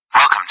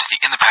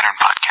In the Pattern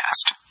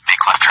Podcast.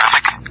 Make left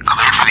traffic,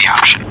 cleared for the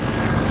option.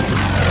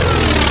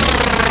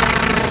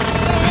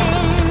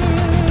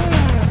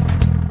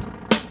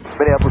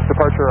 Minneapolis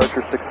departure,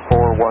 Archer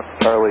 641,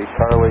 Charlie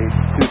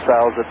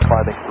 2000,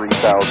 climbing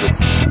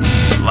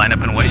 3000. Line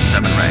up and wait,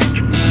 7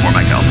 range. 4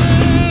 Mike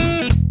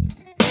Alpha.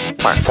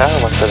 Mark Tower,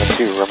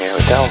 172,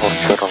 Romeo Hotel, hold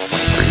short on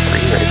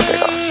 133, ready to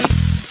take off.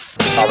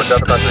 Albert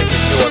Delta, Crossing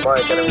 221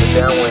 Mike, entering the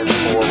downwind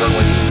for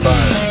runway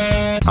 25.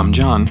 I'm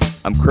John.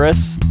 I'm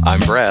Chris. I'm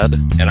Brad.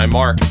 And I'm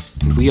Mark.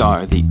 And we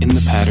are the In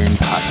the Pattern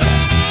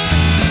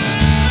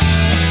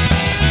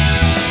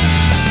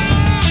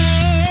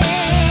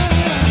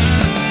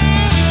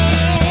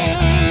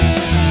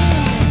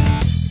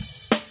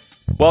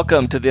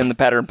Welcome to the In the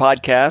Pattern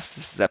Podcast.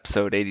 This is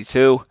episode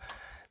 82.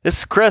 This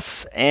is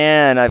Chris,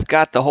 and I've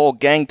got the whole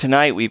gang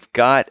tonight. We've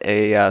got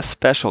a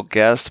special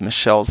guest.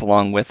 Michelle's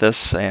along with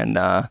us, and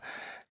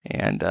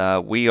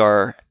we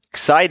are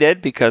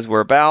excited because we're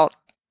about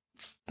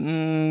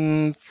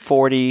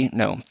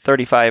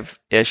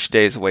 35-ish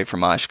days away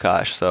from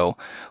Oshkosh. So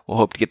we'll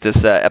hope to get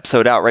this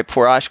episode out right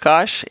before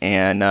Oshkosh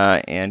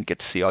and get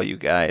to see all you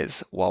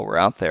guys while we're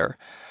out there.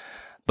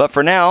 But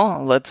for now,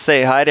 let's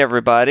say hi to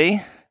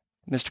everybody.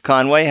 Mr.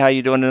 Conway, how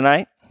you doing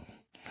tonight?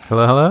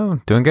 Hello.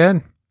 Doing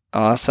good.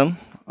 Awesome.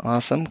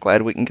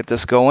 Glad we can get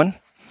this going.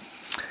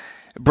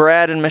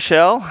 Brad and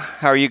Michelle,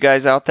 how are you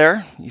guys out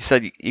there? You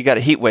said you got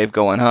a heat wave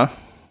going, huh?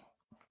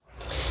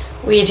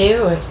 We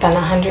do. It's been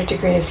 100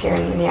 degrees here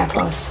in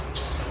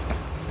Minneapolis.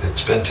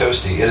 It's been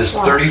toasty. It is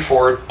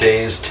 34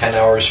 days, 10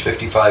 hours,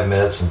 55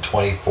 minutes, and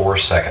 24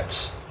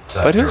 seconds.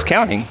 But who's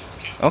counting?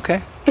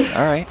 Okay.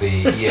 All right.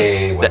 The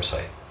EAA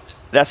website.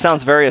 That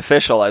sounds very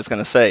official, I was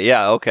going to say.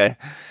 Yeah, okay.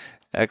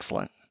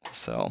 Excellent.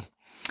 So,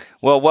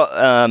 well,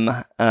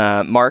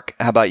 Mark,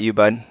 how about you,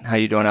 bud? How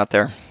you doing out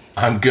there?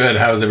 I'm good.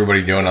 How's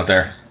everybody doing out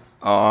there?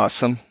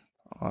 Awesome.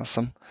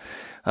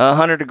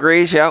 100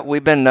 degrees, yeah.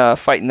 We've been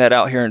fighting that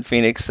out here in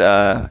Phoenix,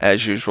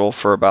 as usual,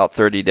 for about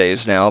 30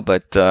 days now,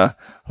 but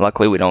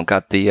luckily we don't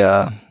got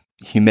the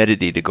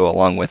humidity to go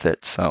along with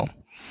it. So,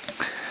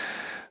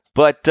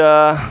 but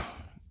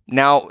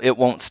now it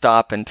won't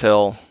stop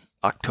until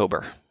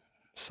October,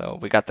 so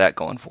we got that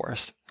going for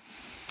us.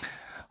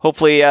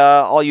 Hopefully,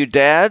 all you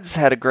dads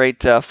had a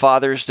great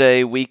Father's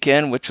Day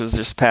weekend, which was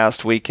this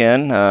past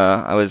weekend.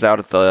 I was out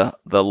at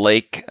the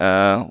lake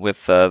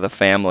with the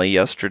family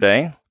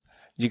yesterday.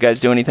 Did you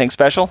guys do anything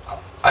special?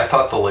 I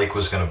thought the lake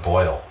was going to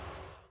boil.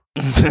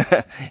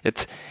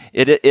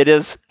 It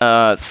is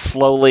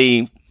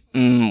slowly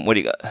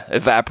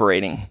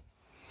evaporating.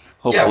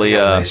 Hopefully, we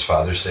had a nice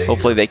Father's Day.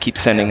 Hopefully, they keep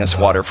sending us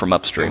water from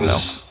upstream.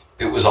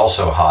 It was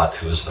also hot.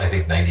 It was, I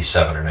think,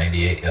 97 or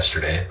 98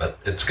 yesterday, but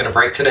it's going to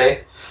break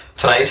tonight,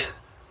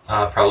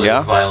 probably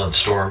with violent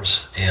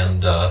storms,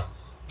 and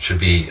should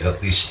be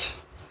at least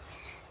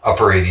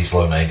upper 80s,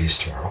 low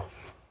 90s tomorrow.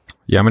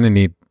 Yeah, I'm gonna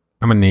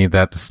need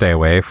that to stay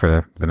away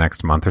for the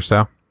next month or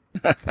so,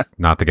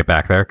 not to get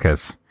back there,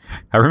 because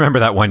I remember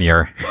that one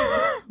year.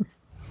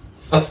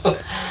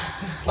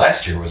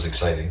 Last year was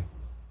exciting.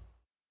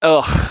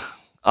 Oh,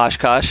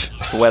 Oshkosh,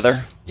 the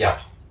weather.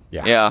 Yeah.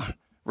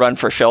 Run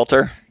for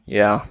shelter.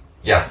 Yeah,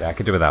 I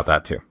could do without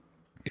that too.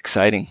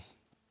 Exciting.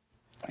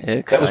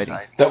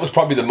 That was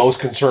probably the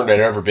most concerned I'd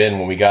ever been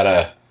when we got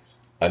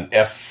an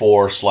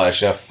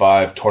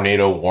F4/F5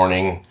 tornado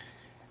warning,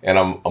 and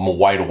I'm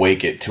wide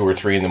awake at 2 or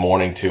 3 in the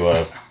morning to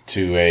a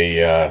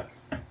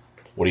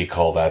what do you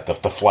call that? The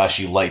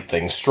flashy light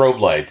thing, strobe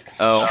light.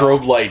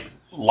 Strobe light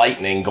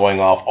lightning going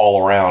off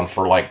all around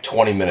for like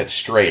 20 minutes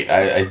straight.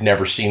 I'd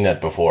never seen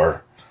that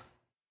before.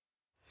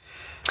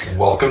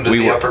 Welcome to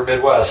the upper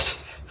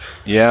Midwest.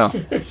 Yeah.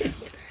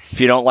 If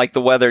you don't like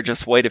the weather,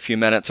 just wait a few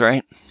minutes,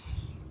 right?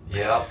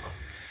 Yeah.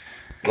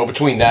 Well,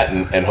 between that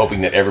and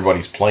hoping that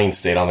everybody's plane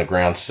stayed on the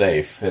ground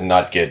safe and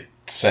not get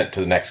sent to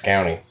the next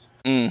county.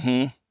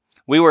 Mm-hmm.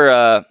 We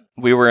were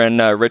in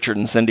Richard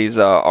and Cindy's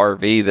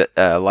RV that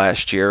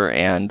last year,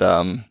 and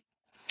the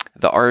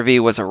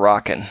RV was a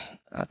rockin'.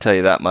 I'll tell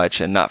you that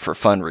much, and not for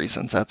fun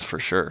reasons. That's for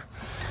sure.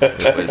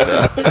 It was,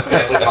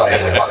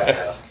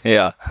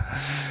 yeah.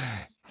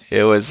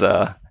 It was,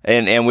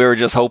 and we were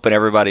just hoping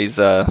everybody's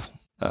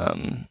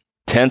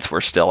tents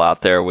were still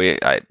out there.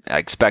 I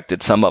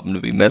expected some of them to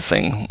be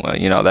missing. Well,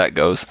 you know how that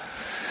goes.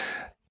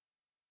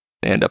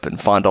 They end up in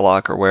Fond du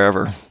Lac or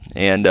wherever.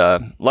 And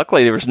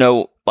luckily there was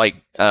no I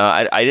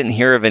didn't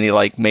hear of any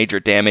major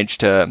damage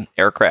to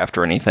aircraft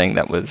or anything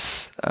that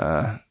was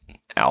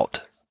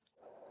out.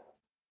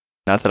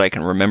 Not that I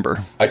can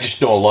remember. I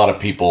just know a lot of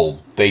people,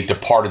 they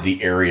departed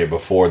the area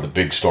before the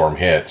big storm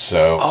hit.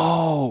 So.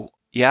 Oh.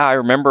 Yeah, I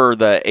remember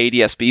the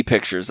ADSB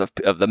pictures of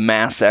the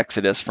mass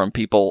exodus from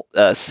people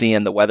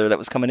seeing the weather that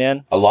was coming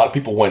in. A lot of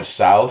people went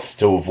south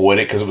to avoid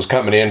it because it was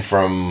coming in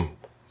from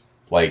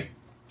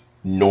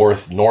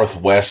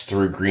northwest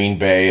through Green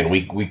Bay, and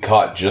we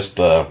caught just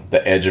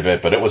the edge of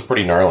it, but it was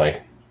pretty gnarly.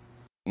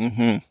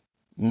 I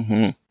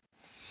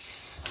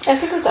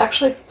think it was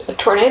actually a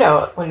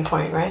tornado at one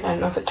point, right? I don't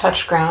know if it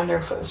touched ground or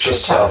if it was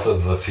just south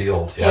of the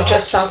field. Yeah,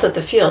 just south of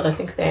the field. I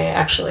think they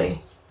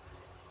actually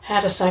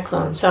had a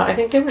cyclone, so I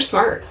think they were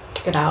smart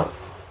to get out.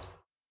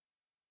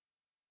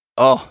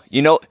 Oh,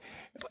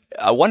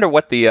 I wonder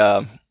what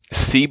the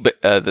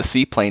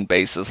seaplane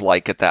base is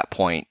like at that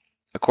point.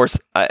 Of course,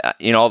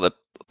 all the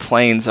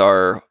planes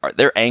they're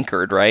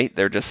anchored, right?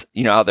 They're just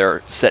how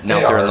they're sitting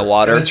out there in the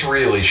water. And it's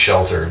really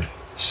sheltered,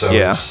 so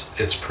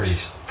it's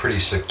pretty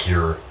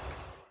secure.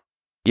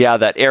 Yeah,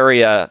 that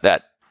area,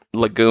 that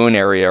lagoon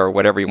area or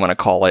whatever you want to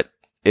call it,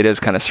 it is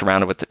kind of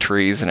surrounded with the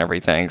trees and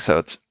everything, so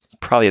it's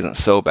probably isn't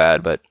so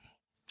bad, but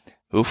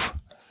oof.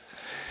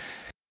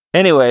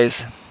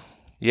 Anyways,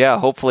 yeah,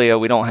 hopefully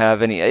we don't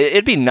have any.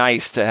 It'd be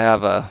nice to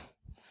have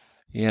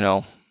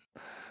an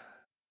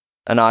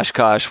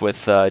Oshkosh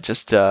with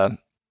just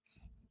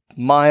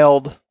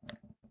mild,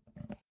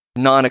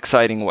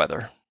 non-exciting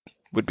weather.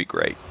 Would be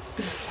great.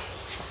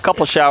 A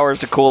couple showers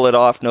to cool it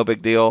off, no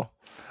big deal.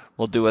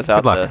 We'll do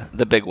without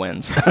the big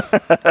winds.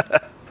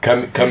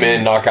 Come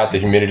in, knock out the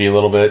humidity a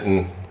little bit,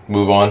 and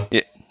move on.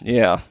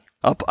 Yeah.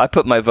 I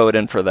put my vote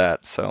in for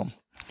that, so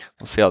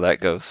we'll see how that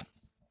goes.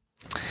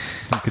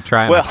 You could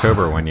try in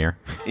October one year.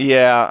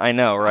 Yeah, I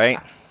know, right?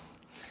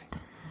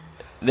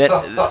 Then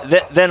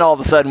all of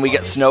a sudden we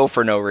get snow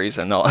for no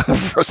reason,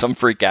 for some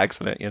freak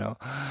accident,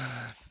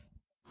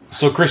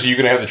 So, Chris, are you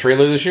going to have the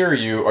trailer this year?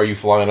 Are you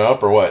flying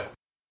up or what?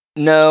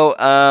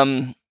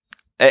 No.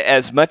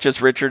 As much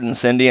as Richard and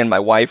Cindy and my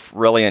wife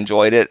really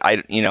enjoyed it,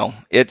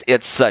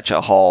 it's such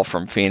a haul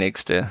from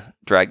Phoenix to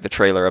drag the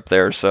trailer up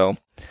there, so.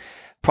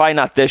 Probably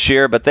not this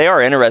year, but they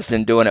are interested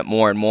in doing it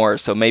more and more,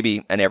 so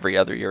maybe an every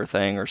other year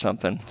thing or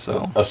something.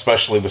 So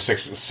especially with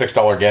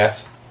 $6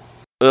 gas.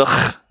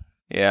 Ugh.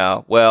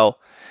 Yeah. Well,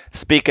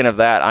 speaking of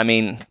that, I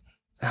mean,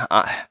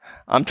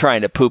 I'm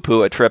trying to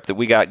poo-poo a trip that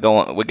we got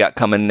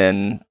coming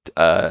in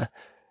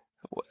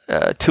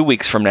 2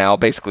 weeks from now,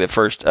 basically the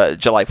first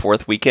July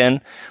 4th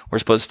weekend. We're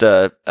supposed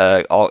to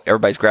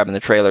everybody's grabbing the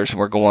trailers and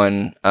we're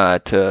going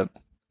to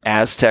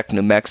Aztec,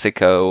 New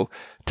Mexico,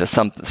 to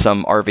some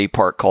RV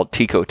park called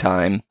Tico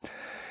Time,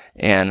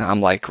 and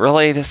I'm like,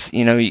 really, this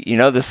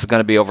this is going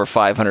to be over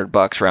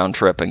 $500 round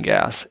trip in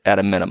gas at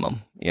a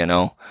minimum,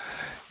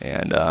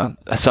 and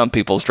some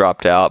people's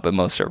dropped out, but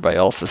most everybody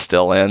else is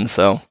still in,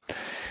 so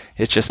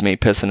it's just me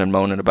pissing and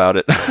moaning about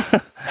it.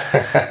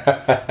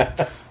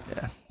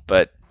 Yeah.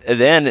 But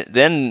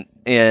then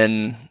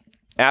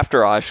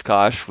after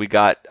Oshkosh, we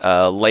got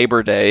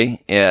Labor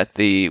Day at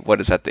the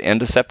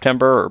end of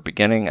September or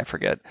beginning, I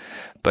forget.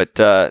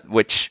 But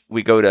which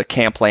we go to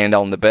Camp Land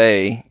on the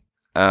Bay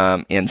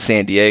in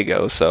San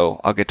Diego, so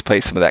I'll get to pay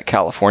some of that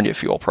California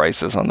fuel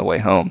prices on the way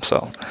home.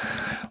 So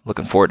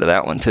looking forward to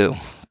that one too.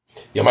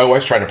 Yeah, my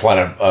wife's trying to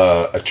plan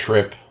a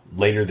trip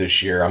later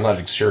this year. I'm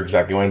not sure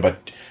exactly when,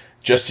 but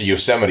just to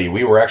Yosemite.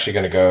 We were actually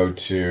going to go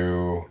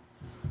to.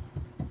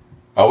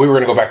 We were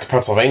going to go back to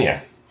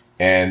Pennsylvania,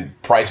 and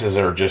prices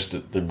are just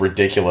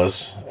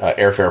ridiculous.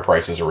 Airfare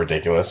prices are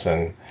ridiculous,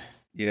 and.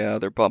 Yeah,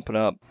 they're bumping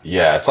up.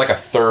 Yeah, it's like a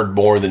third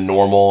more than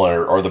normal,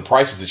 or the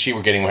prices that she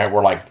were getting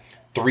were like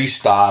 3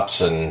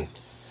 stops, and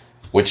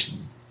which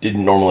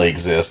didn't normally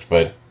exist,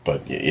 but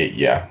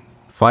yeah.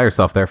 Fly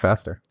yourself there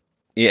faster.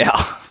 Yeah.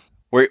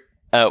 Where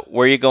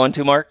are you going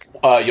to, Mark?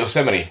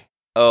 Yosemite.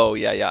 Oh,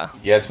 yeah. Yeah,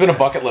 it's been a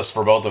bucket list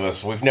for both of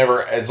us. We've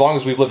never, as long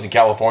as we've lived in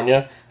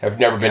California, have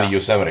never been to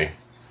Yosemite.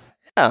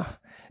 Yeah.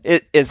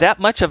 Is that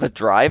much of a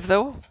drive,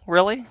 though,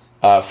 really?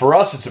 For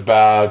us, it's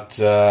about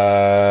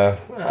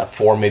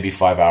 4, maybe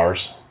 5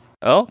 hours.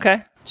 Oh,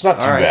 okay. It's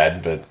not too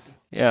bad, but...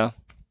 Yeah.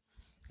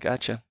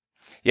 Gotcha.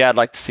 Yeah, I'd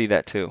like to see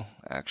that too,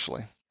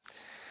 actually.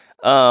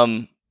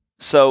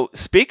 So,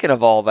 speaking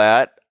of all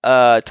that,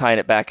 tying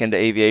it back into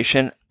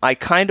aviation, I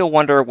kind of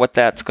wonder what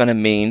that's going to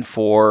mean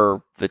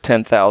for the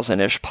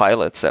 10,000-ish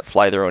pilots that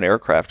fly their own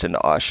aircraft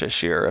into Osh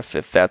this year,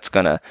 if that's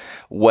going to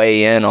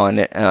weigh in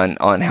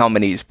on how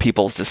many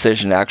people's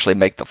decision to actually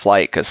make the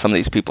flight, because some of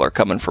these people are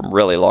coming from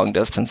really long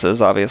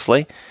distances,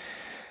 obviously.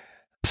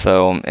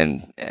 So,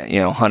 and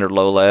 100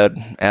 low lead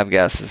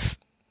avgas is,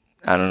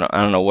 I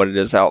don't know what it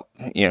is out,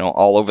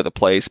 all over the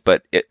place,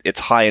 but it's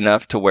high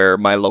enough to where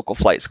my local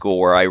flight school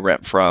where I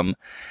rent from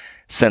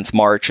since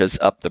March has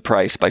upped the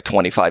price by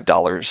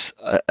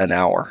 $25 an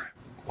hour.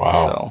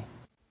 Wow.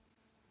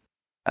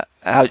 So,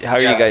 how are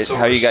you guys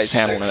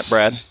handling it,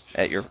 Brad,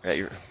 at your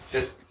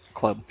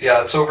club?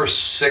 Yeah, it's over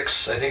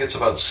 6. I think it's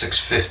about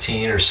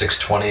 $6.15 or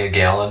 $6.20 a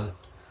gallon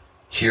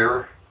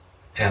here,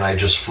 and I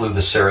just flew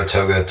the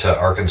Saratoga to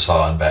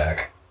Arkansas and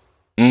back.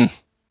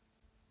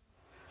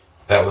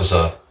 That was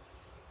the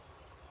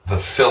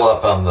fill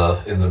up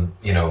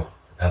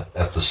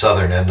at the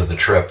southern end of the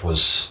trip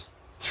was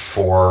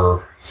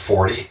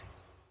 440.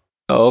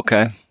 Oh,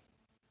 okay.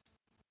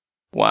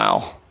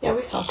 Wow. Yeah,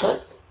 we felt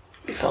it.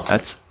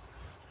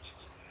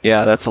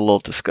 That's a little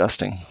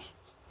disgusting.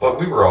 But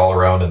we were all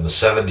around in the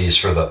 70s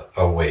for the...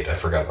 Oh, wait, I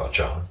forgot about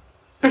John.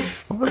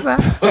 What was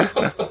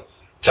that?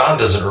 John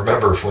doesn't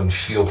remember when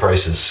fuel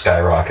prices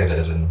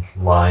skyrocketed and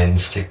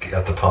lines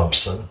at the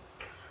pumps and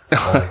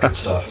all that good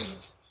stuff.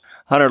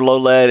 100 low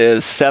lead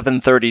is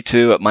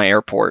 $7.32 at my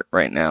airport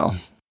right now.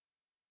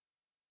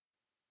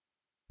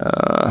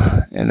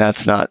 And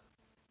that's not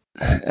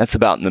that's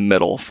about in the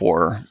middle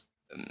for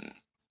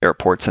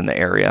airports in the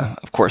area.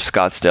 Of course,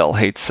 Scottsdale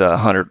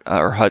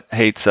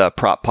hates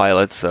prop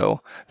pilots,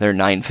 so they're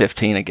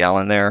 $9.15 a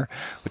gallon there,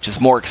 which is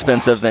more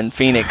expensive than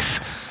Phoenix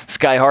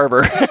Sky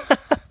Harbor.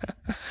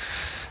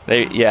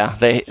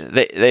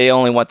 They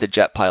only want the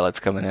jet pilots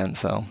coming in,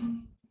 so.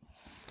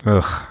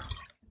 Ugh.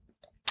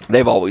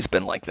 They've always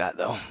been like that,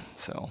 though.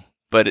 So,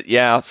 but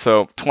yeah,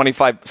 so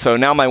 25. So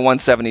now my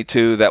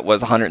 172 that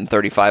was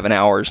 135 an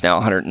hour is now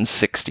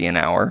 160 an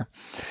hour,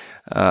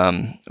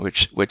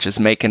 which is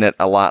making it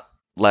a lot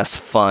less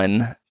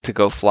fun to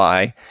go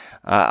fly.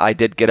 I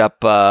did get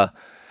up a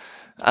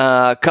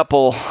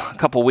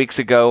couple weeks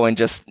ago and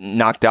just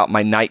knocked out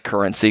my night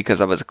currency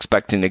because I was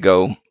expecting to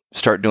go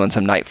start doing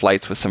some night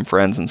flights with some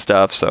friends and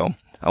stuff. So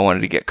I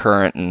wanted to get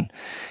current, and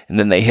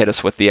then they hit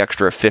us with the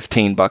extra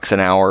 $15 an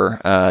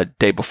hour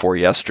day before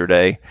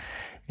yesterday,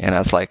 and I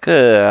was like,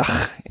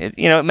 ugh,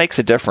 it makes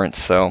a difference.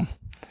 So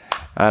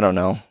I don't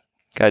know,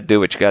 got to do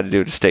what you got to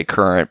do to stay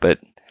current, but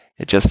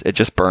it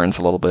just burns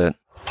a little bit.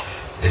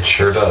 It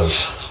sure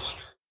does.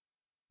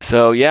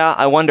 So yeah,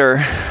 I wonder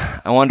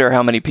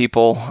how many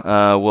people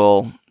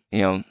will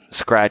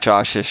scratch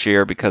Osh this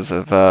year because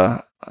of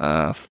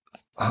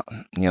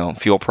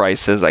fuel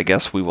prices. I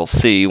guess we will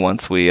see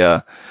once we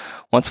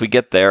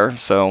get there.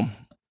 So,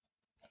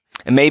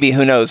 and maybe,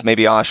 who knows,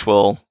 maybe Osh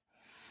will,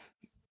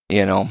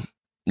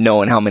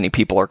 knowing how many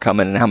people are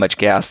coming and how much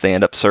gas they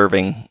end up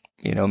serving,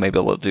 maybe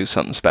they'll do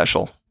something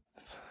special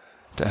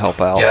to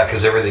help out. Yeah,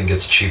 because everything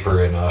gets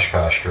cheaper in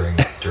Oshkosh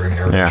during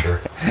air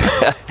winter.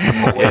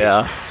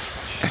 Yeah.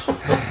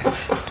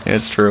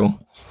 It's true.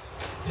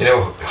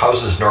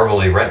 Houses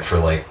normally rent for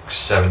like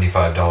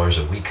 $75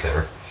 a week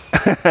there.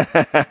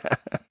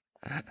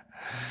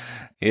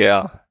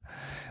 Yeah.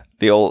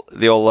 The old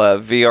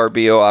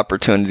VRBO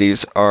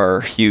opportunities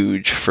are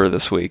huge for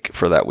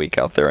that week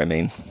out there. I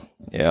mean,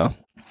 yeah.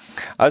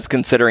 I was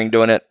considering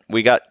doing it.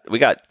 We got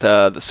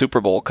the Super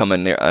Bowl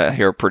coming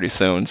here pretty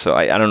soon, so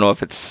I don't know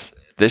if it's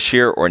this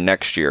year or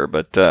next year,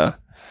 but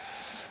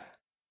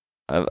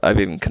I've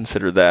even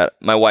considered that.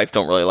 My wife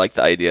don't really like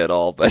the idea at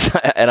all, but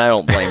and I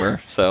don't blame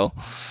her. So,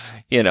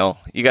 you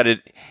got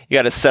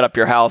to set up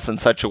your house in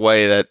such a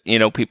way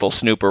that people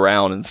snoop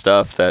around and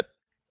stuff. That,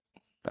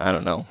 I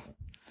don't know,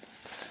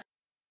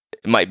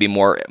 it might be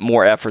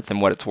more effort than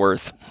what it's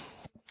worth.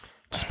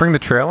 Just bring the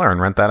trailer and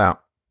rent that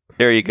out.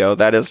 There you go.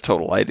 That is a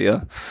total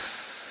idea.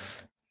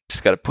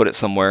 Just got to put it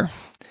somewhere.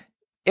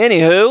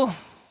 Anywho,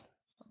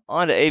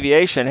 on to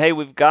aviation. Hey,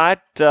 we've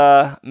got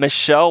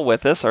Michelle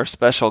with us, our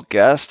special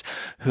guest,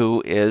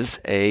 who is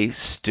a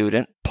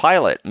student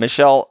pilot.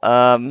 Michelle,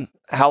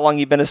 how long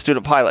you been a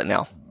student pilot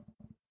now?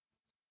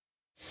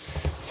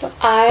 So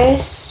I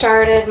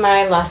started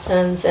my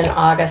lessons in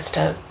August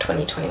of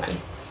 2021.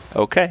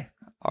 Okay.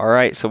 All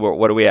right. So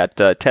what are we at?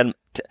 10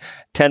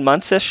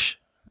 months-ish,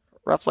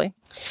 roughly?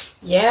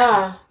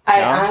 Yeah.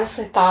 I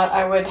honestly thought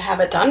I would have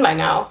it done by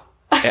now.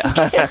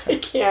 Yeah. I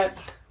can't.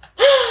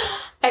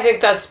 I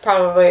think that's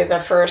probably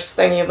the first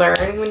thing you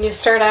learn when you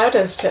start out,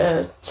 is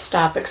to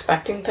stop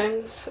expecting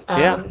things.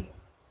 Yeah.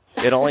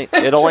 It only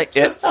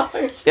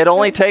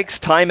takes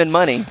time and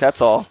money.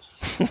 That's all.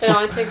 It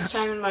only takes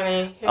time and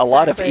money. Exactly. A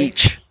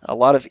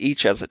lot of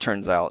each, as it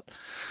turns out.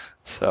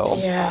 So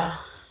yeah,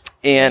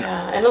 and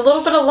a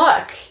little bit of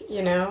luck,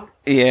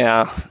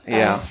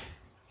 Yeah.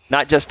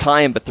 Not just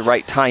time, but the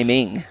right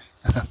timing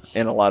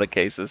in a lot of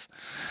cases,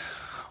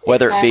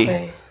 whether it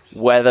be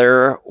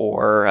weather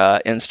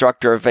or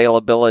instructor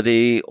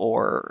availability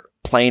or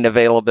plane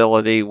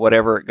availability,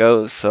 whatever it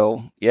goes.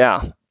 So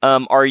yeah.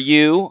 Are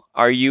you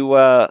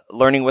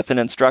learning with an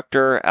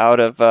instructor out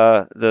of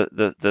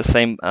the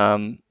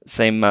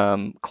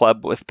same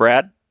club with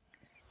Brad?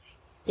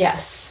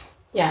 Yes.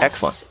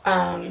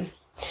 Excellent.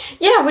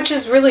 Yeah, which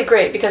is really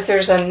great because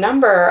there's a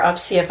number of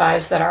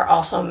CFIs that are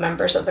also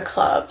members of the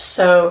club.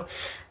 So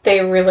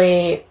they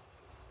really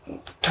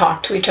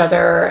talk to each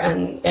other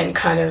and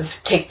kind of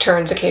take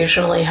turns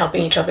occasionally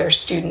helping each other's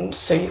students.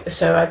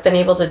 So I've been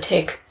able to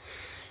take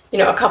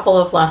a couple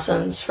of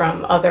lessons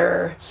from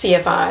other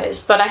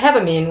CFIs, but I have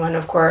a main one,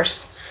 of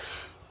course,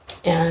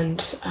 and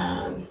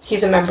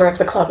he's a member of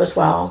the club as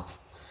well.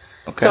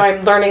 Okay. So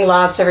I'm learning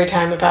lots every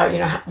time about,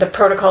 the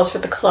protocols for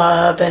the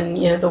club and,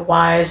 the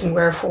whys and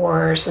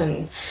wherefores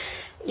and,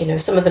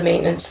 some of the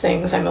maintenance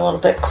things I'm a little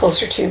bit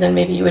closer to than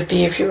maybe you would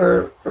be if you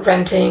were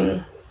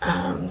renting.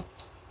 And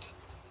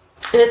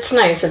it's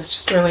nice. It's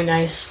just a really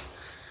nice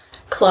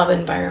club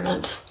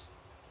environment.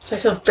 So I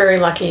feel very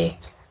lucky.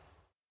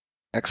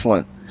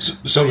 Excellent.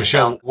 So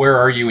Michelle, where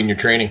are you in your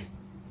training?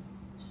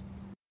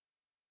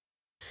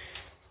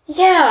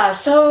 Yeah,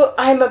 so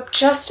I'm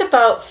just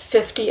about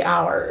 50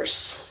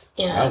 hours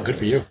in. Wow, good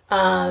for you.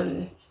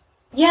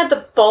 Yeah,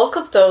 the bulk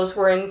of those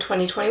were in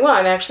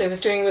 2021. Actually, I was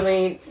doing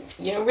really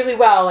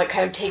well, like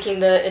kind of taking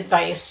the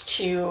advice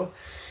to,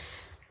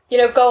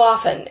 go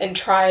off and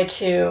try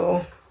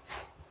to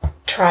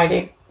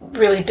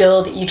really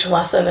build each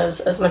lesson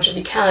as much as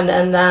you can.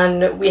 And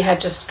then we had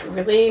just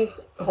really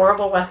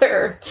horrible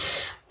weather.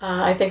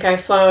 I think I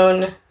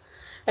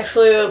I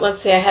flew,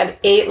 let's see, I had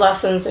 8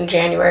 lessons in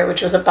January,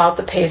 which was about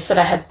the pace that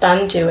I had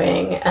been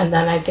doing. And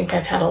then I think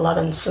I've had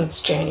 11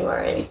 since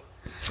January.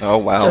 Oh,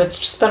 wow. So it's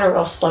just been a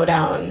real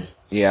slowdown.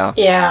 Yeah.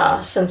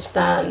 Yeah, since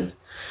then.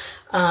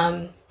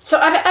 So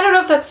I don't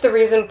know if that's the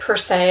reason per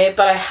se,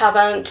 but I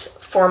haven't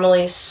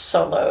formally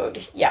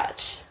soloed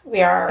yet.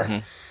 We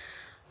are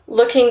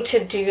looking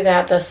to do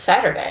that this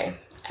Saturday,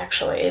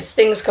 actually. If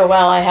things go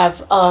well, I have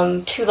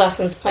 2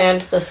 lessons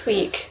planned this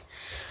week.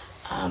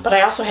 But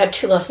I also had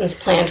 2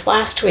 lessons planned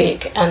last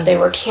week, and they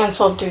were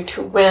canceled due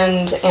to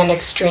wind and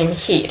extreme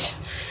heat.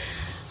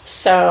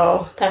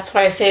 So that's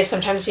why I say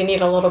sometimes you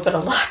need a little bit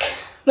of luck.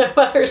 The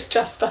weather's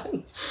just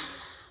been...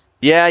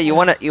 Yeah, you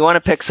want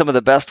to pick some of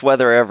the best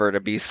weather ever to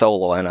be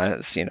solo,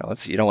 and you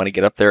don't want to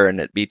get up there and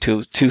it be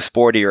too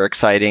sporty or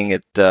exciting. You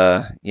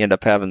end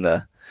up having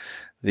the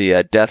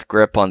death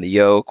grip on the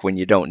yoke when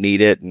you don't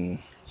need it, and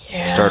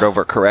start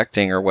over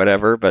correcting or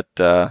whatever. But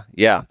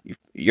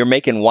you're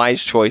making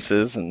wise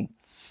choices, and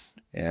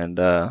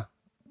it'll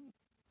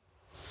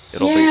be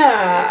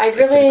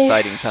an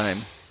exciting time.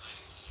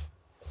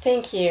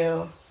 Thank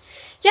you.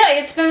 Yeah,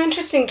 it's been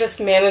interesting just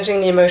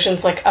managing the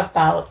emotions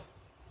about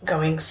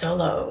going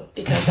solo,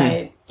 because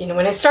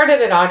when I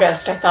started in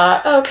August, I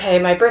thought, okay,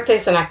 my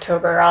birthday's in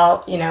October.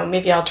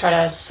 Maybe I'll try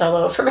to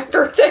solo for my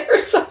birthday or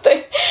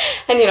something.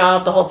 And, I'll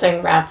have the whole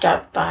thing wrapped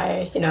up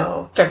by,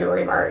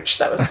 February, March.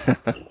 That was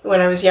when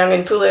I was young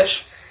and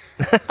foolish.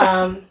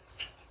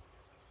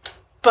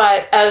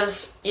 But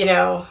as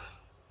the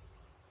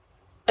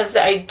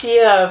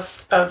idea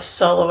of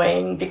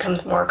soloing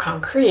becomes more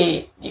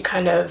concrete, you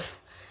kind of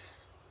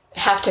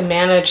have to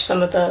manage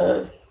some of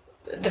the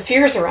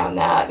fears around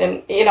that.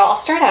 And, I'll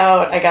start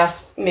out, I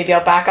guess, maybe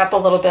I'll back up a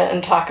little bit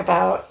and talk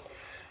about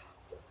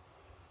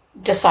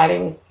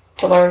deciding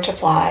to learn to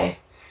fly.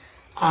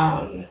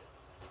 And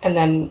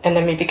then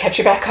maybe catch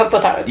you back up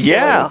with how it's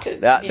feeling to be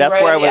right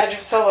at the edge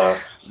of solo.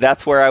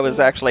 That's where I was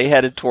actually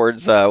headed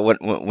towards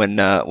when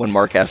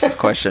Mark asked this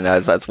question. I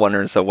was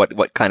wondering, so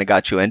what kind of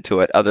got you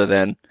into it other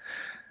than,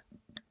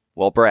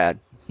 Brad?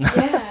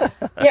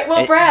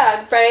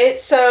 Brad, right?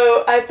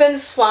 So I've been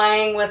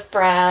flying with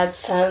Brad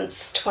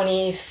since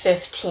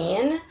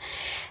 2015.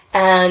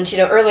 And,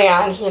 early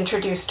on he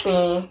introduced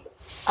me,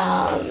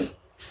 to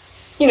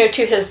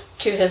his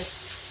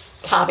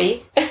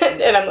hobby.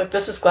 And I'm like,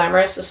 this is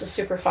glamorous. This is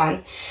super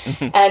fun.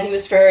 And he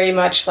was very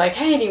much like,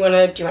 hey, do you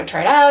want to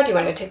try it out? Do you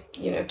want to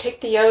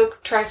take the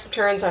yoke, try some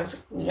turns? I was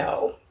like,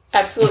 no,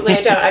 absolutely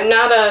I don't. I'm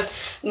not a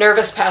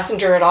nervous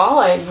passenger at all.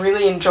 I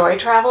really enjoy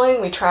traveling.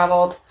 We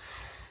traveled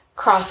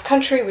cross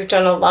country. We've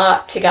done a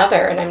lot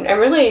together, and I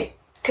really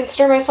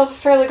consider myself a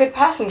fairly good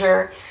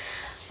passenger,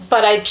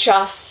 but I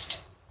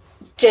just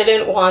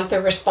didn't want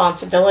the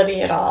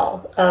responsibility at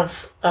all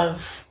of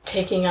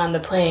taking on the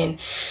plane.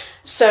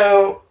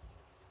 So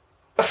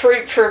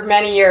for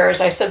many years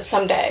I said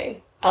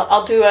someday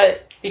I'll do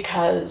it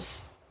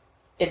because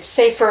it's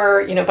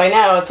safer. By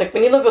now it's like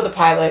when you live with a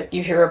pilot,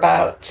 you hear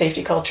about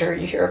safety culture,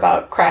 you hear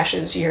about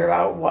crashes, you hear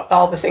about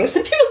all the things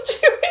that people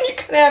do, and you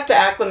kind of have to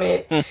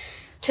acclimate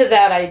to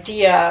that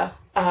idea,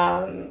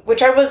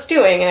 which I was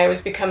doing, and I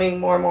was becoming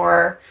more and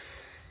more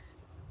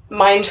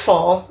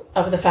mindful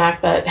of the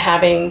fact that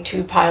having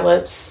 2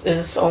 pilots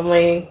is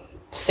only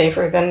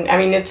safer than,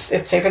 it's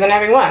safer than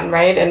having one,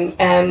 right?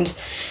 And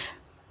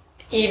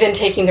even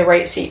taking the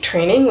right seat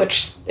training,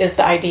 which is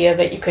the idea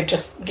that you could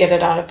just get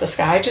it out of the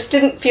sky, just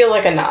didn't feel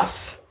like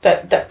enough.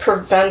 That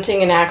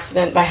preventing an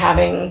accident by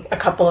having a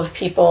couple of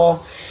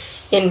people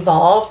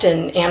involved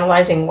in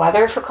analyzing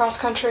weather for cross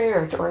country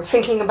or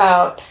thinking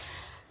about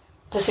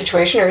the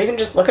situation, or even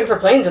just looking for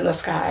planes in the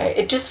sky,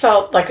 it just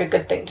felt like a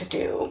good thing to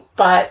do.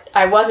 But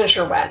I wasn't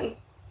sure when.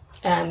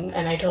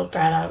 And I told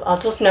Brad, I'll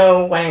just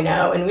know when I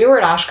know. And we were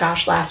at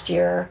Oshkosh last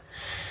year.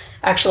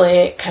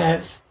 Actually, kind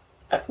of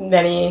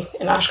many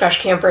an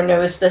Oshkosh camper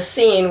knows this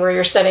scene where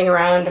you're sitting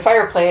around a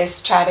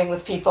fireplace chatting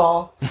with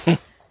people, for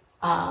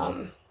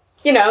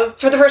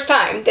the first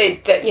time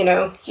that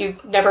you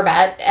never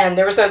met. And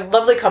there was a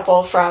lovely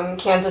couple from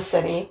Kansas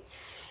City.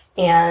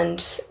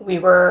 And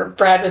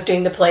Brad was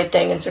doing the polite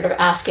thing and sort of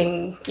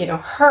asking,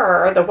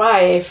 her, the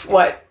wife,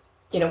 what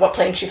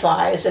plane she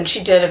flies. And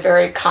she did a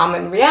very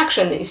common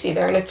reaction that you see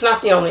there. And it's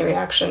not the only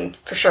reaction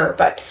for sure,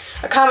 but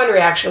a common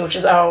reaction, which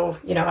is,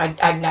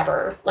 I'd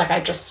never,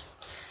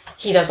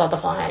 he does all the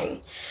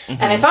flying.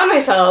 Mm-hmm. And I found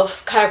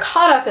myself kind of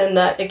caught up in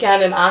that,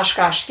 again, an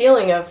Oshkosh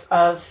feeling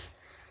of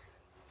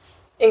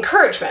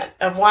encouragement,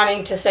 of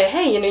wanting to say,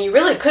 hey, you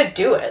really could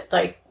do it.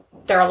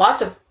 There are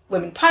lots of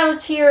women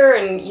pilots here,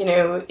 and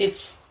it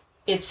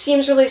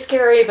seems really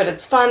scary, but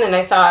it's fun. And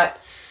I thought,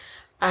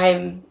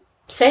 I'm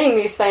saying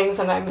these things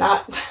and I'm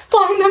not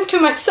applying them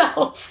to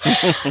myself.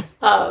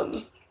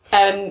 And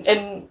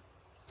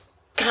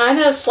kind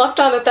of slept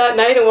on it that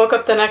night and woke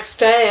up the next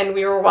day, and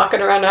we were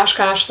walking around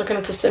Oshkosh looking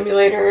at the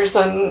simulators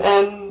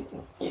and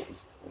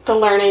the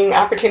learning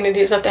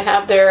opportunities that they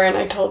have there. And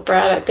I told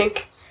Brad, I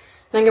think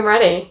I'm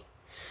ready.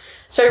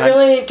 So I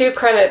really do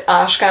credit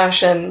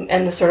Oshkosh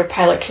and the sort of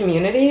pilot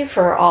community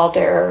for all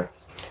their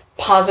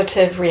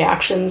positive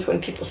reactions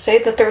when people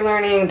say that they're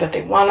learning, that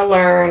they want to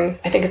learn.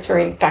 I think it's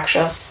very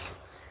infectious.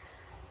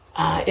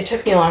 It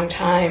took me a long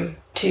time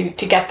to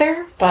get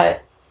there,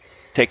 but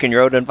taking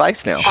your own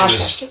advice now.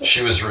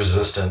 She was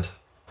resistant.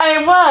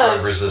 I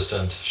was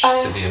resistant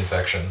to the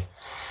infection.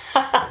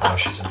 Now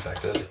she's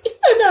infected.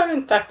 I know I'm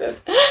infected.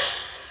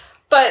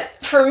 But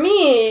for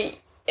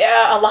me,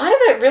 a lot of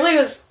it really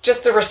was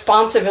just the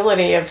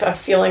responsibility of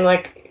feeling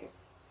like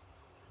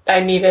I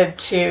needed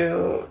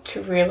to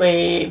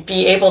really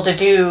be able to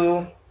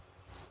do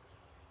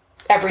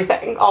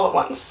everything all at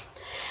once,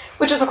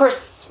 which is, of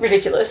course,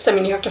 ridiculous. I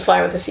mean, you have to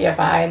fly with the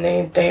CFI,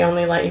 and they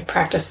only let you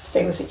practice the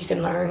things that you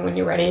can learn when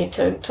you're ready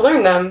to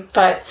learn them.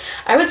 But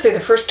I would say the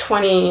first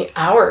 20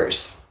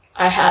 hours,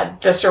 I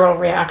had visceral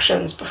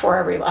reactions before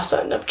every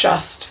lesson of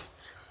just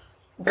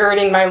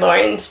girding my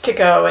loins to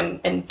go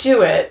and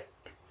do it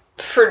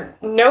for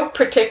no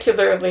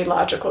particularly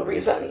logical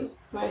reason.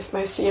 My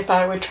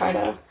CFI would try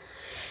to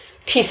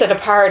piece it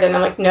apart, and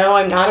I'm like, no,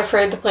 I'm not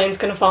afraid the plane's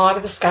going to fall out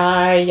of the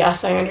sky.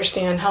 Yes, I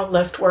understand how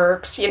lift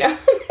works, you know.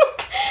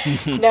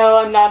 No,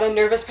 I'm not a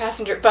nervous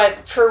passenger.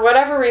 But for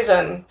whatever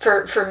reason,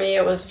 for me,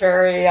 it was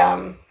very,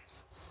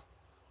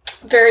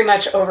 very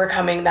much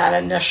overcoming that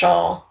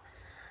initial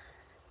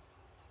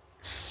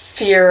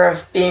fear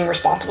of being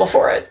responsible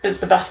for it is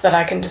the best that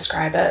I can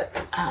describe it.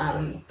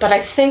 But I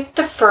think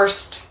the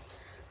first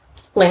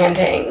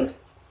landing,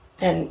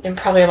 and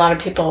probably a lot of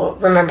people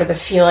remember the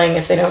feeling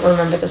if they don't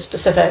remember the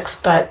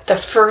specifics, but the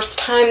first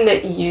time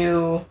that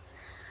you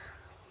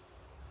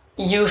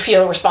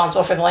feel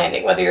responsible for the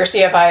landing, whether you're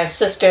CFI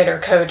assisted or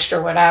coached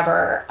or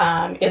whatever,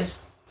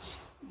 is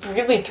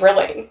really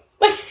thrilling.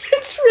 Like,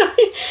 it's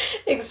really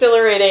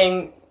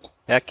exhilarating.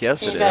 Heck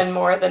yes, it is. Even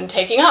more than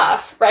taking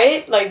off,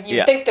 right? Like,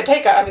 you think the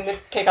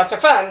takeoffs are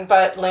fun,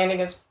 but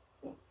landing is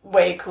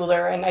way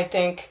cooler. And I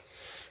think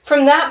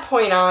from that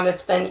point on,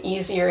 it's been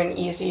easier and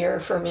easier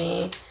for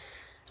me.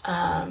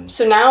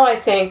 So now I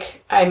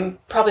think I'm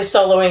probably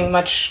soloing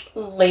much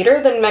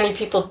later than many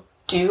people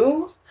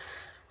do.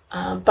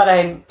 But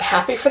I'm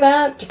happy for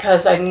that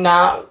because I'm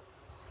not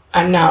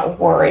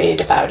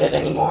worried about it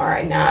anymore.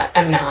 I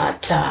don't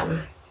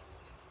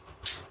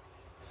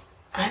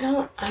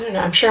know.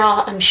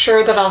 I'm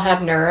sure that I'll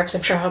have nerves.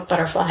 I'm sure I'll have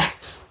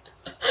butterflies.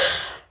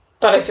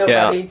 But I feel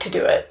ready to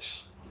do it.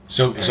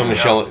 So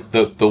Michelle,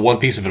 the one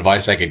piece of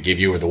advice I could give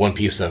you, or the one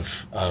piece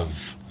of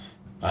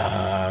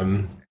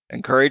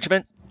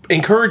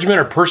encouragement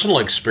or personal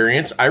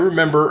experience. I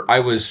remember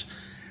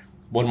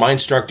when my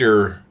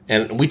instructor,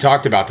 and we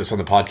talked about this on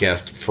the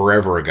podcast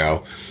forever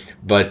ago,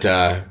 but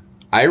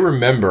I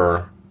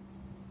remember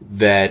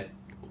that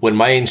when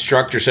my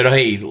instructor said, "Oh,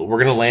 hey, we're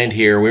going to land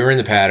here," we were in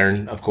the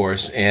pattern, of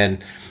course,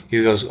 and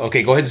he goes,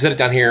 "Okay, go ahead and set it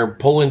down here,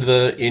 pull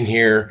in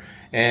here,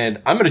 and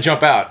I'm going to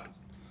jump out."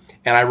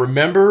 And I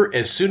remember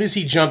as soon as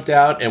he jumped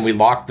out and we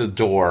locked the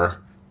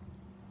door,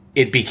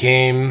 it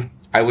became,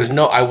 I was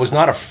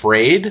not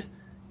afraid.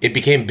 It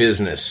became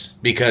business,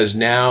 because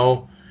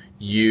now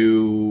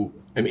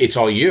it's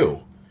all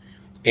you.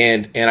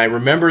 And I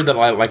remember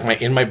that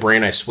in my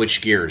brain, I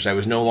switched gears. I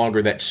was no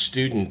longer that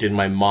student in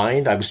my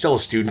mind. I was still a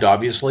student,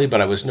 obviously,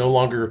 but I was no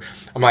longer,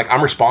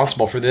 I'm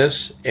responsible for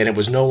this. And it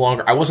was no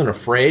longer, I wasn't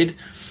afraid.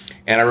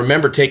 And I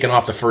remember taking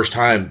off the first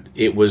time,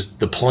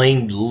 the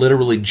plane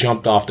literally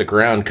jumped off the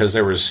ground because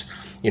there was,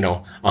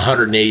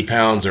 180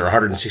 pounds or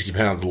 160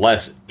 pounds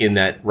less in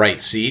that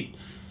right seat.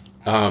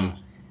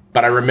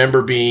 But I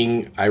remember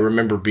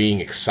being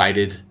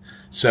excited.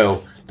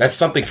 So that's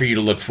something for you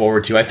to look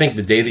forward to. I think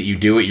the day that you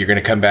do it, you're going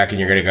to come back and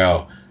you're going to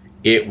go,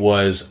 it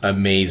was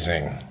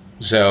amazing.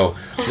 So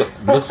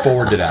look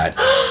forward to that.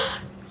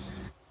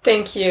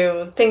 Thank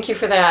you. Thank you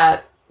for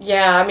that.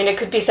 Yeah, it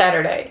could be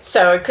Saturday.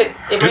 So it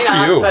may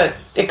not, but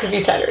it could be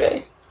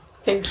Saturday.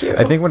 Thank you.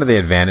 I think one of the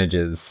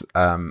advantages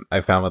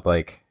I found with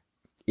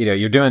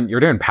you're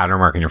doing pattern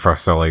work in your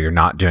first solo. You're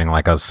not doing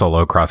like a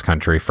solo cross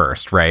country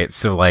first, right?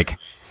 So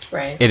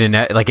right.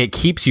 It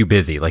keeps you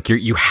busy. Like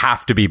you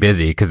have to be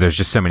busy because there's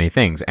just so many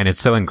things, and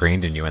it's so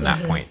ingrained in you in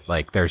that point.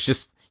 Like there's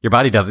just your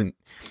mind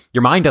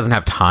doesn't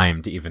have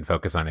time to even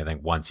focus on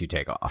anything once you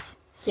take off.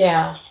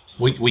 Yeah.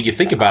 When you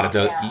think about it,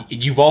 though,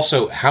 you've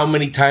also, how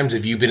many times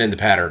have you been in the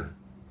pattern?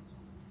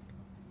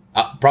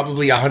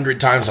 Probably 100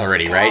 times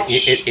already, right?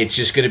 It's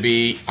just going to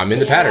be, I'm in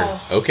the pattern.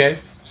 Okay,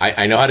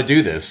 I know how to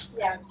do this.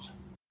 Yeah.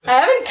 I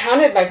haven't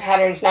counted my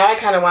patterns. Now I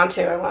kind of want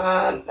to. I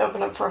want to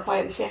open up for a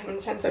flight and see how many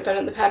times I've been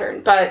in the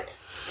pattern. But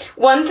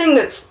one thing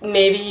that's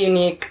maybe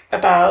unique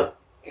about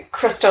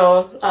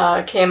Crystal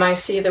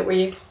KMIC that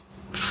we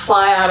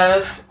fly out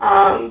of,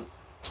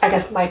 I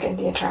guess Mike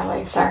India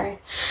Charlie, sorry.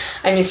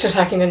 I'm used to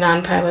talking to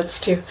non-pilots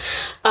too.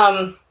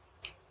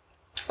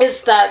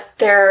 Is that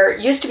there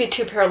used to be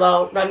 2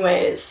 parallel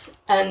runways.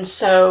 And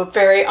so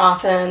very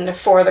often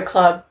for the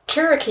Club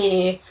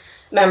Cherokee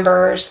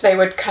members, they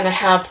would kind of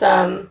have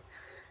them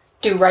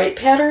do right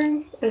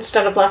pattern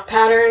instead of left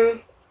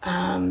pattern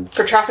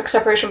for traffic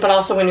separation, but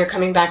also when you're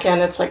coming back in,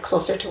 it's like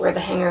closer to where the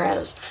hangar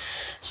is.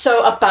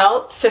 So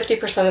about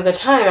 50% of the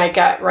time I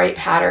got right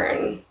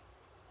pattern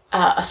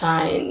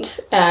assigned,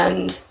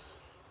 and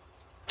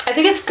I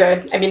think it's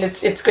good. I mean,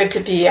 it's good to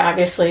be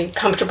obviously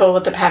comfortable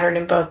with the pattern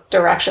in both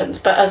directions.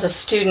 But as a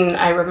student,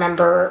 I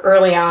remember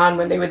early on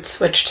when they would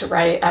switch to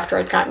right after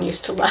I'd gotten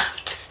used to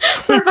left,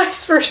 or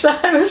vice versa.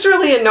 I was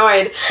really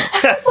annoyed.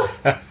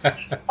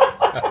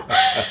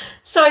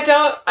 So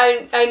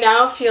I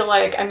now feel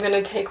like I'm going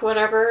to take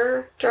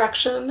whatever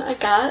direction I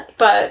get,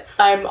 but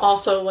I'm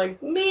also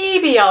like,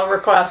 maybe I'll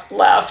request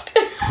left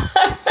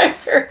on my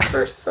very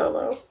first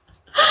solo.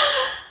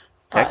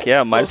 Heck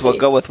yeah, might as well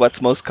go with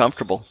what's most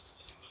comfortable,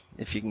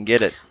 if you can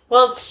get it.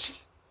 Well,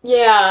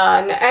 yeah,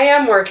 and I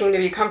am working to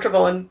be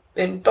comfortable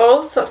in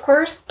both, of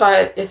course,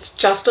 but it's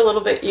just a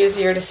little bit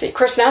easier to see. Of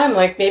course, now I'm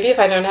like, maybe if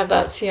I don't have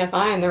that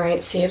CFI in the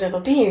right seat,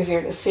 it'll be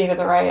easier to see to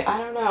the right. I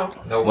don't know.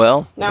 Nope.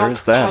 Well, nope.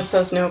 There's that. John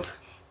says nope.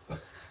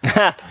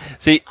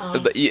 See,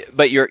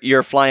 but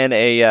you're flying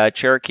a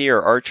Cherokee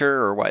or Archer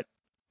or what?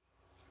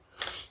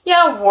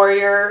 Yeah,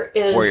 Warrior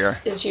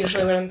is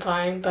usually what I'm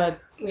flying, but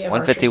we have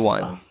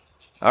 151. Archers as well.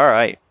 All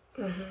right.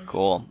 Mm-hmm.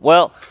 Cool.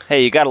 Well,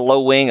 hey, you got a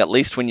low wing. At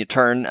least when you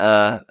turn,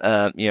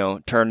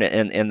 turn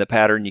in the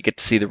pattern, you get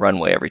to see the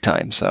runway every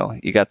time. So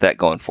you got that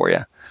going for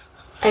you.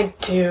 I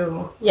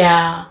do.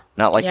 Yeah.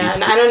 Not like yeah,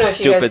 these I don't know if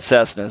stupid you guys...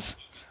 Cessnas.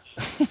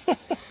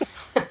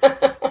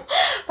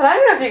 But I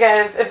don't know if you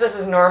guys, if this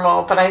is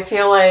normal, but I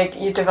feel like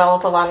you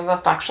develop a lot of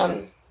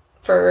affection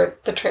for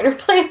the trainer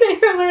plane that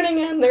you're learning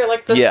in. They're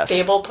like the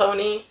stable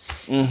pony.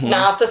 Mm-hmm. It's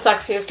not the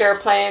sexiest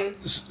airplane.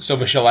 So,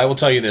 Michelle, I will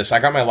tell you this. I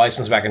got my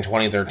license back in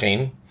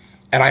 2013,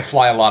 and I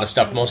fly a lot of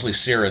stuff, mostly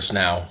Cirrus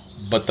now.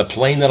 But the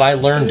plane that I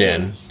learned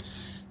in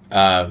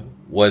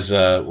was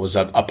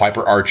a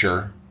Piper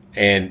Archer,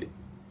 and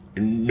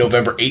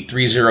November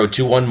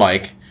 83021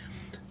 Mike.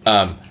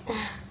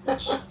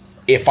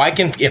 If I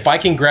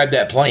can grab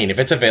that plane, if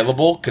it's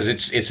available, because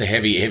it's a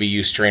heavy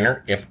use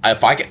trainer. If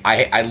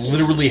I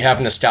literally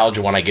have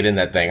nostalgia when I get in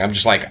that thing. I'm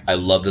just like, I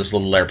love this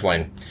little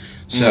airplane.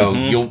 So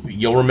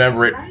you'll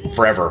remember it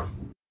forever.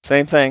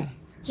 Same thing.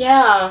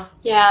 Yeah.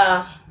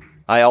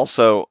 I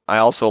also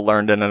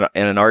learned in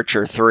an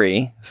Archer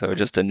 3, so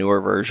just a newer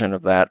version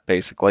of that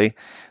basically.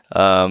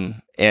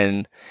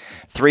 And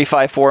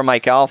 354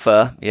 Mike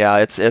Alpha, yeah,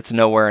 it's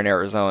nowhere in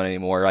Arizona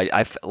anymore.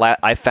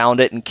 I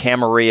found it in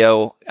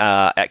Camarillo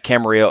at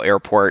Camarillo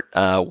Airport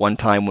one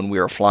time when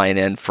we were flying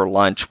in for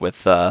lunch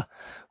with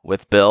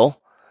Bill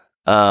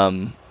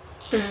from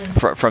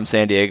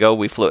San Diego.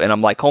 We flew, and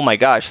I'm like, oh my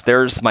gosh,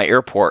 there's my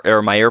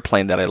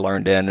airplane that I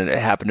learned in, and it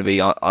happened to be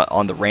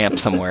on the ramp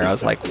somewhere. I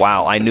was like,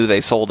 wow, I knew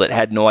they sold it,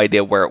 had no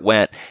idea where it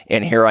went,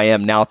 and here I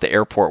am now at the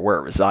airport where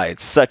it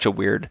resides. Such a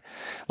weird.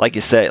 Like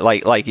you say,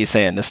 like you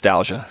saying,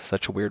 nostalgia.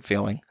 Such a weird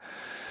feeling.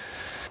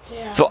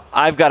 Yeah. So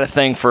I've got a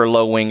thing for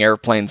low wing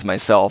airplanes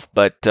myself,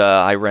 but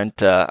I rent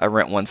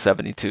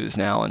 172s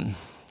now, and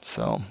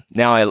so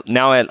now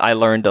I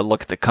learned to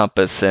look at the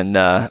compass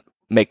and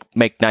make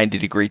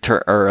 90-degree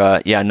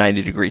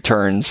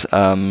turns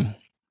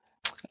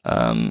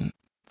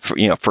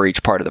for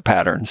each part of the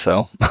pattern.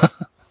 So.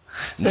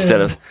 Instead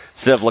of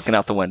looking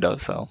out the window,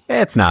 so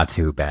it's not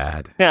too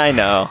bad. Yeah, I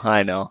know.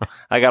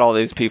 I got all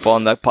these people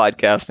on the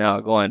podcast now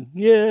going,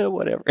 yeah,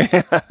 whatever.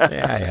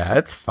 yeah,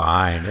 it's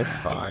fine.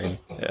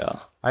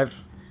 Yeah.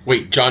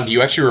 Wait, John, do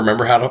you actually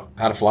remember how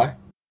to fly?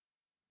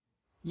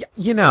 Yeah,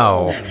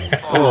 oh.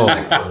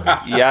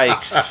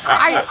 Yikes!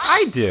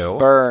 I do.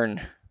 Burn.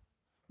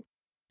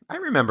 I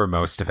remember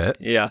most of it.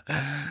 Yeah.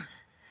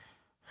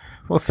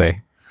 We'll see.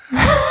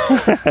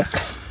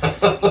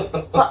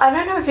 Well, I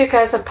don't know if you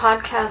guys have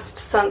podcasted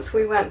since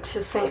we went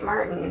to St.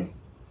 Martin.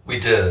 We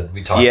did.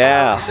 We talked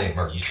about the St.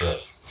 Martin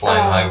trip,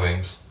 flying high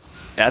wings.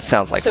 That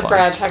sounds like fun. So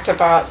Brad talked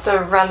about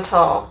the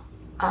rental.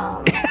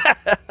 Yeah.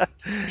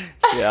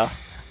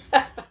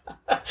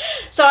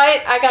 So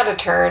I got a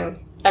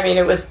turn. I mean,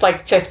 it was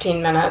like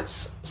 15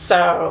 minutes.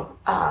 So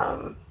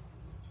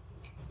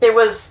it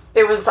was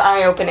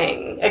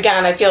eye-opening.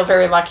 Again, I feel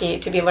very lucky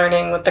to be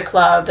learning with the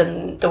club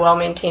and the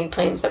well-maintained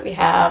planes that we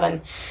have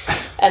and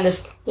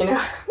this, the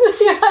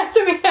CFIs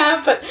that we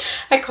have. But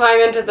I climb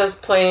into this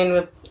plane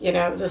with,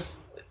 this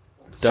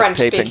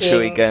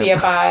French-speaking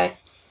CFI.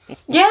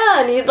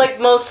 Yeah, and he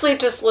mostly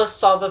just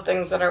lists all the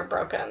things that are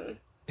broken.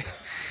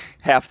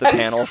 Half the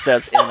panel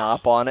says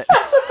INOP on it.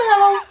 Half the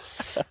panels.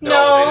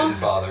 No, they didn't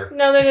bother.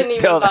 No, they didn't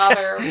even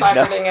bother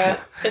vibrating it.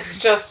 It's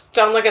just,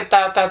 don't look at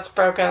that, that's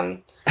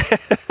broken.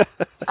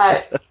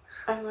 I'm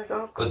like,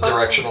 oh, the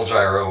directional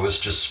gyro was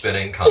just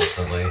spinning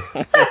constantly.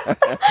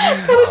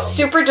 It was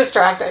super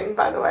distracting,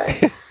 by the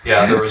way.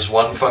 Yeah, there was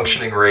one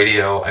functioning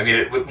radio. I mean,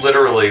 it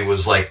literally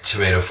was like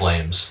tomato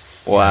flames.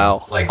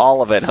 Wow. Like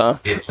all of it, huh?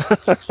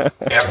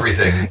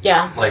 Everything.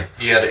 Yeah. Like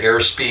you had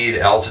airspeed,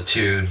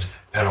 altitude,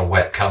 and a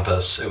wet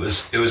compass. It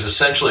was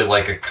essentially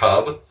like a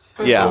Cub.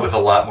 Yeah. But with a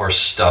lot more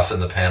stuff in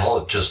the panel.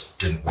 It just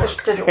didn't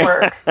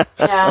work.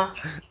 Yeah.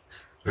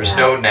 There's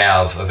no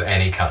nav of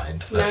any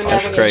kind. That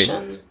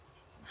navigation. Great.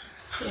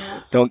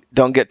 Yeah.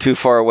 Don't get too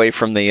far away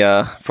from the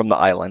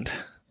island.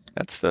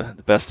 That's the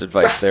best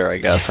advice there, I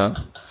guess, huh?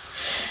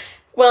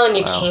 Well, and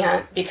you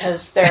can't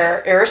because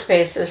their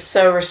airspace is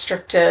so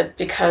restricted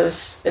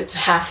because it's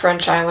half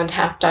French Island,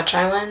 half Dutch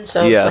Island.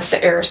 So like the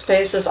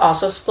airspace is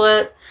also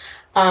split.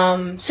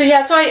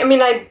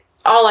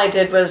 All I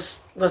did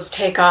was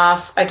take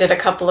off. I did a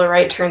couple of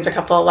right turns, a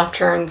couple of left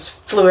turns,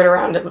 flew it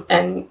around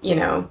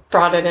and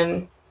brought it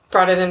in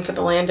for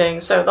the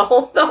landing. So the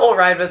whole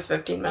ride was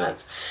 15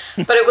 minutes.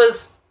 But it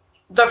was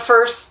the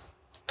first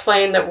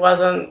plane that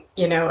wasn't,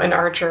 an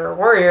Archer or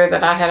Warrior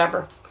that I had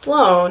ever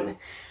flown.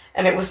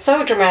 And it was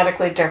so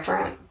dramatically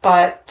different,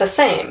 but the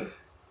same.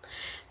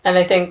 And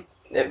I think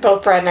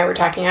both Brad and I were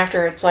talking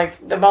after, it's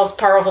like the most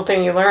powerful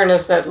thing you learn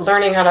is that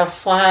learning how to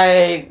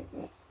fly,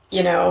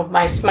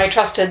 my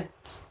trusted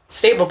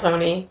stable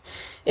pony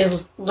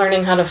is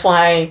learning how to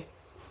fly,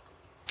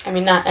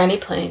 not any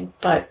plane,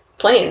 but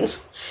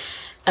planes.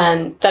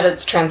 And that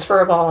it's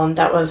transferable, and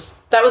that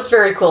was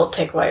very cool to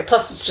take away.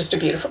 Plus, it's just a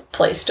beautiful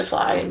place to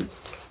fly, and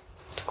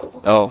it's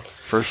cool. Oh,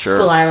 for sure.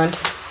 Cool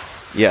island.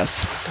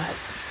 Yes.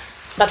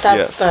 But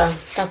that's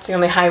the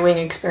only high wing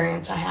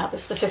experience I have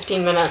is the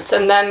 15 minutes,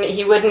 and then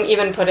he wouldn't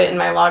even put it in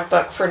my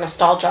logbook for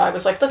nostalgia. I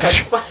was like, look, I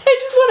just want to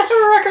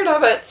have a record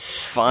of it.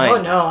 Fine.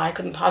 Oh no, I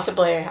couldn't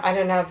possibly. I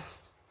didn't have.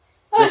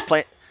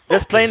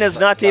 This plane is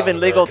not even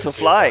legal to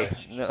fly.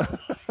 No.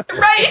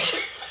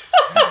 Right.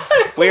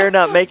 We are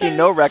not making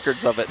no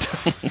records of it.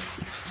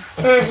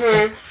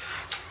 Mm-hmm.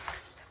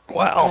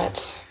 Wow.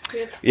 It's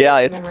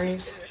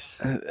memories.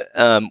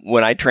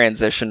 When I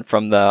transitioned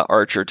from the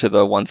Archer to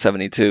the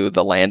 172,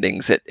 the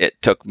landings,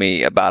 it took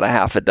me about a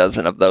half a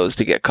dozen of those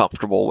to get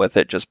comfortable with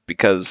it, just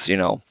because,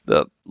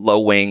 the low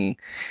wing,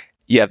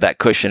 you have that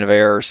cushion of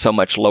air so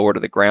much lower to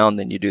the ground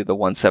than you do the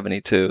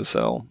 172.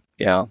 So,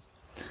 yeah.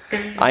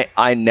 Mm-hmm.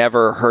 I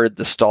never heard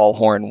the stall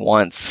horn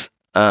once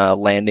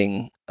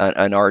landing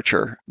an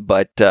Archer,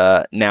 but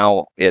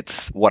now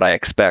it's what I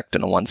expect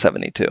in a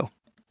 172.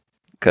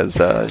 Because,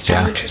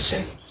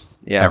 interesting.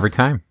 Yeah. Every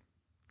time.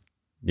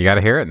 You got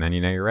to hear it, and then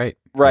you're right.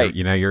 Right.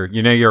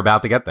 You're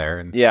about to get there.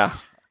 And yeah,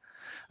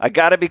 I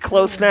got to be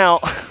close now.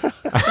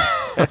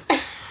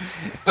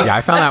 Yeah,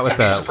 I found that with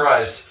the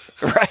surprised.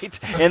 Right,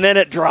 and then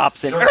it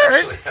drops. You don't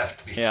actually have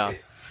to be. Yeah,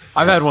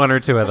 I've had one or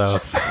two of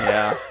those.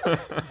 Yeah,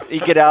 you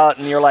get out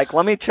and you're like,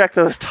 let me check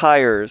those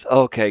tires.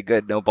 Okay,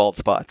 good, no bald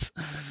spots.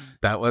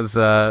 That was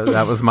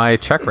my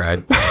check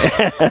ride.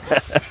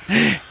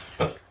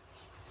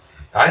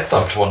 I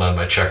thumped one on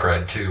my check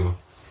ride too.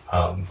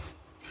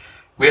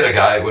 We had a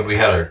guy, when we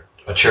had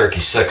a Cherokee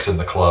 6 in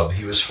the club,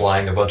 he was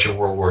flying a bunch of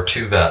World War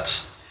II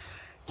vets,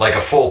 like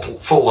a full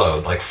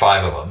load, like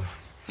 5 of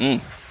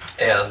them.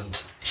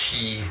 And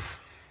he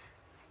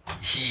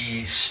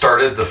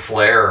started the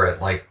flare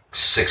at like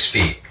 6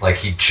 feet, like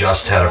he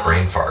just had a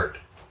brain fart.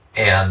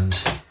 And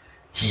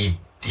he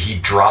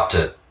dropped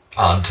it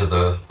onto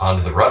the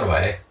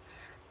runway.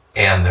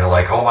 And they're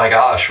like, oh my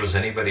gosh, was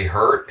anybody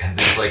hurt? And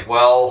he's like,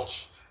 well,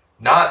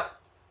 not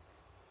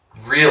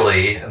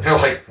really. And they're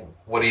like,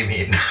 what do you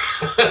mean?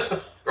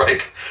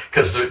 Right?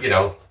 Because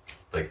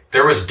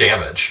there was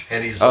damage,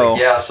 and he's like,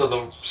 yeah. So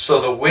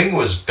the wing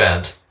was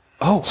bent.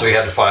 Oh. So he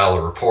had to file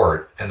a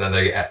report, and then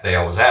they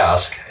always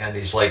ask, and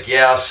he's like,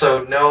 yeah.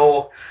 So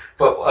no,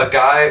 but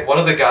one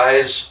of the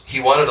guys, he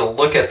wanted to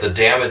look at the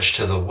damage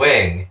to the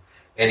wing,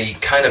 and he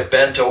kind of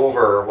bent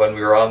over when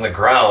we were on the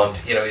ground.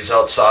 He's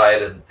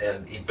outside,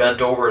 and he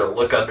bent over to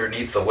look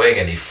underneath the wing,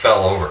 and he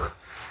fell over.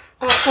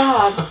 Oh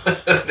God!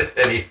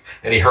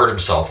 and he hurt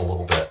himself a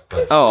little bit,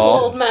 but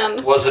old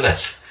man wasn't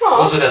as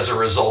a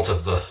result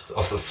of the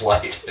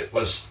flight. It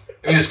was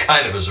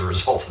kind of as a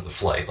result of the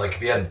flight. Like if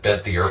he hadn't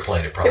bent the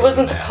airplane, it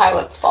wasn't the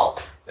pilot's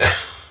fault.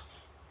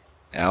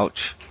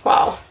 Ouch!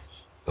 Wow.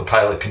 The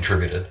pilot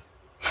contributed.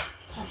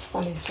 That's a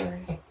funny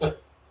story.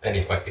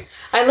 Anyway,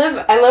 I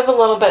live a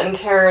little bit in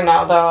terror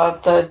now, though,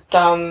 of the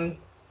dumb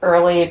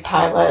early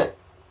pilot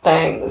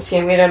things.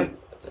 We had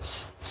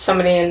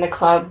somebody in the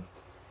club.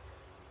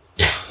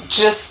 Yeah.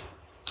 Just,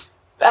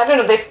 I don't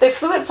know. They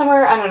flew it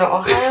somewhere. I don't know.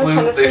 Ohio,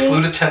 Tennessee. They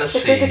flew to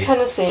Tennessee. They flew to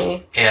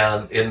Tennessee.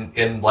 And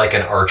in like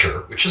an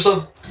Archer, which is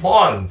a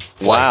long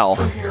flight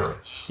from here.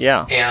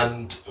 Yeah.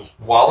 And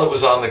while it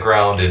was on the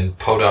ground in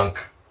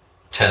Podunk,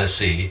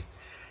 Tennessee,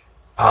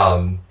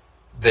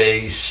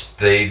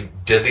 they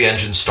did the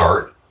engine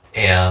start,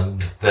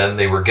 and then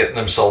they were getting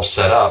themselves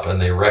set up, and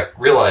they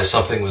realized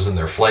something was in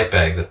their flight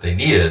bag that they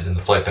needed, and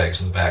the flight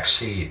bag's in the back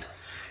seat.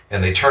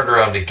 And they turned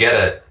around to get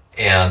it,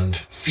 and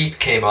feet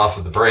came off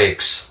of the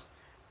brakes,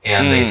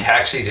 and they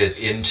taxied it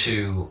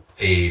into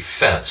a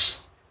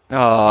fence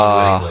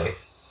unwittingly.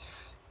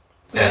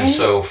 And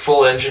so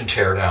full engine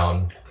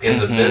teardown in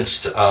the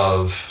midst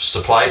of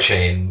supply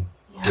chain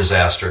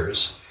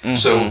disasters.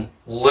 So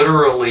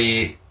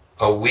literally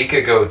a week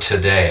ago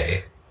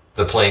today,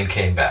 the plane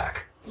came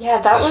back. Yeah,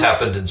 this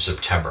happened in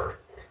September.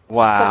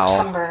 Wow.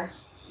 September.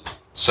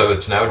 So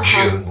it's now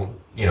June,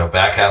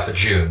 back half of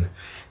June,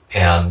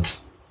 and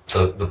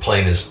the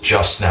plane is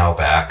just now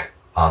back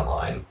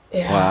online.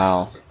 Yeah.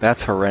 Wow,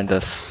 that's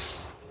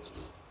horrendous.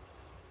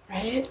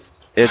 Right?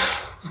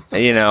 it's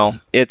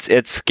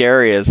it's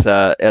scary as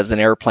an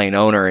airplane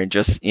owner, and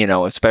just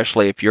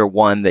especially if you're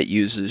one that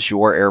uses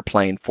your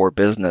airplane for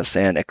business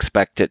and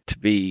expect it to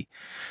be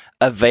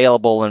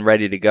available and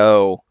ready to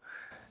go,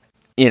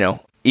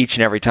 each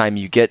and every time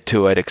you get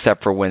to it,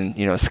 except for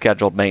when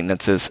scheduled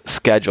maintenance is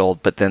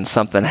scheduled, but then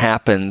something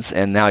happens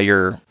and now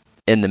you're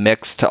in the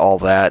mix to all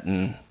that,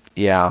 and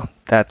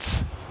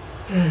that's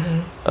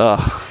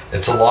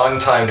It's a long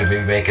time to be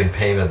making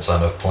payments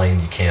on a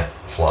plane you can't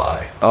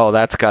fly. Oh,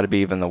 that's got to be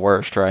even the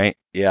worst, right?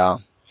 Yeah.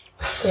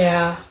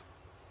 Yeah.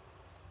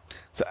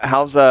 So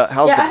how's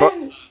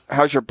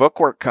your book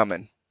work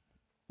coming?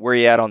 Where are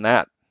you at on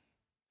that?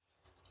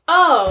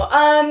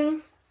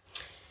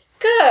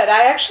 Good.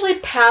 I actually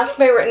passed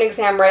my written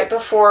exam right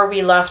before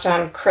we left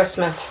on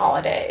Christmas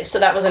holiday, so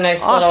that was a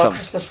nice little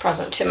Christmas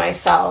present to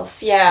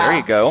myself. Yeah. There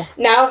you go.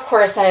 Now, of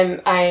course,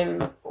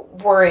 I'm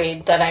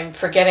worried that I'm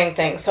forgetting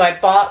things, so I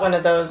bought one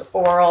of those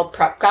oral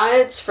prep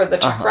guides for the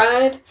truck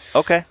ride.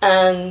 Okay.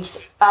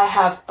 And I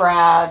have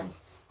Brad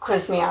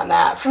quiz me on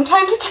that from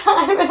time to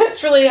time, and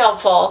it's really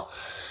helpful.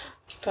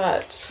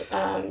 But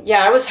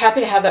I was happy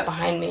to have that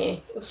behind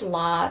me. It was a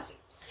lot.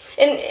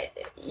 And,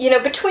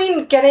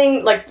 between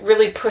getting,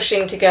 really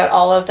pushing to get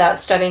all of that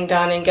studying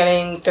done and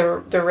getting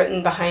the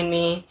written behind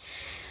me,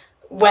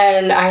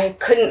 when I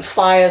couldn't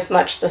fly as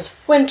much this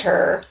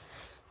winter,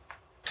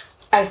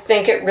 I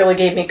think it really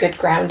gave me good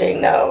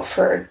grounding, though,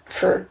 for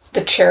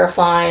the chair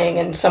flying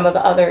and some of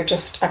the other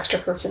just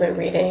extracurricular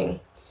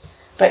reading.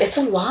 But it's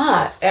a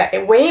lot.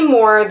 Way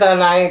more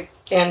than I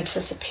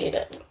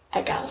anticipated,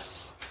 I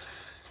guess.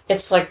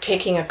 It's like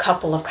taking a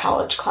couple of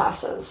college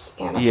classes.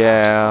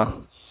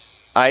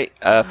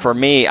 For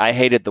me, I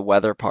hated the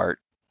weather part.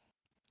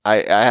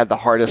 I had the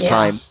hardest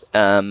time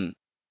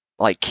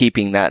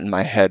keeping that in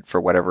my head for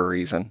whatever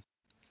reason.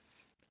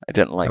 I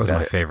didn't like that. That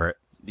was my favorite.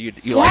 You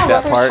like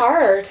that part?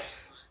 Hard.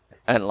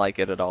 I didn't like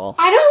it at all.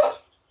 I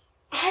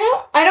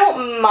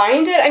don't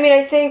mind it. I mean,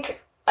 I think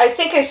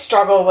I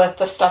struggle with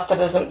the stuff that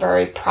isn't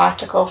very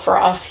practical for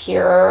us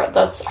here.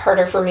 That's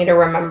harder for me to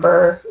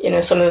remember,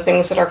 some of the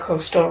things that are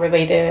coastal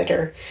related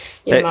or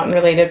mountain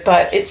related,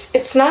 but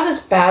it's not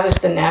as bad as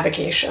the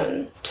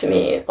navigation to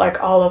me.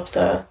 Like all of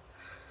the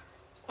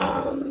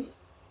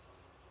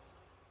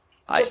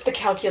just the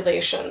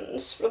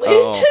calculations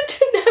related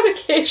to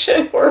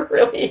navigation were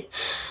really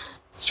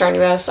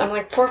strenuous. I'm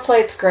like, 4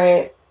 flight's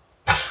great.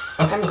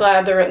 I'm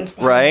glad the written's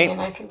behind me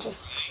and I can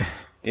just...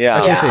 Yeah. I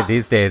was gonna say,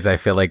 these days, I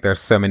feel like there's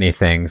so many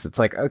things. It's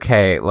like,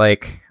 okay,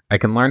 I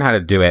can learn how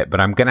to do it, but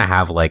I'm going to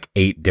have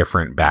 8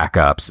 different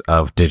backups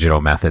of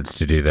digital methods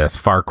to do this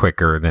far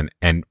quicker than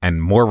and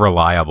more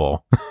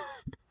reliable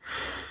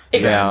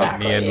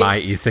exactly. me and my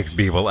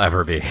E6B will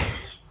ever be.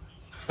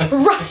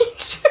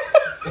 Right.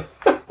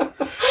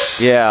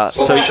 Yeah. Well,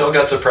 so Michelle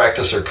got to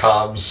practice her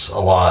comms a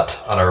lot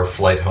on our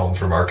flight home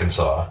from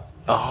Arkansas.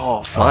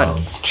 Oh, fun.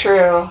 It's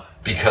true.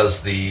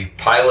 Because the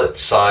pilot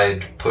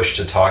side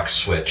push-to-talk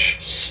switch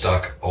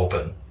stuck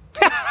open.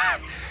 You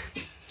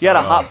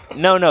had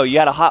you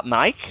had a hot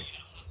mic?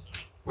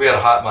 We had a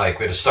hot mic.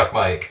 We had a stuck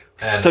mic.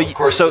 And of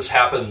course this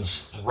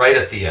happens right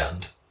at the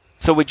end.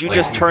 So would you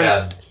just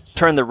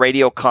turn the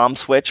radio comm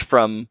switch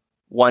from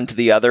one to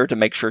the other to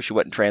make sure she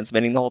wasn't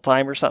transmitting the whole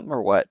time or something,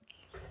 or what?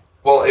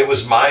 Well, it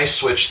was my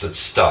switch that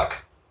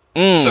stuck.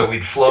 So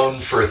we'd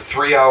flown for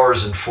 3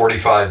 hours and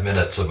 45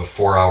 minutes of a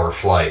 4-hour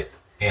flight.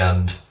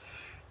 And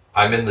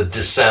I'm in the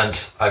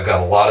descent. I've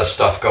got a lot of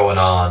stuff going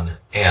on.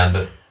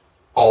 And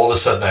all of a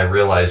sudden I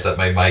realize that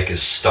my mic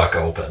is stuck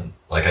open.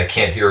 I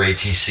can't hear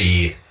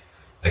ATC.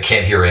 I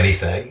can't hear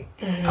anything.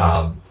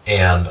 Mm-hmm.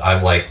 And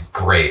I'm like,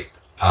 great.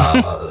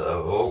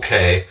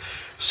 Okay.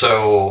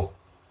 So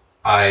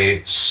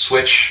I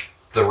switch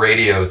the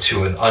radio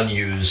to an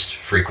unused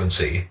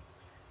frequency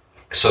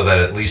so that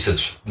at least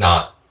it's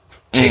not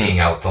taking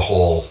out the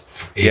whole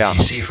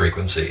ATC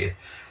frequency.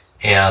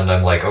 And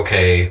I'm like,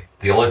 okay,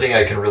 the only thing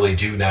I can really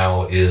do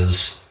now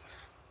is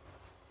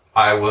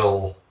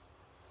I'll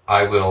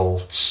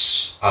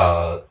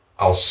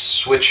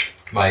switch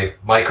my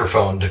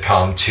microphone to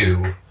COM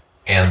 2,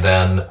 and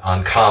then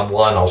on COM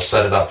 1 I'll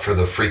set it up for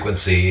the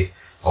frequency.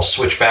 I'll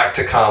switch back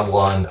to COM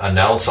 1,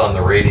 announce on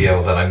the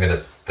radio that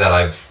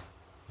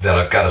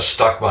I've got a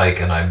stuck mic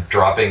and I'm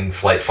dropping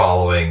flight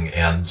following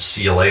and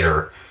see you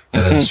later,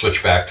 and then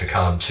switch back to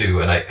COM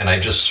 2, and I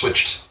just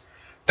switched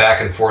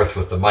back and forth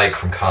with the mic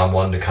from COM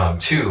 1 to COM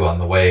 2 on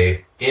the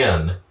way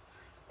in,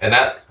 and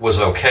that was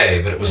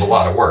okay, but it was a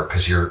lot of work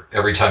because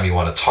every time you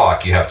want to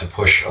talk, you have to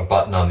push a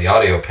button on the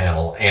audio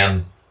panel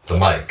and the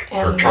mic,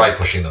 or try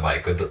pushing the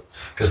mic,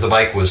 because the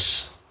mic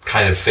was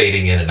kind of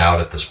fading in and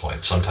out at this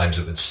point. Sometimes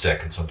it would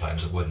stick and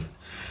sometimes it wouldn't.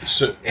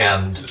 So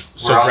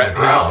we're on the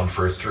ground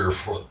for 3 or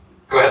 4.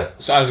 Go ahead.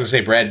 So I was going to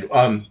say, Brad,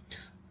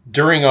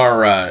 during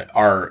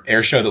our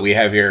air show that we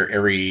have here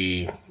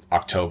every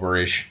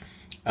October-ish,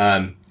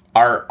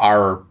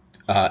 our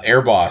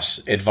air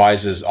boss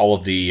advises all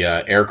of the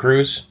air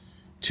crews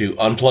to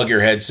unplug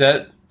your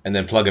headset and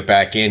then plug it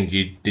back in.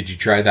 Did you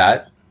try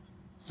that?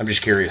 I'm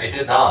just curious. I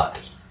did not.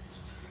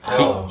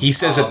 He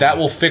says that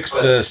will fix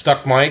the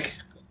stuck mic,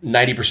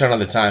 90% of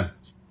the time.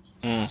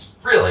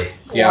 Really?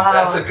 Yeah. Wow.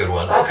 That's a good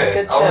one. That's a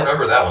Okay, good I'll tip.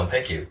 remember that one.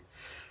 Thank you.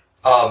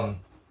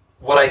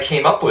 What I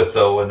came up with,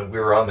 though, when we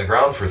were on the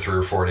ground for 3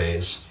 or 4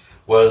 days,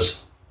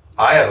 was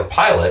I have a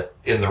pilot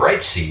in the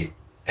right seat,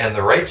 and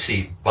the right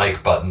seat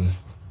mic button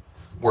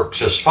works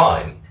just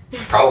fine.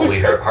 Probably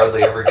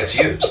hardly ever gets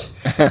used.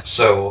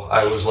 So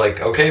I was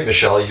like, okay,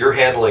 Michelle, you're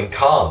handling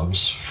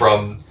comms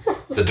from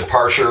the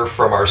departure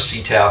from our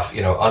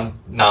CTAF,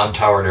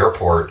 non-towered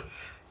airport,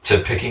 to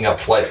picking up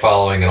flight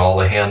following and all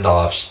the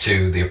handoffs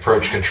to the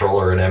approach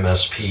controller and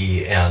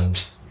MSP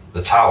and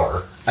the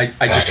tower. I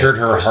just heard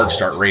her heart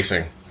start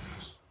racing.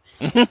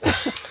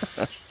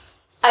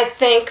 I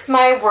think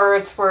my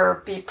words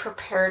were, be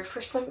prepared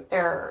for some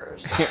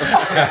errors.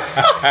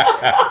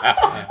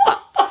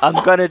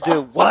 I'm going to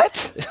do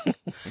what?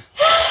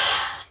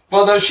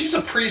 Well, no, she's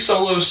a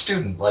pre-solo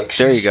student. Like,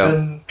 There you she's go.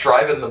 been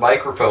driving the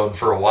microphone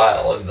for a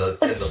while in the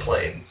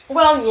plane.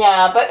 Well,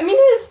 yeah, but I mean,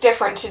 it is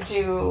different to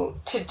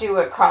do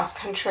it cross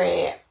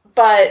country.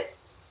 But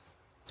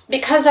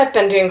because I've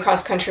been doing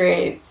cross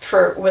country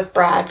with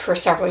Brad for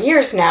several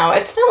years now,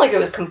 it's not like it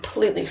was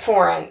completely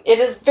foreign. It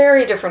is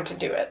very different to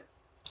do it.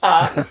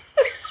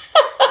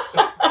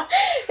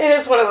 It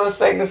is one of those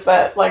things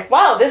that, like,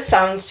 wow, this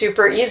sounds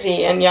super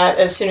easy, and yet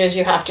as soon as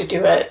you have to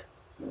do it,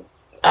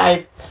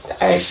 I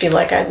feel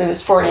like I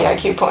lose 40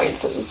 IQ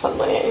points, and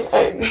suddenly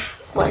I'm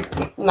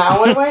like, now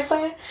what do I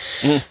say?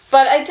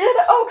 But I did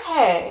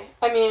okay.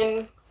 I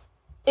mean,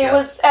 it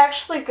was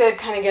actually good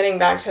kind of getting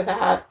back to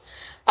that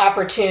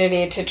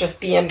opportunity to just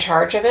be in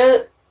charge of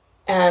it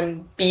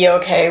and be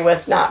okay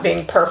with not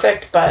being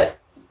perfect, but,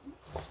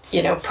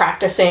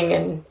 practicing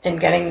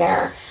and getting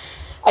there.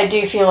 I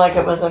do feel like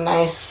it was a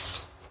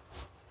nice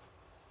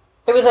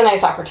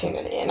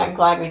opportunity, and I'm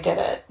glad we did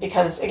it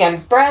because,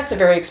 again, Brad's a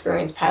very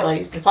experienced pilot.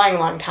 He's been flying a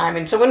long time,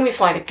 and so when we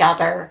fly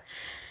together,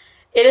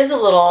 it is a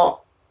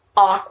little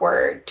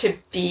awkward to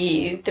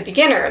be the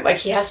beginner. Like,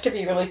 he has to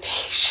be really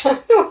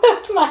patient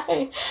with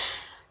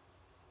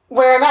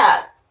where I'm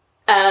at.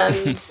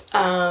 And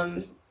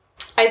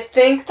I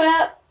think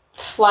that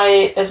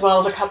flight, as well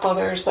as a couple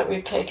others that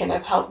we've taken,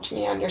 have helped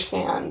me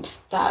understand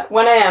that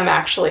when I am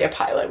actually a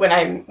pilot, when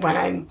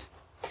I'm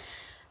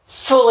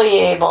fully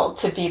able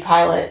to be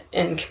pilot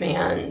in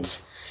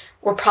command,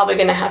 we're probably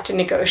going to have to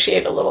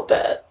negotiate a little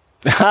bit.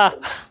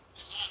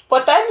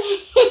 What that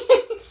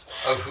means.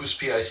 Of who's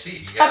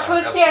PIC. Yeah, of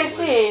who's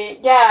absolutely. PIC,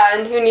 yeah,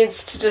 and who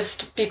needs to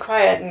just be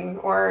quiet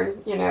or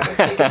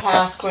take a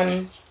task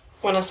when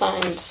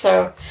assigned.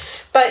 So,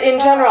 but in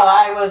general,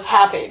 I was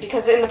happy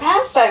because in the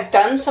past I've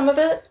done some of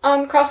it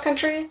on cross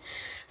country,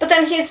 but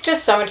then he's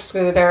just so much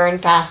smoother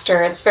and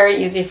faster. It's very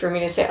easy for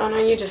me to say, "Oh no,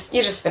 you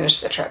just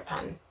finished the trip,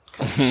 hon."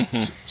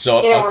 So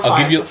I'll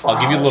give you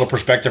a little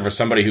perspective of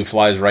somebody who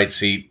flies right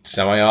seat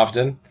semi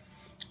often.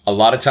 A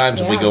lot of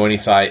times when we go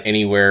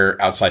anywhere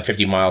outside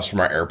 50 miles from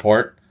our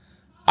airport,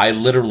 I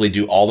literally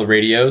do all the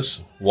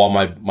radios while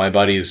my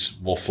buddies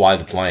will fly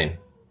the plane,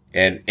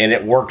 and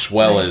it works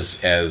well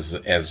as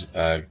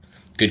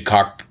good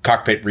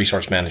cockpit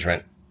resource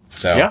management.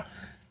 So yeah,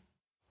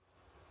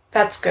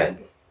 that's good.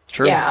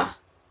 True. Yeah,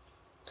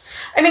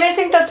 I mean, I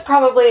think that's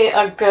probably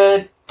a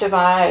good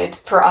divide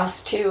for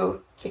us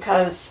too,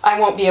 because I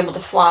won't be able to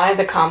fly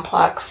the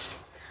complex,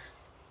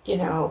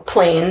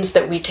 planes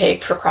that we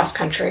take for cross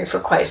country for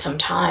quite some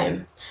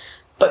time.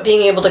 But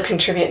being able to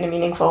contribute in a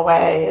meaningful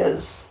way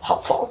is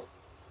helpful.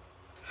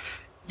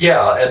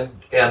 Yeah,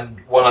 and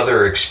one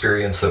other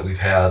experience that we've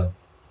had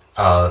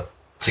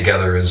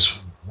together is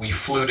we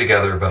flew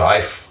together, but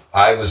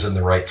I was in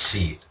the right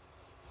seat,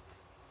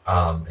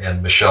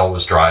 and Michelle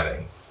was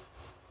driving,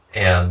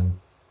 and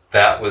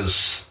that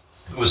was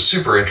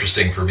super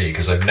interesting for me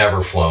because I've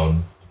never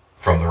flown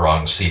from the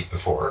wrong seat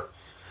before.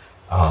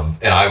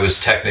 And I was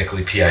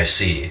technically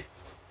PIC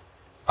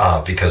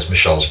because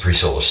Michelle's a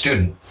pre-solo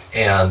student,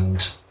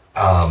 and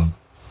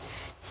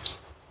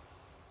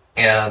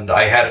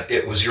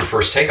it was your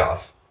first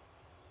takeoff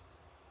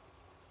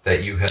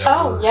that you had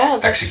ever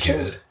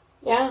executed. True.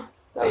 Yeah,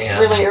 that was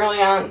really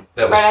early on.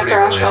 That was right pretty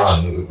early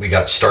on. We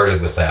got started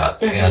with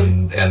that,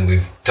 and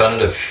we've done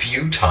it a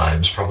few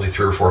times, probably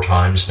 3 or 4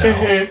 times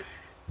now,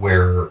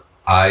 where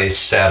I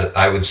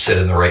would sit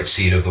in the right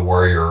seat of the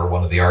Warrior or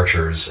one of the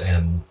Archers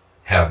and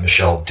have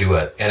Michelle do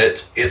it. And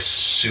it's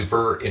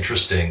super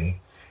interesting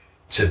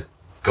to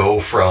go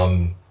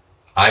from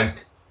I'm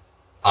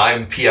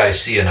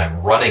PIC and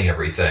I'm running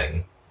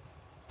everything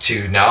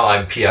to now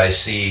I'm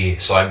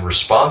PIC, so I'm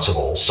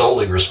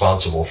solely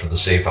responsible for the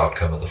safe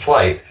outcome of the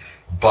flight,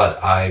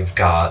 but I've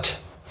got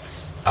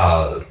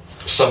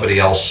somebody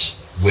else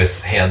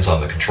with hands on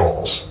the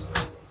controls.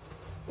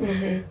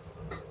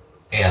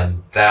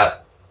 And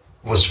that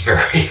was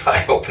very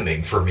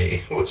eye-opening for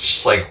me. It was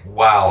just like,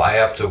 wow, I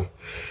have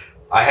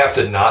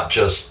to not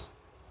just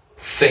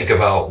think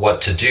about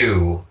what to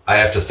do. I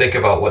have to think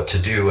about what to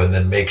do and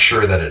then make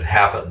sure that it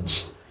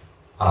happens.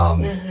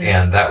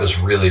 And that was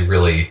really,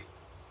 really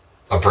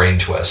a brain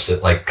twist.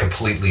 It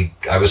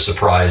I was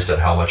surprised at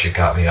how much it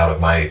got me out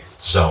of my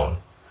zone.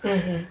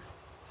 And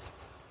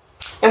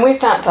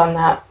we've not done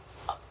that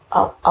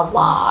a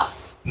lot.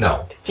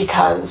 No.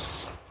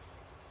 Because,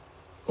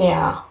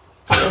 yeah.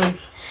 I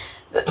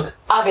mean,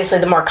 obviously,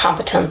 the more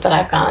competent that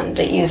I've gotten,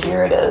 the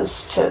easier it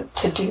is to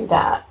do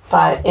that.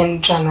 But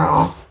in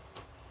general,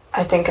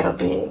 I think it'll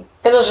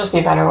just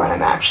be better when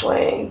I'm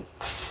actually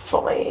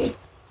fully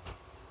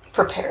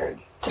prepared.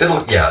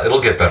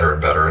 It'll get better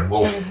and better, and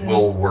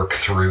we'll work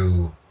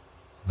through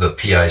the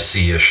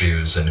PIC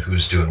issues and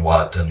who's doing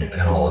what and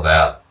all of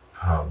that.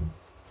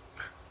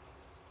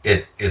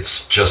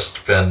 It's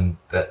just been,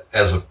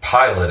 as a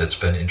pilot, it's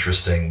been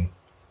interesting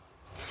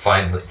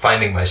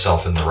finding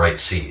myself in the right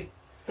seat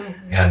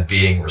and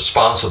being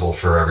responsible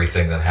for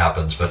everything that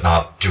happens, but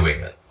not doing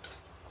it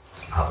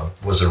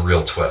was a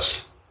real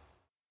twist.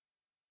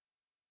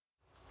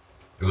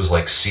 It was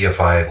like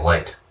CFI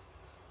light.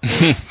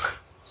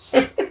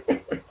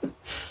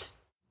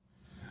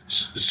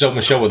 So,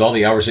 Michelle, with all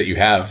the hours that you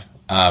have,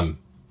 do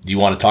you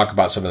want to talk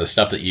about some of the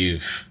stuff that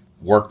you've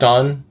worked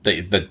on,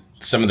 that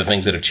some of the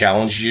things that have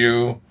challenged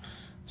you,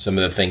 some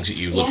of the things that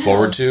you look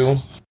forward to?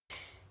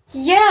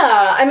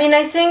 Yeah, I mean,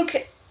 I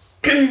think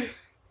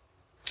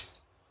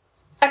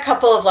a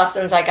couple of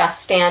lessons, I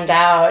guess, stand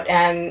out,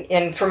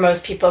 and for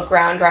most people,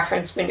 ground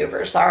reference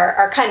maneuvers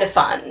are kind of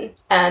fun,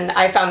 and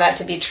I found that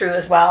to be true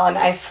as well. And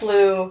I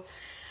flew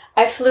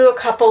a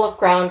couple of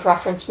ground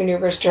reference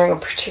maneuvers during a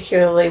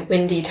particularly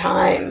windy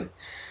time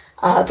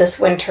this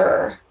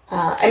winter.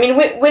 I mean,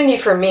 windy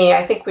for me.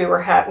 I think we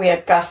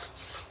had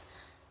gusts,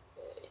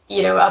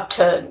 up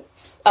to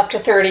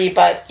 30,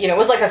 but it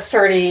was like a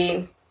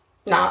 30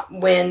 knot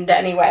wind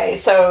anyway.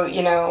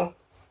 So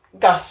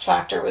gust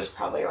factor was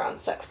probably around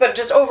 6, but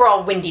just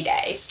overall windy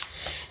day.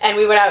 And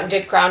we went out and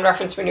did ground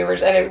reference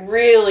maneuvers, and it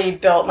really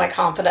built my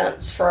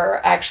confidence for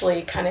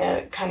actually kind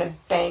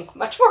of bank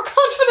much more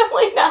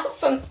confidently now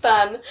since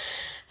then.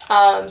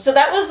 So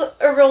that was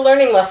a real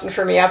learning lesson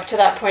for me. Up to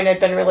that point, I'd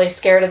been really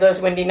scared of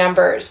those windy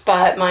numbers,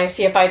 but my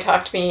CFI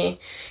talked me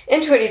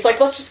into it. He's like,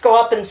 let's just go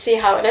up and see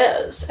how it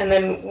is. And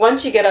then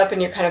once you get up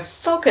and you're kind of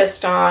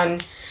focused on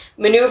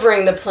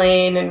maneuvering the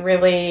plane and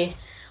really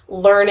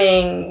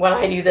learning, when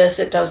I do this,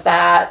 it does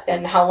that,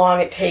 and how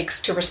long it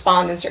takes to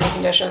respond in certain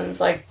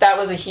conditions, like that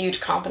was a huge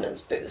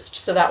confidence boost.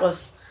 So that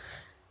was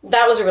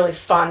a really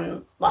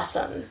fun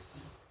lesson.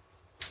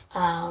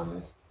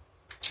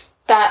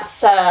 That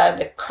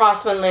said,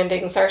 crosswind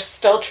landings are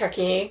still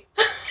tricky.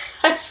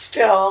 I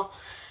still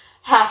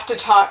have to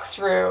talk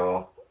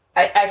through.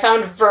 I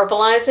found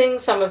verbalizing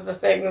some of the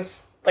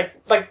things, like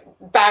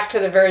back to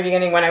the very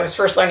beginning when I was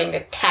first learning to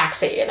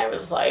taxi, and I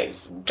was like,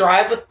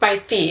 drive with my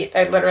feet.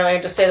 I literally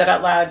had to say that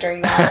out loud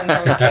during that and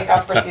then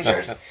takeoff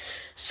procedures,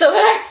 so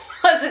that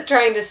I wasn't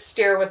trying to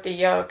steer with the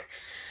yoke.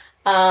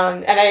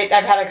 And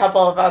I've had a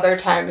couple of other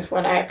times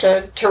when I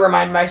have to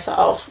remind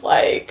myself,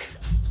 like,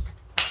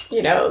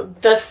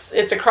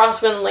 it's a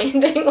crosswind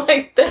landing,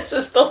 like this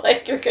is the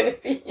leg you're going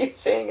to be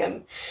using,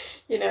 and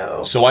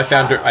So I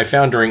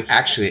found during,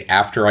 actually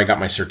after I got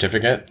my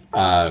certificate,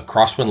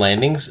 crosswind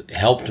landings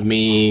helped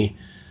me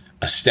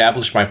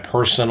establish my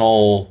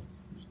personal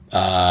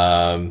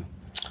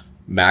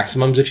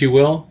maximums, if you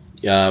will.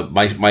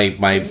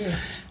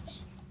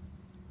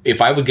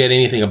 If I would get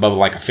anything above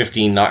like a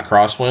 15 knot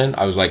crosswind,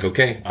 I was like,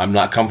 okay, I'm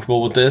not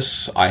comfortable with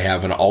this. I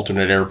have an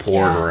alternate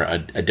airport or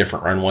a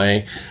different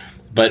runway.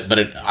 But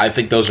I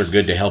think those are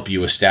good to help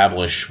you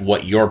establish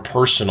what your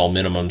personal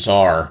minimums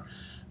are,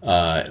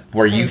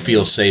 where you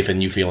feel safe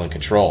and you feel in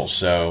control.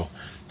 So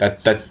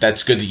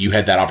that's good that you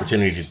had that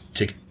opportunity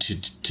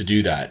to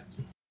do that.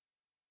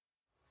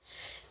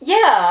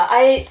 Yeah,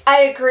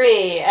 I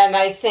agree, and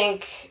I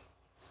think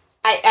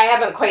I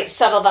haven't quite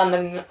settled on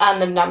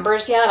the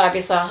numbers yet.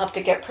 Obviously, I'll have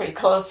to get pretty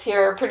close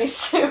here pretty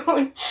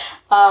soon,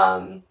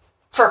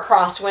 for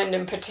crosswind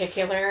in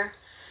particular.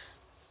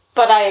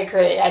 But I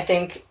agree. I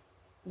think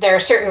there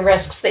are certain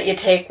risks that you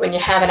take when you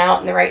have it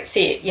out in the right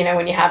seat,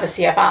 when you have a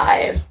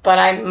CFI, but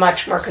I'm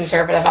much more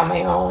conservative on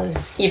my own,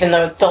 even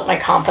though it built my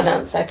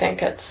confidence. I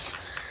think it's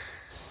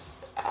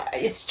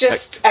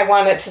just, I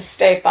want it to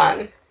stay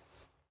fun.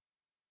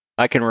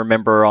 I can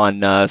remember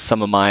on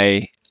some of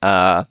my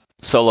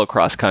solo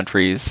cross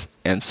countries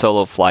and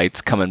solo flights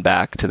coming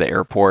back to the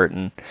airport,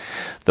 and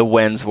the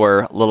winds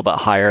were a little bit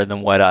higher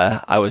than what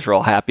I was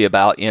real happy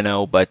about,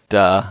 but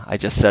I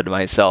just said to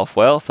myself,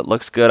 well, if it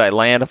looks good, I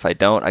land. If I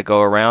don't, I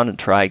go around and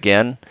try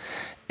again.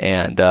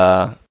 And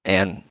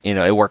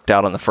it worked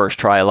out on the first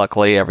try.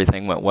 Luckily,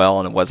 everything went well,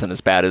 and it wasn't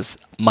as bad as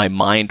my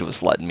mind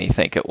was letting me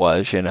think it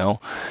was,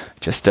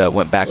 just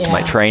went back to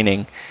my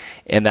training.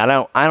 And I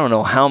don't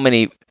know how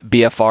many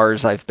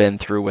BFRs I've been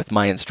through with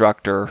my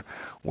instructor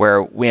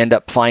where we end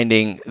up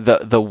finding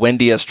the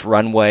windiest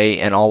runway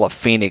in all of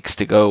Phoenix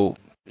to go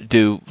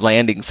do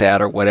landings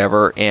at or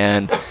whatever,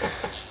 and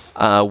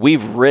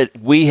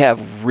we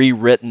have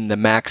rewritten the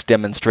max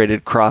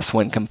demonstrated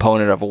crosswind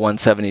component of a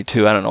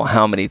 172 I don't know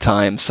how many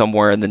times,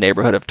 somewhere in the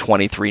neighborhood of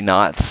 23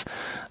 knots.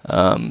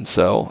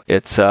 So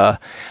it's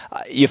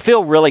you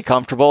feel really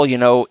comfortable,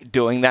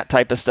 doing that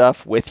type of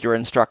stuff with your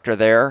instructor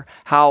there.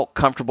 How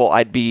comfortable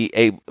I'd be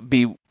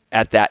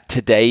at that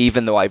today,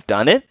 even though I've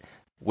done it,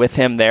 with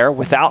him there.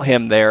 Without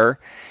him there,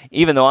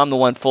 even though I'm the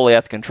one fully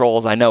at the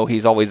controls, I know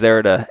he's always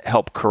there to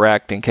help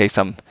correct in case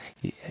I'm,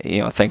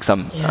 thinks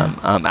I'm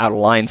out of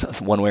line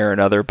one way or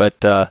another.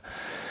 But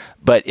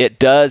it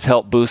does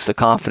help boost the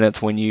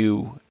confidence when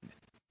you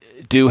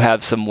do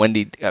have some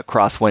windy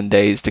crosswind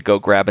days to go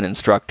grab an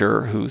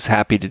instructor who's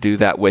happy to do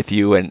that with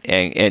you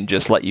and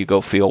just let you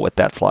go feel what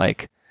that's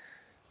like.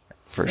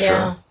 For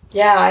sure.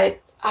 Yeah,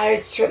 I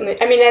certainly,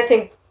 I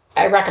think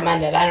I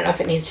recommend it. I don't know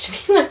if it needs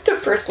to be like the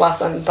first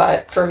lesson,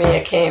 but for me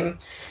it came,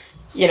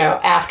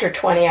 after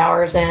 20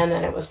 hours in,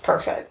 and it was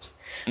perfect.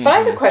 But I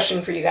have a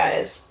question for you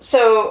guys.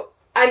 So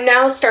I'm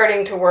now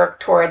starting to work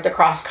toward the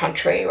cross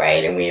country,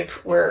 right? And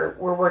we're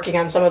working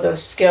on some of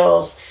those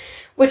skills,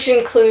 which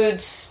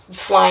includes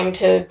flying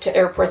to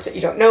airports that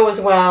you don't know as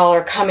well,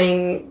 or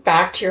coming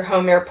back to your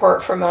home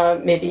airport from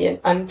maybe an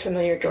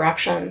unfamiliar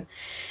direction.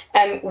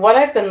 And what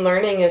I've been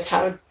learning is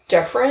how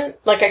different,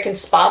 like I can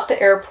spot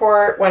the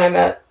airport when I'm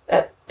at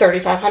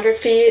 3,500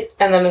 feet,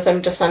 and then as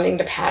I'm descending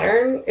to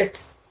pattern,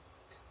 it's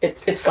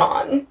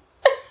gone.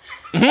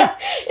 Mm-hmm.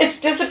 It's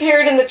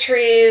disappeared in the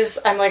trees.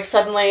 I'm like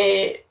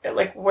suddenly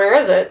like, where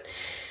is it?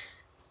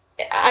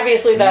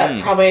 Obviously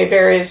that probably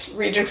varies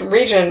region from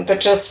region, but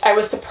just I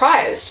was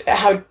surprised at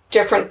how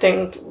different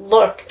things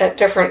look at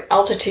different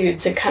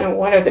altitudes, and kind of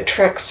what are the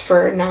tricks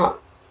for not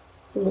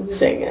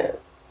losing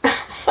it.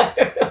 I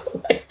don't know.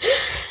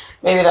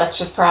 Maybe that's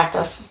just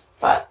practice,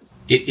 but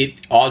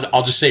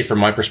I'll just say from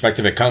my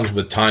perspective, it comes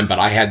with time, but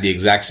I had the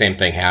exact same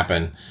thing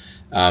happen.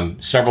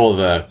 Several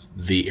of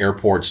the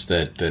airports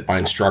that my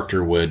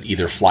instructor would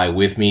either fly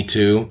with me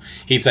to,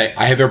 he'd say,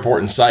 I have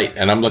airport in sight.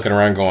 And I'm looking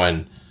around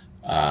going,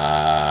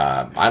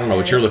 I don't know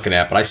what you're looking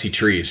at, but I see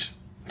trees.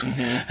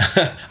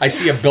 Mm-hmm. I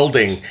see a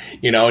building,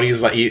 and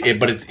he's like,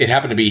 but it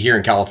happened to be here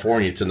in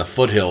California. It's in the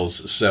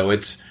foothills. So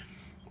it's,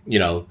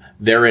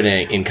 they're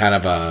in kind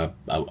of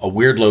a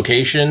weird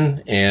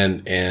location,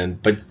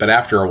 but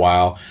after a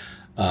while,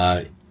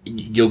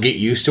 you'll get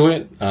used to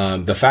it.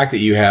 The fact that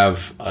you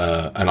have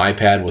an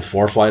iPad with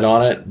ForeFlight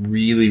on it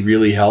really,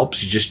 really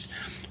helps. You just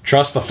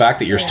trust the fact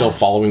that you're still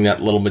following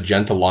that little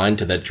magenta line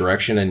to that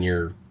direction, and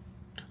you're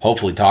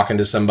hopefully talking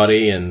to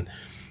somebody, and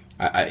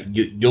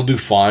you'll do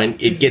fine.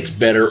 It gets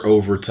better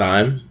over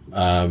time.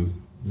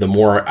 The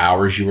more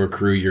hours you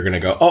accrue, you're going to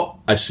go, oh,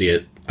 I see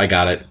it. I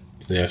got it.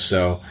 Yeah.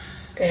 So,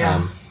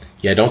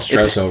 don't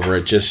stress over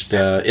it. Just,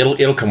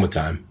 it'll come with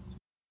time.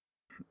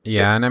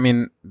 Yeah,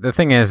 and the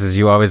thing is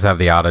you always have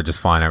the auto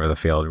just flying over the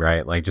field,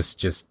 right? Like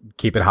just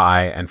keep it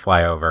high and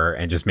fly over,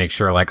 and just make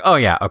sure like, oh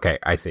yeah, okay,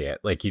 I see it.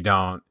 Like you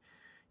don't,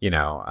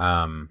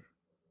 and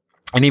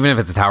even if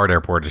it's a towered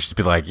airport, just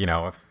be like,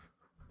 if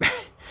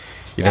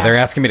they're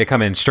asking me to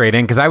come in straight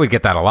in, because I would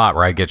get that a lot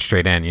where I'd get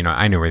straight in.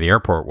 I knew where the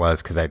airport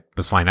was because I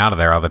was flying out of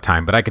there all the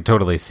time, but I could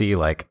totally see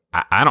like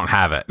I don't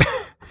have it.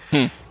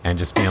 And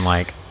just being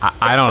like,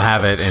 I don't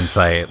have it in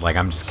sight. Like,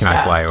 can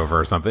I fly over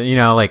or something?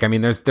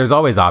 There's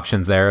always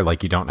options there.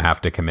 Like, you don't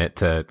have to commit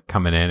to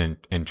coming in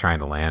and trying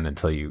to land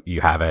until you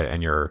have it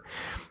and you're,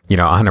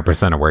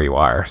 100% of where you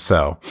are.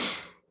 So,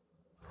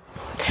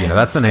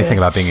 that's the nice thing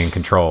about being in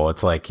control.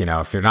 It's like,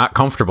 if you're not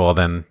comfortable,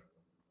 then,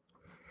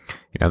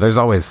 there's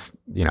always,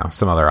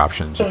 some other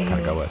options you can kind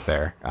of go with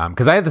there.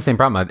 Because I had the same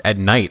problem. At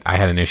night, I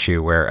had an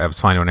issue where I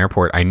was flying to an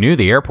airport. I knew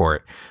the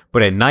airport,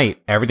 but at night,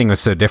 everything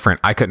was so different.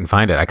 I couldn't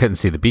find it. I couldn't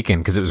see the beacon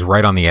because it was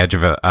right on the edge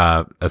of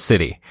a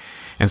city.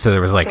 And so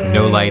there was like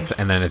no lights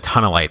and then a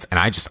ton of lights. And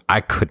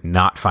I could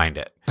not find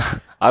it.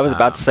 I was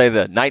about to say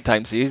that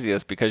nighttime's the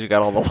easiest because you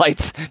got all the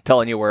lights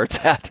telling you where it's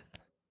at.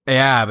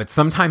 Yeah, but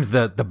sometimes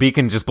the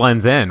beacon just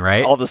blends in,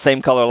 right? All the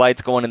same color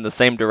lights going in the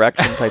same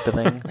direction type of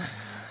thing.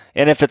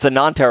 And if it's a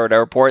non-towered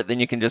airport, then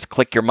you can just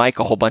click your mic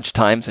a whole bunch of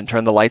times and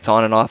turn the lights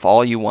on and off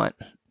all you want.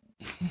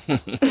 And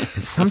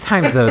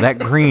sometimes, though, that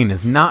green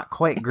is not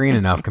quite green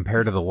enough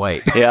compared to the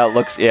white. Yeah, it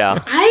looks,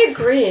 I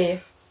agree.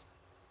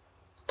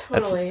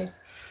 Totally.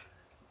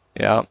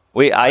 Go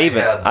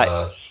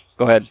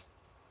ahead.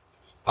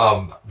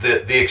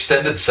 The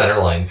extended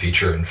centerline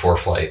feature in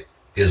ForeFlight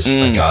is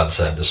a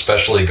godsend,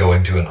 especially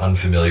going to an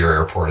unfamiliar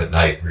airport at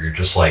night where you're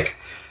just like,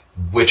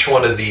 which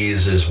one of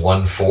these is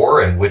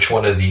 1-4 and which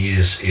one of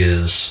these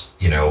is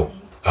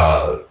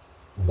 1-1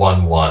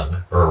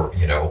 or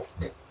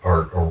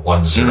or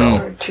 1-0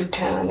 or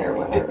 210 or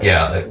whatever.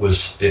 It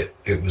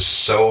was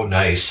so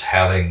nice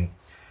having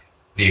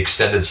the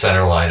extended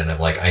center line, and I'm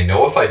like, I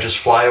know if I just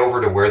fly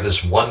over to where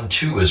this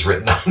 1-2 is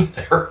written on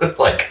there,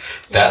 like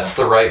that's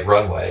the right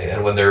runway.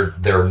 And when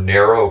they're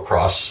narrow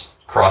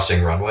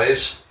crossing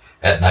runways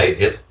at night,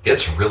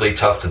 it's really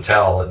tough to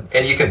tell,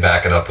 and you can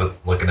back it up with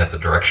looking at the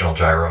directional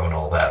gyro and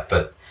all that,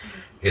 but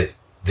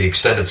the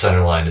extended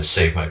center line has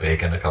saved my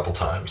bacon a couple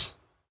times.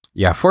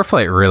 Yeah,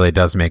 ForeFlight really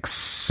does make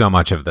so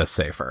much of this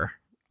safer,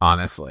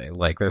 honestly.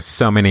 Like, there's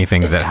so many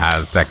things it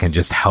has that can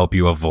just help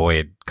you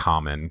avoid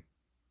common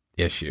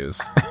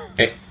issues.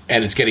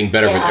 And it's getting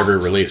better with every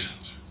release.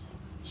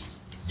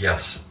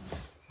 Yes.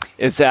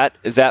 Is that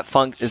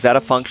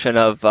a function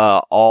of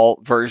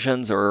all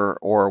versions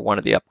or one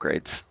of the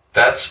upgrades?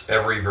 That's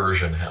every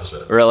version has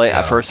it. Really?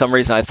 For some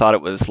reason, I thought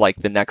it was like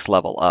the next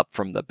level up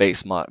from the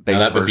base that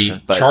would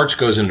version. Be Charts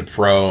goes into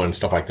Pro and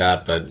stuff like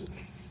that, but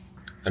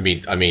I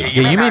mean,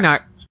 yeah, you may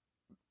not.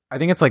 I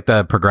think it's like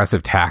the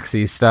progressive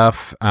taxi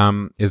stuff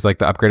is like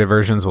the upgraded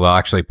versions will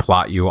actually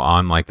plot you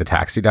on like the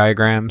taxi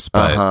diagrams.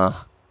 But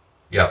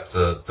Yep,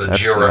 the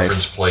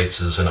georeference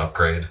plates is an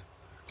upgrade.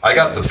 I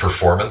got the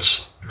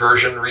performance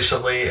version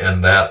recently,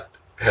 and that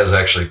has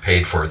actually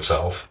paid for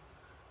itself.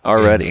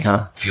 Already,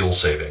 huh? Fuel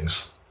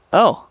savings.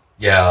 Oh.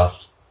 Yeah,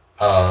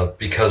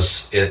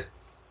 because it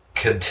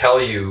can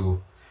tell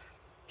you,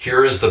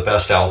 here is the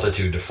best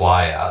altitude to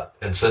fly at.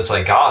 And since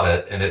I got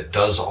it, and it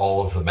does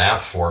all of the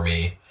math for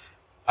me,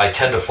 I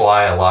tend to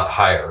fly a lot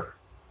higher.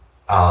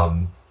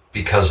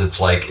 Because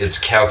it's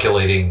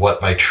calculating what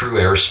my true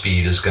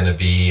airspeed is going to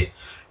be,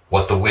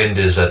 what the wind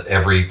is at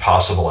every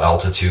possible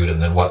altitude,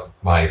 and then what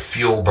my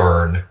fuel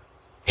burn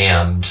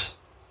and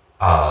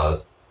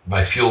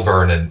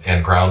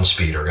ground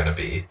speed are going to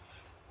be.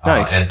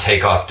 Nice. And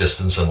takeoff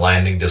distance and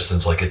landing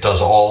distance. Like, it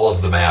does all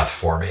of the math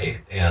for me,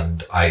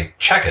 and I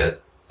check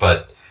it,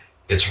 but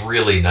it's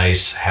really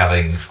nice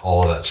having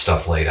all of that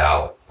stuff laid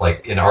out.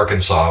 Like, in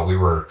Arkansas, we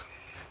were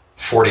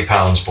 40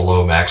 pounds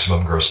below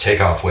maximum gross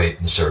takeoff weight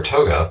in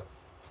Saratoga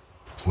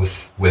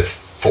with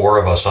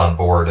 4 of us on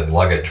board and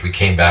luggage. We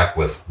came back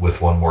with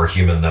one more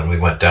human than we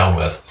went down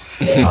with.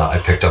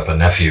 I picked up a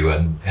nephew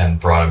and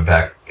brought him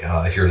back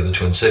here to the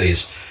Twin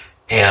Cities.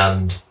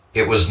 And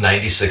it was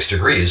 96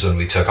 degrees when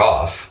we took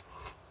off.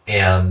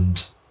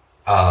 And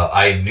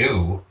I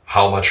knew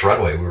how much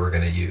runway we were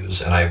going to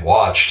use. And I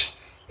watched,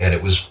 and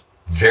it was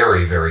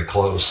very, very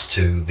close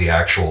to the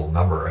actual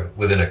number,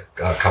 within a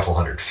couple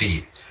hundred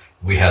feet.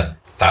 We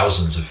had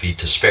thousands of feet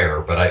to spare,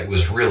 but it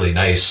was really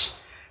nice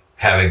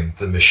having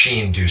the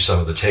machine do some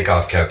of the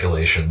takeoff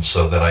calculations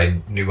so that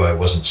I knew I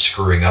wasn't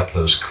screwing up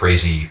those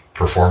crazy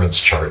performance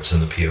charts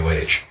in the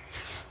POH.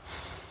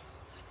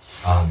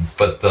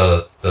 But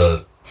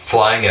the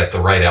flying at the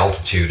right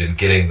altitude and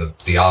getting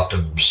the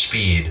optimum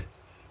speed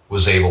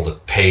was able to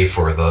pay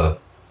for the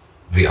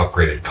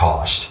upgraded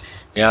cost.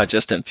 Yeah,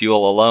 just in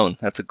fuel alone.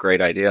 That's a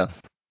great idea.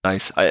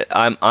 Nice.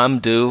 I'm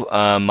due.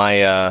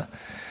 I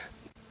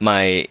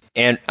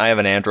have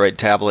an Android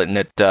tablet, and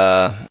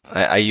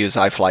I use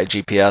iFly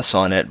GPS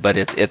on it, but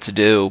it's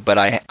due. But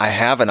I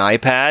have an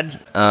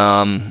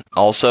iPad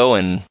also,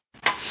 and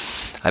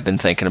I've been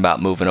thinking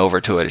about moving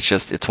over to it.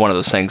 It's one of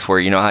those things where,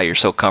 you know how you're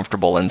so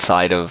comfortable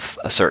inside of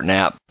a certain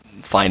app,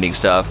 finding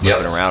stuff,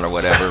 moving around or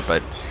whatever,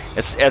 but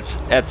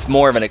it's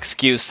more of an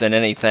excuse than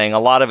anything. A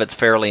lot of it's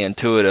fairly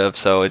intuitive,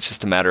 so it's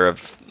just a matter of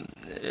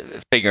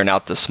figuring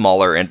out the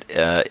smaller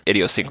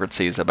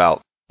idiosyncrasies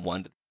about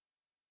one.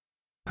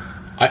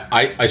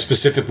 I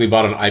specifically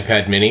bought an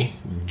iPad mini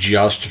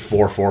just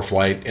for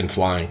ForeFlight and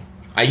flying.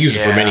 I use it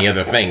for many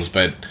other things,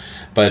 but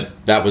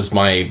that was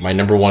my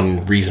number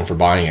one reason for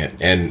buying it,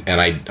 and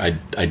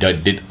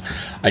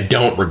I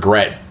don't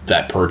regret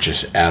that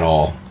purchase at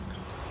all.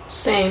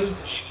 Same.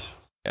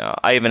 Yeah,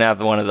 I even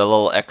have one of the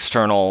little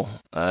external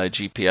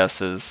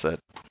GPSs that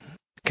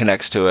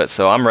connects to it,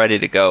 so I'm ready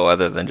to go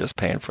other than just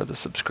paying for the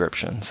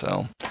subscription.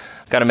 So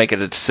got to make a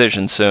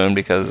decision soon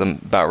because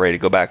I'm about ready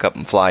to go back up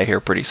and fly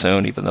here pretty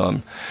soon, even though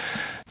I'm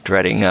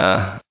dreading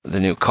the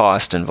new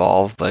cost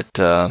involved. But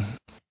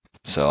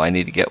so I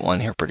need to get one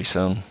here pretty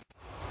soon.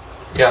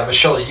 Yeah,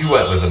 Michelle, you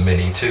went with a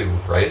Mini too,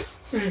 right?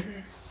 Mm-hmm.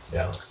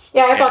 Yeah.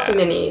 Yeah, I bought the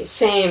Mini,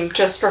 same,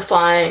 just for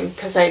flying,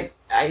 because I'm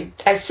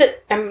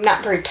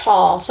not very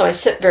tall, so I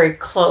sit very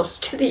close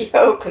to the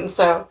yoke, and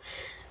so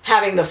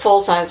having the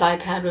full-size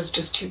iPad was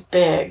just too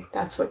big.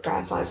 That's what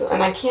Brad flies with.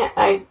 And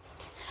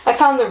I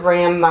found the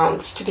RAM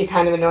mounts to be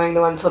kind of annoying,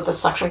 the ones with the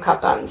suction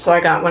cup button, so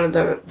I got one of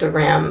the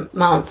RAM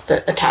mounts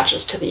that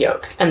attaches to the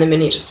yoke, and the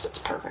Mini just fits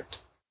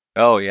perfect.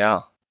 Oh,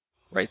 yeah.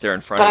 Right there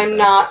in front but of you. I'm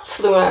not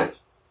fluent.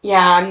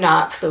 Yeah, I'm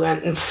not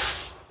fluent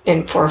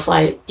in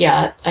ForeFlight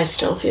yet. I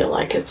still feel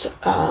like it's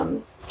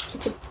a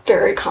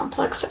very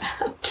complex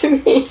app to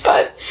me,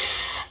 but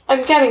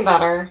I'm getting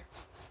better.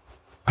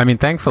 I mean,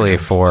 thankfully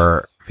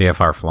for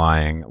VFR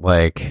flying,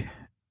 like,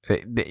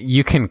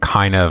 you can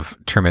kind of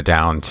trim it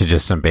down to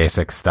just some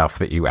basic stuff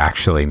that you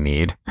actually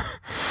need,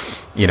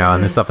 you know,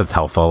 and the stuff that's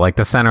helpful, like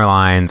the center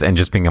lines and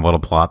just being able to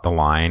plot the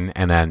line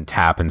and then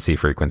tap and see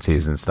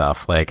frequencies and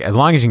stuff. Like, as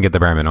long as you can get the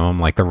bare minimum,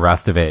 like the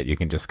rest of it, you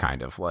can just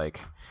kind of like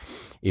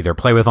either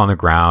play with on the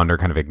ground or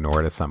kind of ignore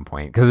it at some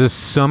point. Because there's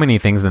so many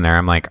things in there.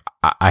 I'm like,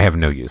 I have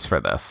no use for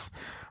this.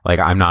 Like,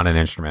 I'm not an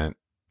instrument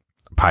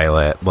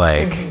pilot.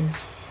 Like,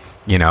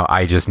 you know,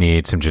 I just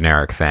need some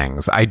generic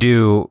things. I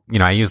do, you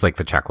know, I use like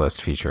the checklist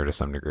feature to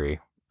some degree,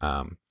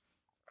 and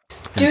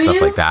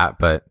stuff like that.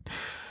 But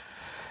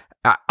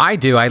I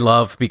do. I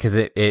love because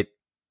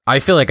I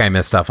feel like I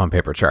miss stuff on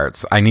paper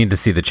charts. I need to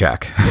see the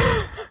check.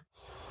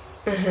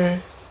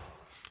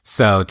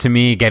 So to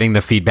me, getting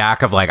the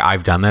feedback of like,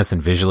 I've done this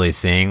and visually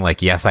seeing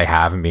like, yes, I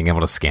have, and being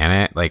able to scan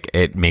it, like,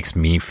 it makes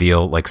me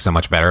feel like so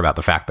much better about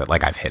the fact that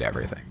like I've hit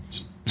everything.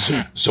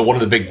 So one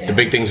of the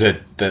big things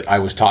that I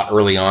was taught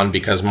early on,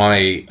 because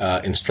my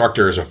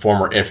instructor is a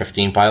former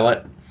F-15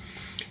 pilot,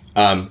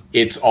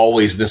 It's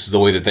always, this is the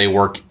way that they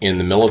work in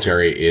the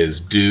military,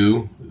 is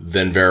do,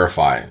 then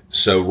verify.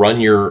 So run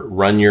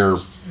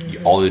your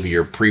all of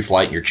your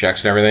pre-flight and your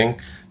checks and everything,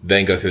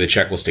 then go through the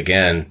checklist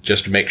again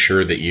just to make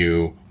sure that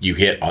you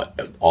hit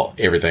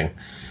everything.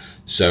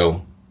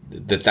 So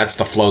that's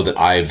the flow that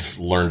I've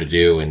learned to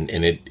do, and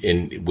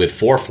with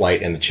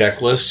ForeFlight and the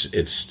checklist,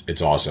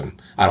 it's awesome.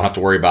 I don't have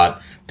to worry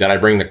about, did I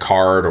bring the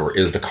card, or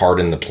is the card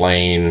in the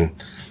plane?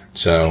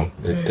 So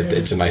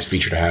it's a nice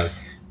feature to have.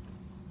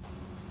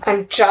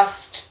 I'm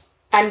just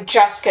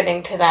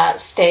getting to that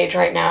stage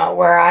right now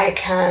where I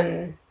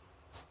can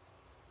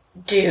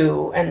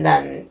do and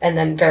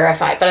then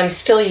verify, but I'm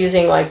still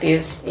using like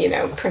these,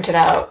 printed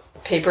out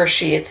paper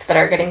sheets that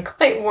are getting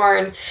quite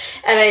worn.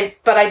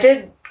 But I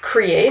did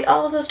create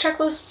all of those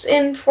checklists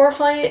in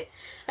ForeFlight.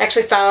 I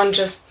actually found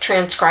just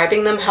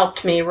transcribing them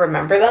helped me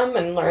remember them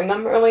and learn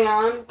them early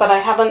on, but I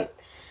haven't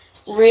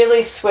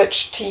really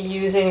switched to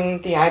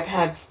using the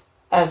iPad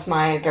as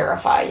my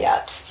verify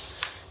yet.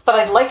 But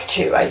I'd like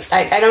to.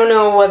 I don't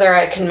know whether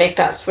I can make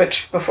that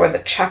switch before the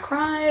check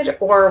ride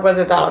or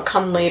whether that'll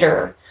come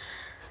later.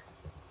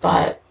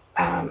 But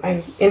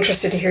I'm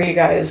interested to hear you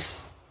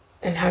guys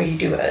and how you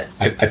do it.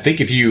 I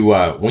think if you,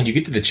 when you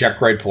get to the check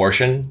ride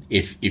portion,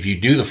 if you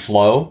do the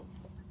flow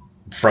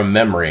from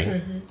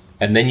memory,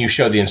 and then you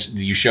show the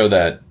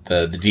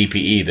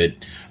DPE that,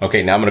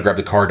 okay, now I'm going to grab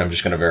the card and I'm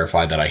just going to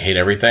verify that I hit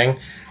everything,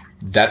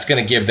 that's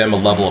going to give them a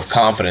level of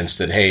confidence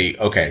that, hey,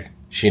 okay,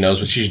 she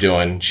knows what she's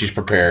doing, she's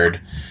prepared,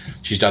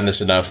 she's done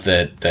this enough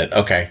that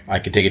okay, I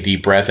can take a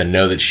deep breath and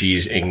know that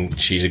she's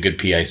a good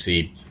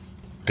PIC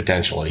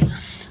potentially.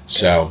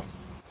 So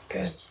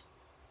good.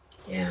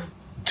 Yeah.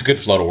 It's a good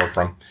flow to work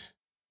from.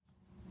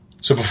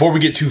 So before we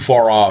get too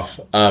far off,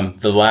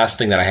 the last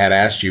thing that I had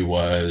asked you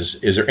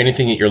was, is there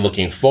anything that you're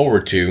looking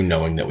forward to,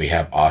 knowing that we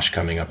have OSH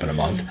coming up in a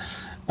month?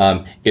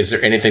 Is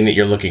there anything that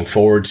you're looking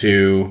forward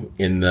to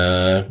in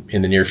the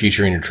near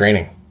future in your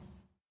training?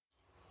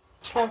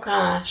 Oh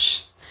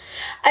gosh.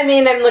 I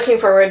mean, I'm looking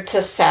forward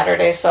to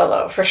Saturday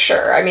solo for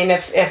sure. I mean,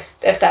 if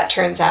that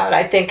turns out,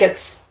 I think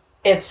it's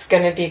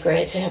going to be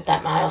great to hit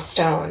that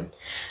milestone.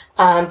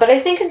 But I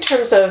think in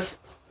terms of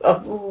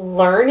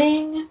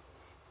learning,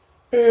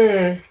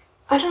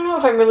 I don't know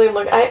if I'm really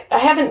I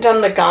haven't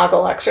done the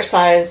goggle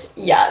exercise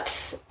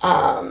yet.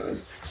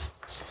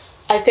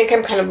 I think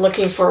I'm kind of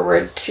looking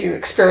forward to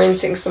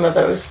experiencing some of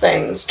those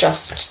things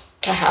just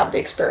to have the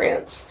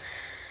experience.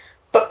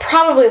 But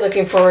probably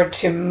looking forward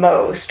to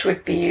most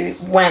would be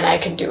when I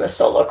can do a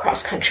solo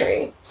cross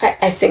country.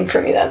 I think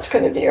for me that's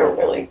going to be a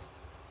really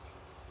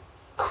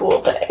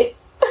cool day.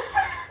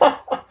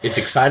 It's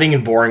exciting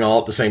and boring all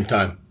at the same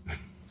time.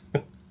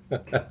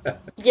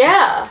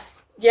 Yeah,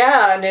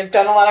 and I've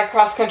done a lot of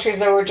cross countries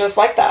that were just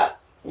like that,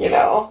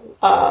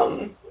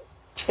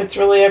 It's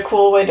really a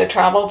cool way to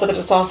travel, but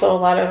it's also a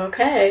lot of,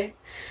 okay,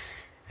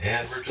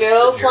 and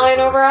still flying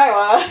over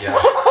Iowa. Yeah.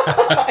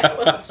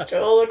 Iowa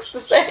still looks the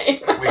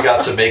same. We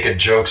got to making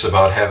jokes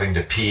about having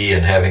to pee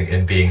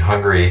and being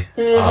hungry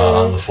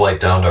on the flight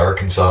down to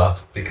Arkansas,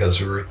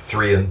 because we were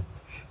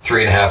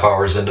 3.5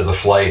 hours into the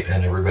flight,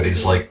 and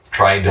everybody's like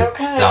trying to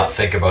not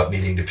think about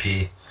needing to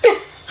pee.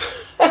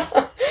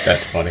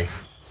 That's funny.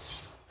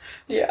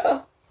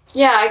 Yeah.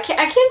 Yeah, I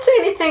can't say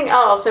anything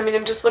else. I mean,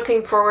 I'm just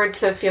looking forward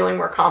to feeling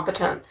more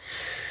competent.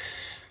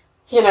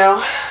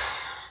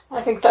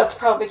 I think that's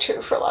probably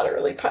true for a lot of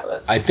early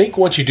pilots. I think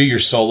once you do your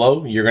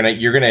solo, you're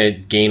gonna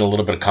gain a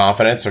little bit of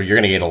confidence, or you're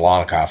gonna gain a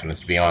lot of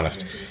confidence, to be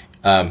honest.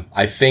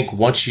 I think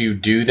once you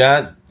do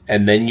that,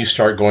 and then you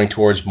start going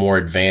towards more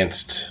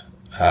advanced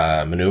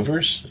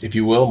maneuvers, if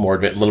you will, a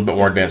little bit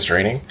more advanced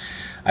training,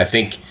 I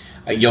think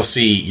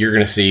you're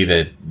gonna see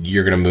that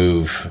you're gonna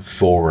move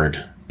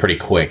forward pretty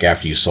quick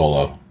after you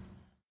solo.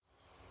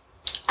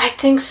 I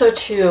think so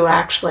too,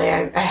 actually.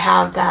 I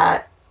have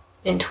that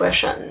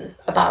intuition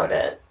about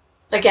it.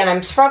 Again,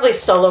 I'm probably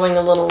soloing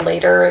a little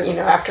later,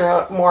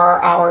 after more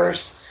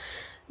hours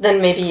than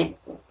maybe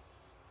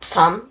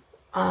some.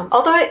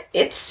 Although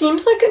it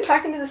seems like in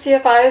talking to the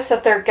CFIs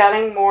that they're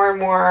getting more and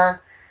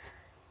more,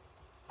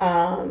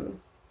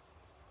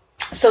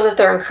 so that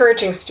they're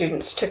encouraging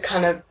students to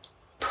kind of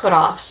put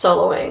off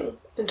soloing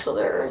until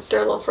they're a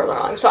little further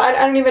along. So I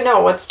don't even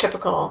know what's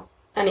typical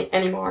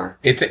anymore.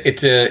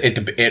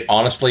 It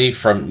honestly,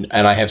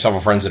 and I have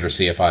several friends that are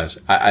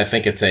CFIs. I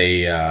think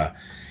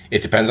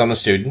it depends on the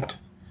student.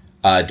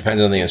 It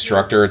depends on the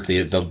instructor.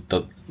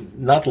 The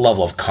not the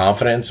level of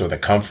confidence or the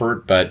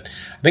comfort, but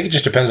I think it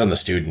just depends on the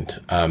student.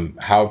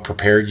 How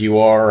prepared you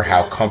are,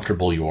 how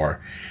comfortable you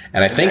are,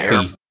 and I think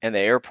the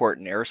airport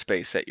and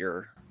airspace that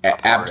you're.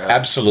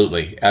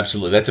 Absolutely.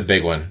 That's a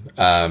big one.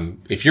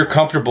 If you're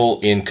comfortable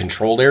in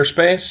controlled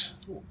airspace,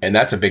 and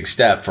that's a big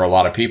step for a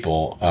lot of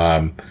people,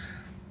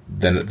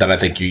 then I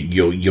think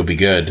you'll be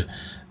good.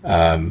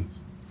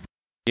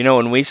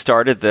 When we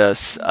started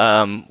this,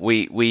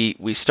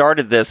 we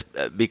started this.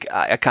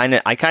 I kind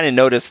of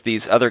noticed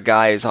these other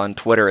guys on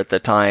Twitter at the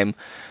time,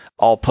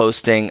 all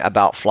posting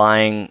about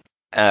flying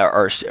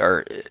or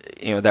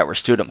that were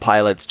student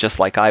pilots, just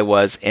like I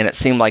was, and it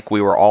seemed like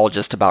we were all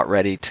just about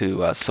ready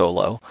to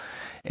solo.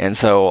 And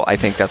so I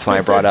think that's when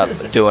I brought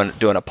up doing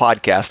a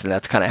podcast, and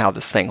that's kind of how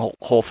this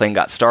whole thing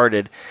got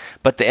started.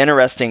 But the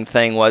interesting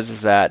thing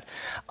was that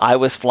I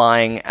was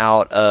flying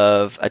out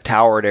of a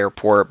towered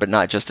airport, but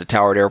not just a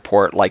towered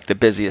airport, like the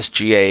busiest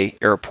GA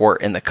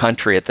airport in the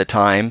country at the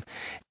time.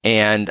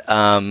 And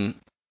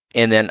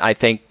then I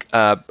think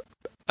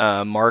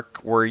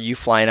Mark, were you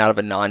flying out of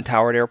a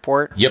non-towered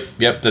airport? Yep.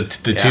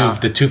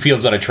 The two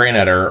fields that I train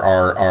at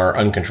are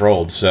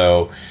uncontrolled,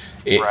 so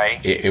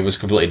it was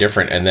completely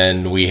different. And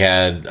then we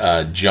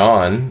had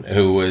John,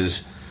 who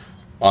was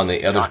on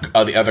the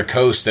other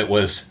coast. That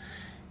was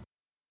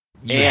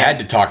had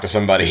to talk to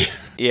somebody.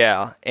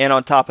 Yeah, and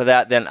on top of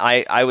that, then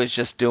I was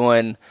just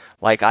doing,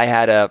 like, I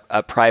had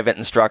a private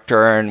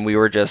instructor, and we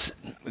were just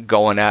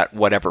going at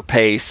whatever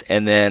pace.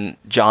 And then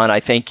John, I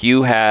think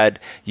you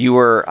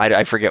were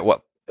I forget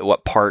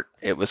what part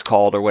it was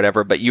called or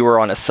whatever, but you were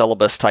on a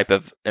syllabus type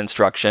of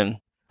instruction.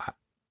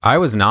 I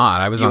was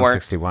not. I was on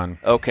 61.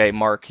 Okay,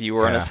 Mark, you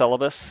were on a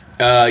syllabus?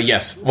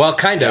 Yes. Well,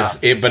 kind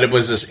of. But it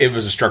was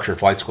a structured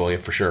flight school,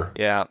 for sure.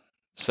 Yeah.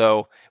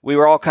 So we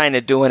were all kind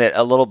of doing it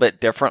a little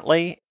bit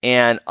differently,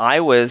 and I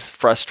was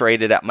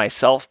frustrated at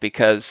myself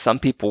because some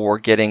people were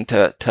getting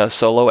to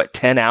solo at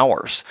 10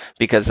 hours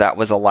because that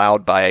was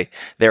allowed by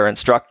their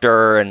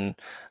instructor and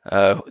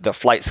the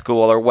flight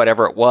school or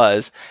whatever it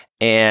was.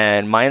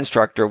 And my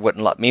instructor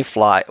wouldn't let me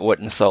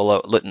wouldn't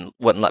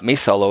let me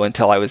solo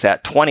until I was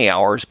at 20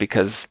 hours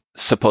because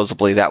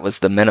supposedly that was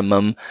the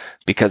minimum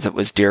because it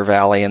was Deer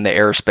Valley and the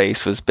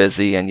airspace was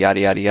busy and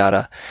yada yada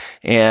yada.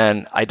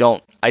 And I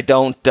don't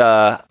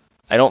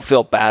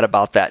feel bad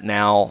about that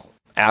now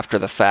after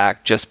the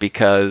fact, just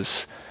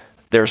because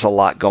there's a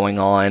lot going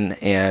on,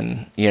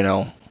 and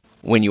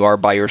when you are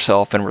by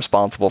yourself and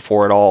responsible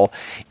for it all,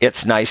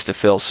 it's nice to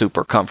feel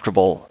super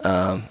comfortable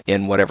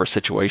in whatever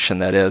situation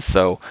that is.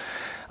 So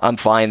I'm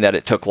fine that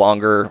it took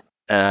longer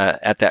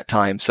at that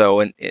time.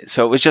 So it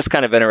was just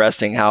kind of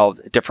interesting how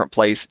different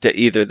place to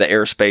either the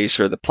airspace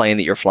or the plane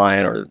that you're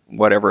flying or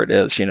whatever it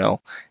is,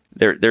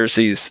 there's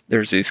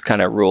these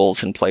kind of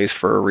rules in place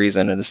for a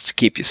reason, and it's to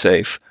keep you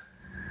safe.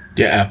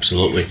 Yeah,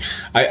 absolutely.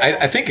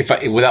 I think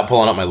without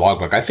pulling up my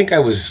logbook, I think I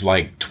was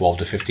like 12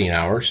 to 15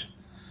 hours.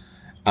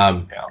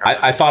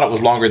 I thought it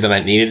was longer than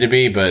it needed to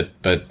be,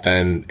 but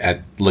then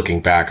at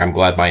looking back, I'm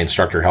glad my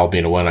instructor helped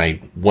me to when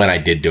I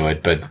did do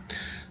it. But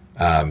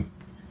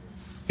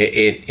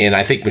and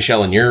I think,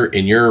 Michelle, in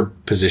your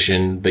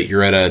position that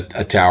you're at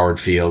a towered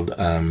field,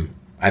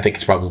 I think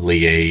it's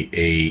probably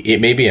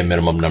it may be a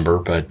minimum number,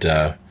 but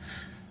I'm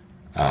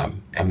not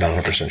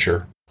 100%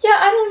 sure. Yeah,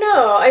 I don't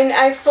know.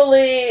 I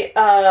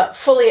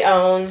fully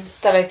own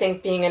that. I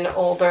think being an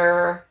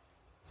older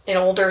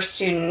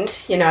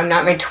student, I'm not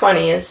in my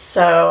 20s,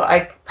 so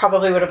I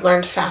probably would have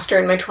learned faster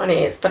in my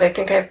 20s, but I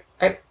think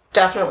I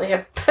definitely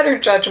have better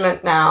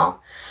judgment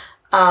now.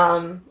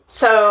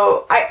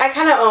 So I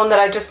kind of own that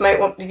I just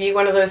might be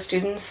one of those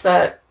students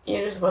that,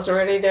 just wasn't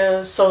ready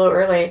to solo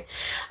early.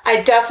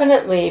 I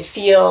definitely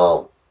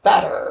feel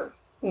better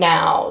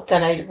now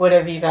than I would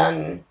have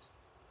even...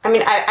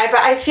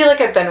 I feel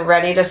like I've been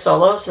ready to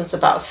solo since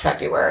about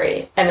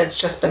February, and it's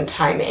just been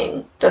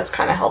timing that's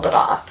kind of held it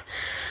off.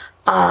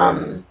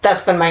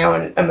 That's been my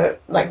own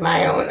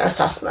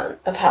assessment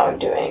of how I'm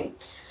doing.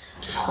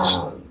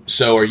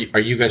 So are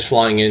you guys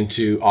flying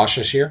into Osh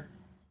this year?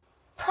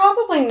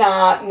 Probably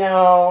not.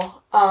 No.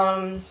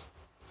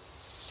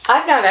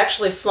 I've not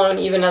actually flown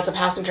even as a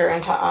passenger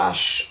into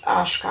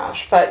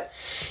Oshkosh, but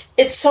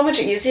it's so much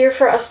easier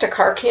for us to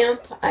car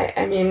camp.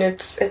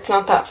 It's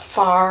not that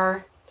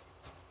far.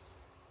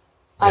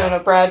 I don't know,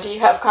 Brad, do you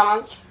have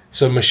comments?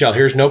 So, Michelle,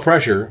 here's no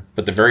pressure,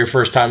 but the very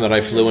first time that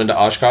I flew into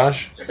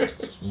Oshkosh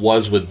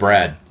was with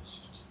Brad.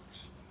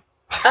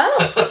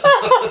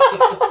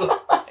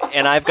 Oh.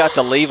 And I've got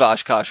to leave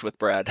Oshkosh with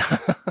Brad.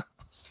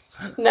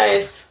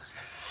 Nice.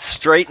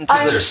 Straight into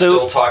the They're soup.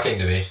 still talking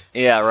to me.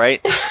 Yeah,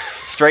 right?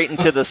 Straight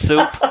into the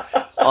soup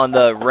on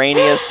the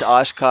rainiest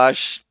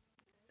Oshkosh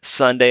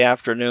Sunday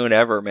afternoon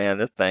ever, man.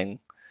 This thing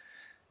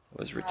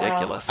was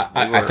ridiculous.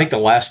 I think the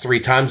last 3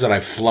 times that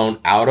I've flown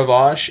out of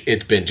Osh,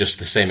 it's been just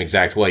the same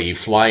exact way. You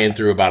fly in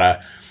through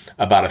about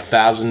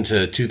 1,000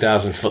 to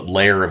 2,000 foot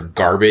layer of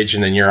garbage,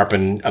 and then you're up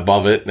and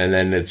above it, and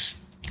then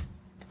it's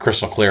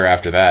crystal clear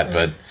after that.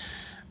 But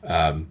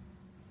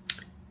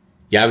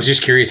I was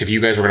just curious if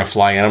you guys were going to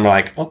fly in. I'm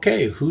like,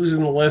 okay, who's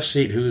in the left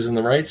seat? Who's in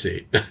the right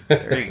seat?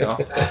 There you go.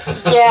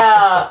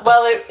 Yeah,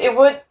 well, it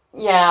would.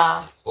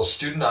 Yeah. Well,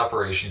 student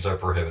operations are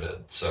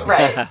prohibited, so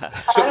right.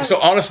 So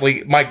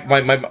honestly, my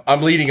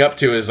I'm leading up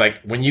to is like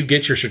when you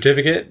get your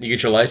certificate, you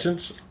get your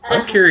license.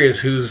 I'm curious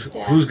who's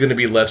going to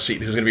be left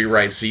seat, who's going to be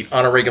right seat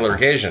on a regular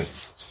occasion.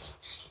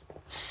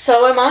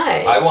 So am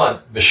I. I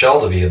want Michelle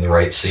to be in the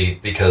right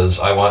seat because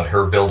I want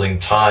her building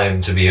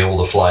time to be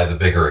able to fly the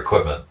bigger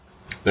equipment.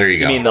 There you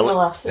go. You mean the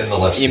left seat? In the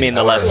left seat. You mean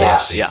the left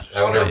seat? Yeah.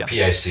 I want her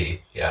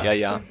PIC. Yeah.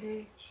 Yeah. Mm-hmm.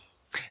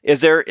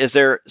 Is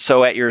there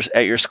so at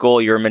your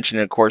school you were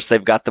mentioning, of course,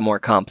 they've got the more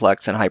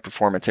complex and high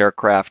performance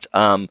aircraft.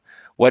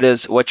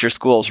 What's your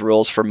school's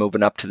rules for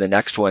moving up to the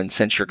next one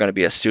since you're going to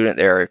be a student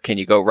there? Can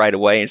you go right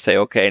away and say,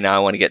 okay, now I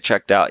want to get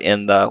checked out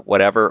in the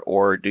whatever,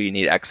 or do you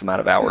need X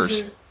amount of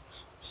hours?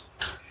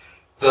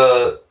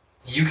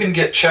 You can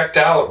get checked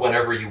out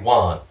whenever you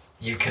want.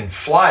 You can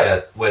fly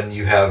it when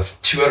you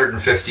have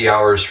 250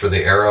 hours for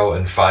the Aero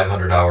and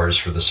 500 hours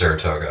for the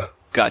Saratoga.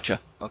 Gotcha.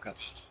 Okay.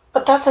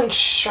 But that's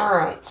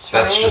insurance,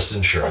 right? That's just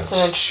insurance.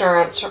 It's an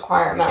insurance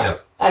requirement.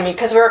 Yep. I mean,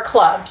 because we're a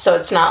club, so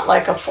it's not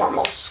like a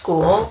formal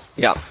school.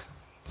 Yep.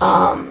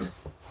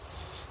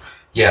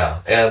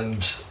 Yeah,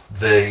 and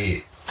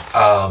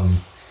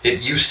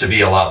it used to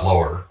be a lot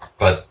lower,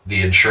 but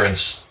the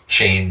insurance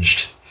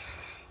changed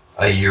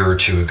a year or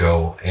two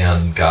ago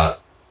and got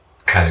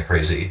kind of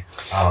crazy.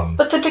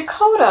 But the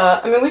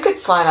Dakota, I mean, we could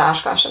fly to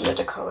Oshkosh in the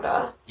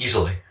Dakota.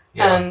 Easily,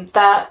 yeah. And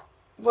that,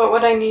 what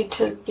would I need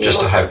to be just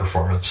able a high to,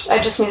 performance. I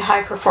just need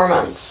high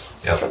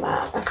performance Yep. for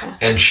that. Okay.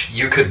 And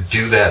you could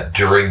do that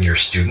during your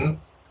student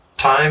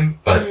time,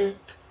 but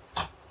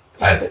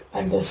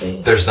I'm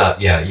busy. there's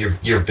not. Yeah,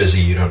 you're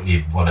busy. You don't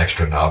need one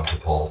extra knob to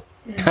pull,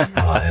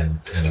 and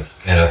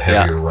a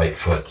heavier right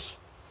foot.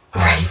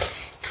 Right.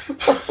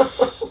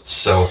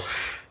 So,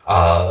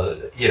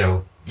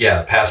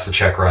 pass the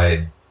check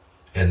ride,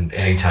 and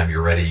anytime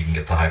you're ready, you can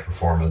get the high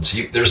performance.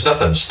 There's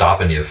nothing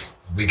stopping you.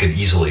 We could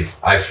easily.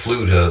 I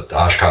flew to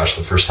Oshkosh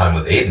the first time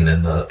with Aiden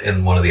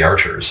in one of the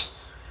Archers,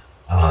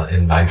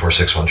 in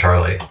 9461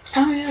 Charlie.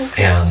 Oh yeah.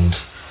 And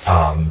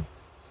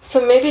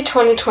so maybe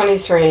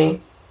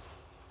 2023.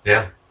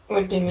 Yeah.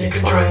 Would be me. You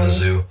can flying. join the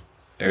zoo.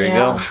 There you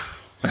go.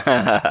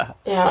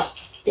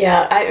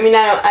 Yeah. I mean,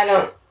 I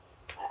don't.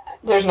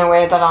 There's no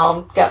way that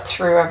I'll get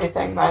through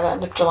everything by the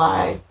end of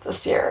July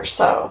this year.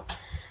 So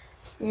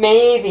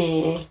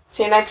maybe.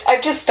 See, and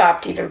I've just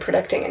stopped even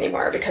predicting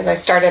anymore because I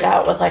started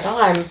out with like,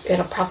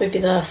 it'll probably be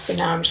this, and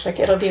now I'm just like,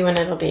 it'll be when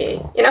it'll be,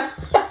 you know.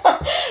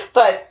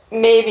 But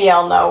maybe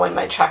I'll know when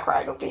my check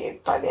ride will be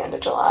by the end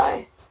of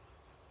July.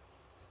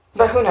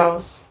 But who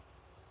knows?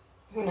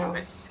 Who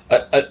knows?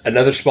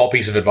 Another small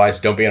piece of advice: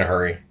 don't be in a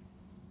hurry.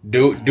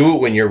 Do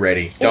it when you're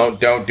ready. Don't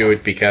do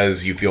it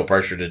because you feel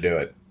pressure to do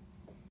it.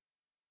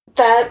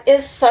 That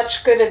is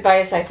such good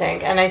advice, I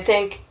think, and I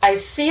think I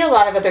see a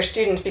lot of other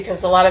students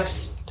because a lot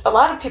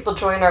of people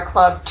join our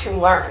club to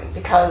learn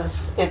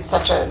because it's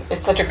such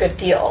a good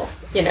deal.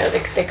 You know,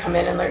 they come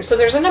in and learn. So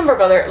there's a number of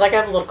other, like I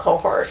have a little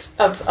cohort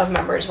of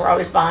members. We're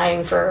always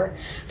vying for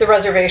the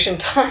reservation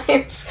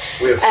times.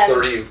 We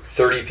have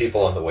 30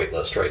 people on the wait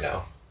list right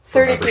now.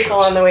 30 people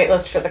on the wait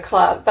list for the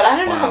club, but I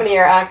don't know how many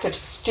are active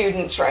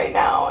students right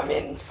now. I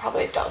mean, it's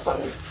probably a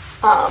dozen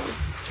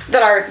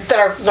that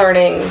are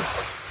learning.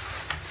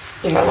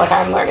 You know, like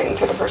I'm learning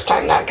for the first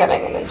time, not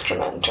getting an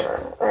instrument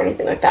or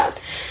anything like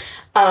that.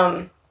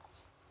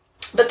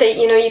 But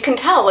they, you can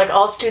tell, like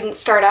all students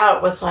start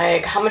out with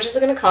like, how much is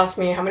it going to cost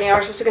me? How many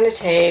hours is it going to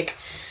take?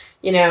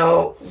 You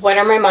know, when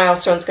are my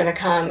milestones going to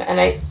come? And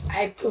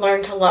I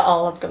learned to let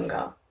all of them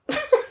go.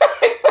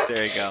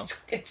 There you go.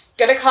 It's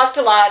going to cost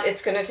a lot.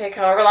 It's going to take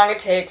however long it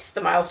takes.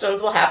 The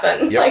milestones will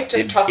happen. Yep. Like,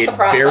 just trust the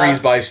process. It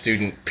varies by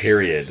student,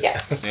 period.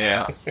 Yeah.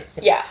 Yeah.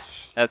 Yeah.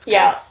 That's good.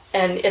 Yeah.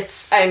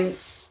 And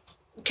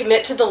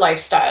commit to the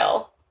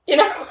lifestyle, you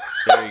know?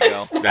 There you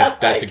go.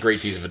 That's a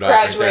great piece of advice.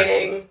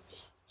 Graduating. Right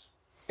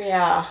there.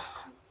 Yeah.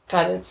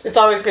 But it's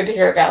always good to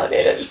hear it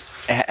validated.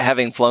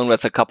 Having flown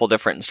with a couple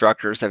different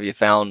instructors, have you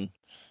found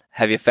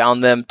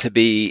them to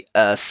be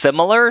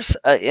similar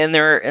in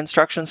their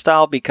instruction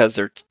style because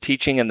they're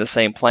teaching in the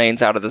same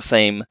planes out of the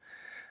same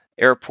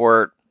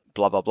airport,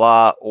 blah, blah,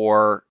 blah,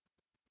 or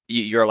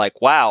you're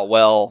like, wow,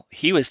 well,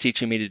 he was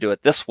teaching me to do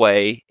it this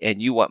way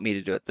and you want me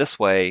to do it this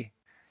way.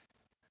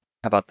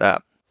 How about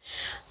that?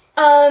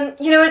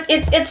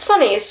 It's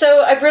funny.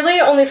 So I've really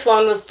only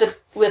flown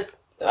with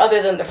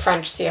other than the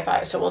French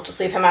CFI, so we'll just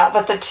leave him out,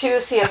 but the two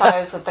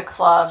CFIs at the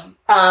club.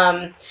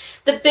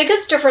 The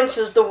biggest difference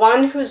is the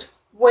one who's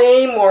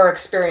way more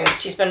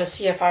experienced. He's been a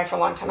CFI for a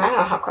long time. I don't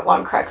know how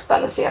long Craig's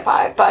been a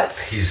CFI, but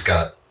he's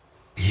got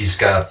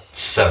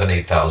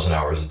 8,000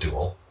 hours of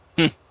dual.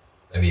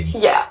 I mean,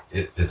 yeah,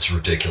 it's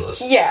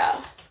ridiculous.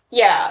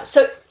 Yeah.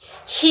 So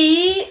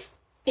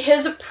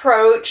his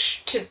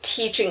approach to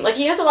teaching, like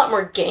he has a lot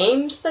more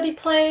games that he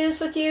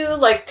plays with you,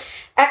 like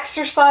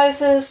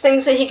exercises,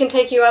 things that he can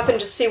take you up and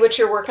just see what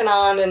you're working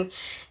on, and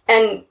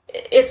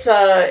it's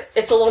a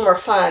little more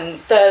fun.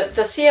 The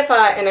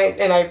CFI,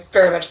 and I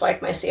very much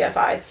like my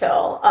CFI,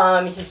 Phil.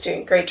 He's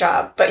doing a great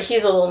job, but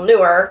he's a little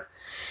newer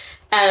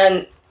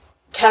and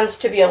tends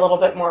to be a little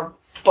bit more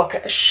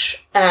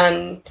bookish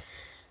and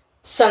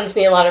sends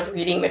me a lot of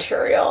reading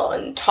material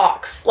and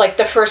talks. Like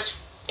the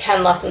first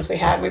 10 lessons we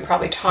had, we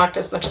probably talked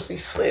as much as we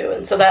flew,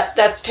 and so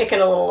that's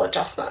taken a little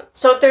adjustment.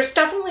 So there's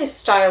definitely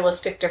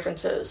stylistic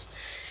differences.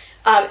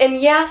 And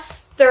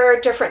yes, there are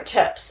different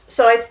tips.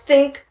 So I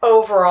think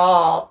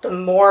overall, the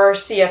more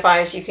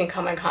CFIs you can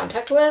come in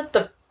contact with,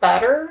 the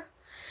better.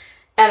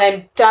 And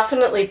I'm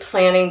definitely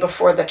planning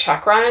before the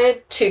check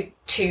ride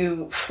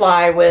to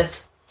fly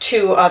with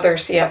 2 other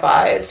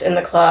CFIs in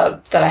the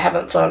club that I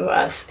haven't flown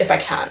with, if I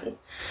can,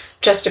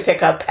 just to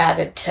pick up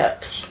added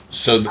tips.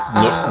 So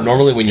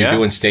normally when you're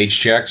doing stage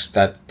checks,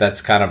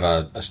 that's kind of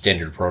a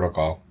standard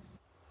protocol.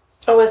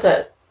 Oh, is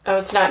it? Oh,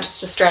 it's not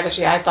just a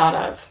strategy I thought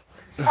of.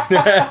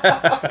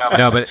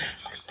 No, but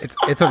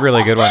it's a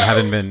really good one.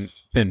 Having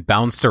been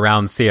bounced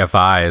around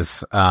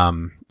CFIs, I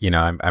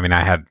mean,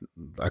 I had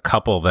a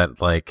couple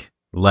that like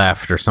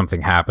left or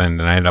something happened,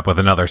 and I ended up with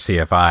another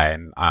CFI,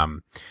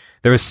 and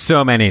there was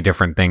so many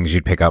different things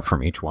you'd pick up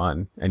from each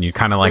one, and you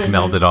kind of like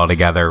meld it all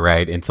together,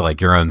 right, into like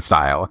your own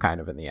style, kind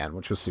of in the end,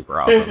 which was super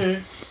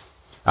awesome.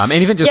 And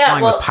even just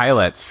flying with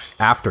pilots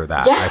after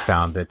that, I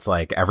found it's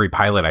like every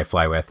pilot I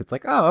fly with, it's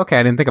like, oh, okay,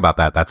 I didn't think about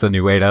that. That's a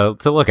new way to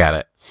look at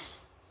it.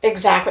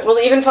 Exactly. Well,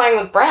 even flying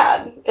with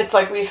Brad, it's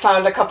like we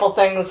found a couple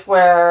things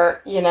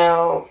where,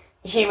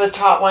 he was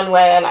taught one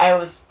way and I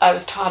was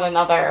taught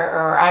another,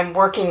 or I'm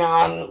working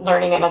on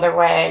learning another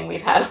way, and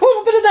we've had a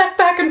little bit of that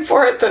back and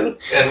forth. And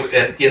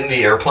in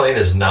the airplane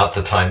is not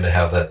the time to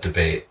have that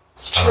debate.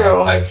 It's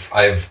true.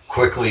 I've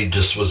quickly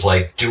just was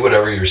like, do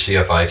whatever your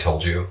CFI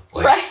told you.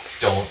 Like,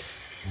 don't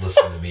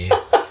listen to me.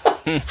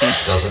 It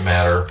doesn't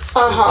matter.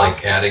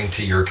 Like, adding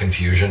to your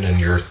confusion and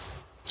your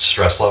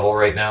stress level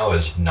right now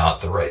is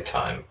not the right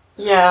time.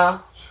 Yeah.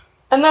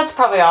 And that's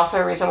probably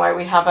also a reason why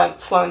we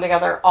haven't flown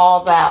together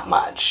all that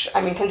much.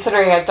 I mean,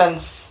 considering I've been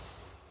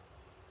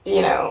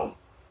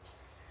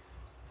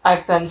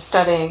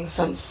studying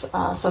since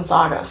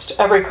August.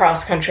 Every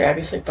cross country,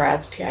 obviously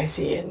Brad's PIC,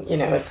 and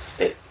that's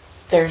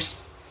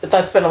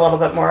been a little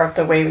bit more of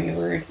the way we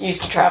were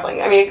used to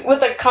traveling. I mean, with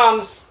the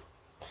comms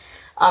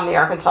on the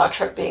Arkansas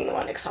trip being the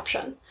one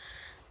exception,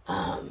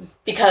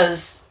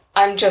 because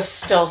I'm just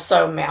still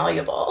so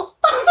malleable.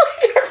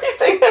 Like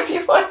everything that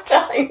people are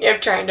telling me, I'm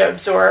trying to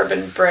absorb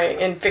and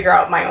bring and figure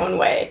out my own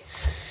way.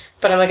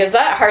 But I'm like, as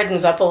that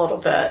hardens up a little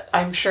bit,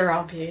 I'm sure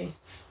I'll be...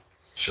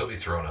 She'll be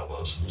throwing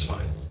elbows. It's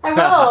fine. I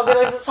will. I'll be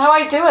like, this is how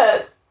I do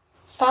it.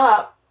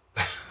 Stop.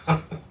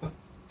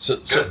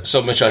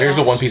 So Michelle, here's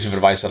the one piece of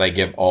advice that I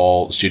give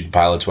all student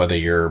pilots, whether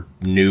you're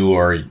new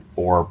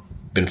or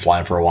been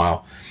flying for a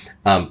while.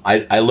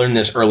 I learned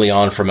this early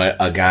on from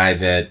a guy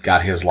that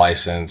got his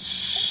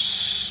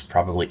license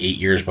probably 8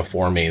 years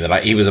before me.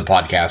 He was a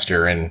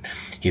podcaster, and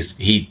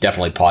he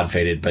definitely pod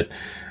faded. But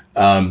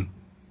I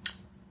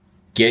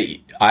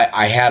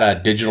had a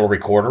digital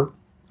recorder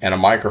and a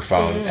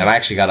microphone, and I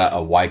actually got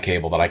a Y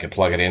cable that I could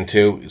plug it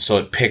into, so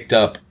it picked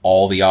up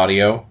all the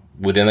audio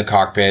within the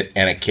cockpit,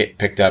 and it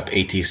picked up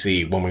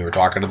ATC when we were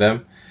talking to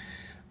them.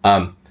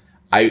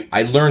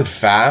 I learned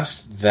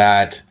fast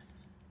that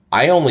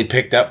I only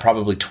picked up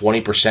probably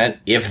 20%,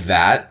 if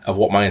that, of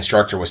what my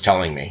instructor was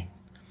telling me.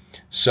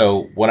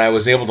 So when I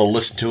was able to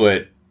listen to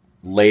it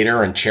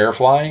later in chair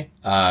fly,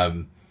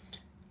 I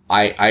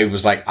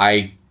was like,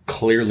 I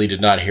clearly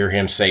did not hear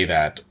him say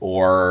that,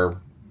 or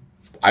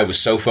I was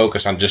so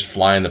focused on just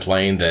flying the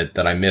plane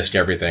that I missed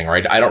everything,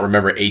 right? I don't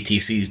remember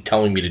ATCs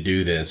telling me to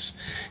do this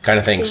kind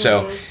of thing.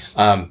 So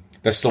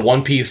that's the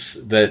one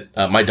piece that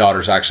my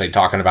daughter's actually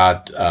talking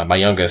about. My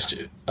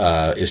youngest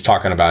is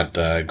talking about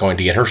going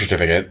to get her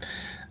certificate.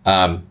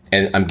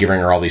 And I'm giving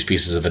her all these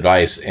pieces of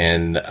advice.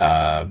 And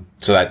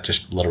so that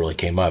just literally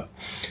came up.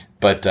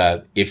 But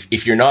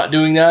if you're not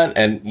doing that,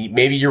 and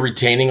maybe you're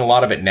retaining a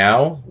lot of it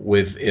now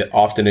with it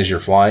often as you're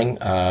flying,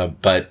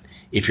 but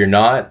if you're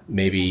not,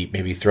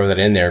 maybe throw that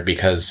in there,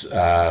 because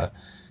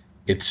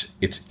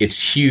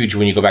it's huge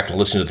when you go back and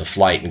listen to the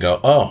flight and go,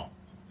 oh,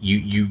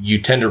 you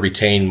tend to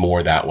retain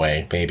more that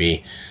way,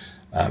 maybe.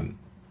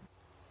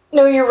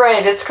 No, you're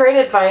right. It's great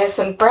advice,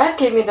 and Brad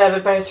gave me that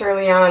advice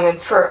early on, and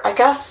I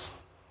guess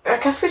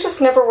we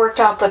just never worked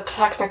out the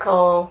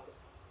technical,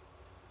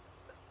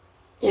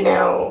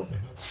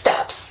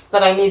 steps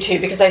that I need to,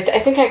 because I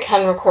think I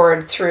can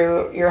record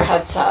through your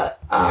headset.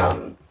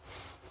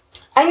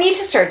 I need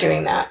to start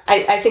doing that.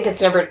 I think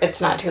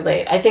it's not too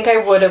late. I think I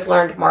would have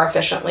learned more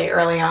efficiently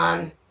early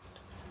on.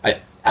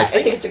 I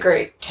think it's a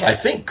great tip. I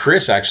think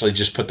Chris actually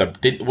just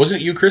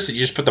wasn't it you, Chris, that you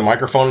just put the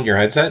microphone in your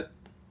headset?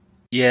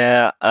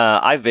 Yeah,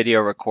 I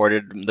video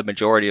recorded the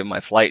majority of my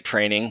flight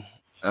training.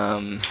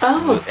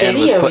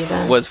 Video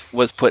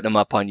was putting them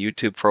up on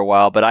YouTube for a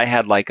while, but I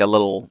had like a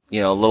little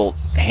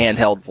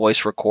handheld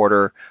voice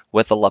recorder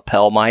with a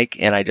lapel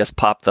mic, and I just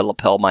popped the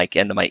lapel mic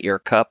into my ear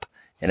cup,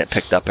 and it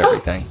picked up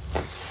everything.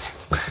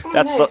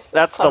 That's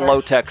the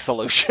low tech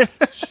solution.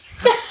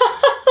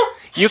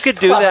 You could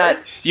do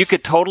that. You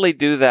could totally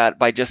do that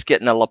by just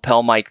getting a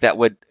lapel mic that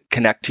would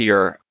connect to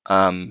your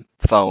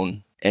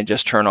phone and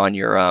just turn on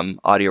your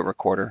audio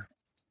recorder.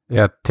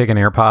 Yeah, take an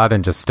AirPod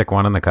and just stick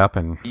one in the cup,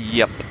 and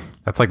yep,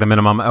 that's like the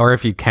minimum. Or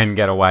if you can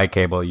get a Y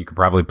cable, you could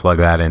probably plug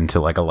that into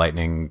like a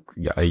Lightning,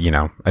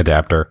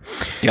 adapter.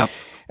 Yep,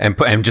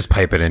 and just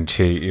pipe it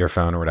into your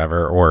phone or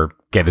whatever, or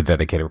get a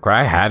dedicated recorder.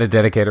 I had a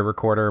dedicated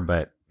recorder,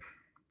 but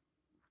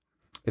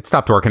it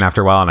stopped working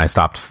after a while, and I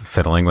stopped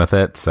fiddling with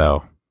it.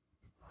 So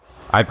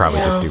I'd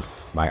probably just do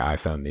my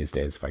iPhone these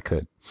days if I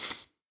could.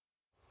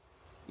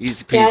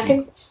 Easy peasy.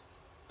 Yeah,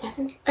 I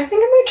think I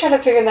might try to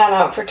figure that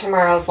out for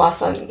tomorrow's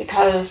lesson,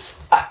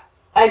 because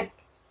I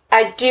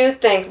I do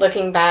think,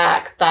 looking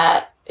back,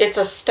 that it's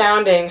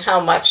astounding how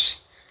much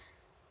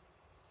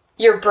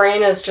your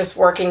brain is just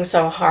working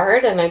so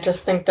hard, and I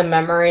just think the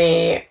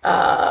memory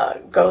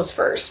goes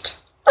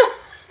first.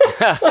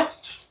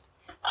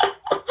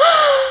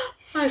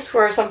 I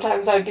swear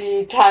sometimes I'd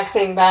be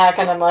taxiing back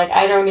and I'm like,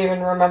 I don't even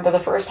remember the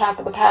first half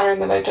of the pattern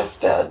that I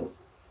just did.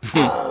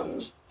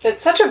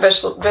 It's such a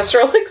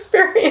visceral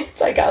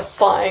experience, I guess,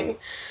 flying.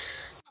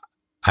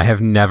 I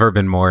have never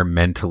been more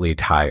mentally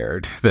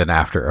tired than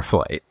after a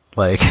flight.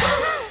 Like,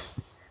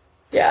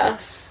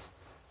 yes.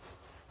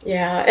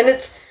 Yeah, and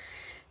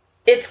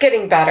it's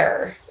getting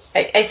better.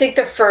 I think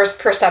the first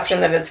perception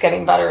that it's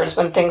getting better is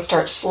when things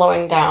start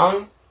slowing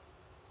down,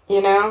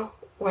 you know?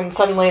 When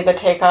suddenly the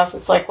takeoff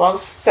is like, well,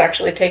 this is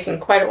actually taking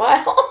quite a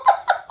while.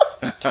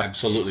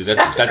 Absolutely.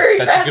 That's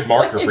a good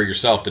marker for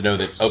yourself to know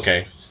that,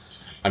 okay,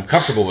 I'm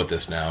comfortable with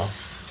this now.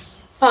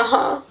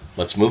 Uh-huh.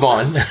 Let's move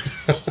on.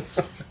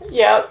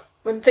 Yep.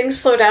 When things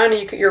slow down,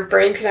 your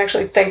brain can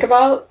actually think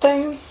about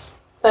things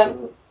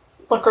and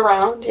look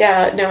around.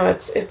 Yeah, no,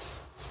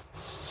 it's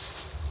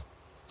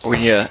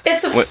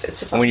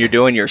when you're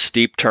doing your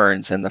steep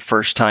turns and the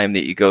first time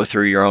that you go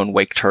through your own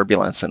wake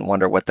turbulence and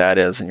wonder what that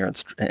is, and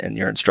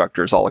your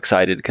instructor is all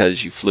excited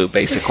because you flew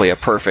basically a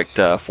perfect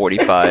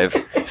 45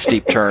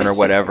 steep turn or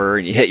whatever,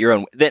 and you hit your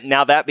own.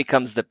 Now that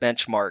becomes the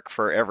benchmark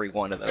for every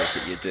one of those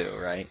that you do,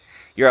 right?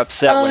 You're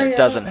upset when it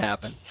doesn't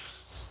happen.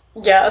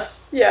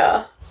 Yes,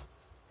 yeah,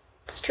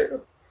 it's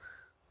true.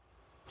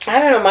 I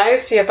don't know. My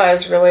CFI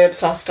is really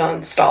obsessed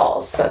on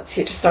stalls.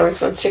 He just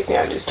always wants to take me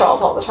out and do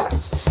stalls all the time.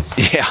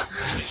 Yeah.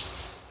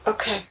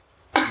 Okay.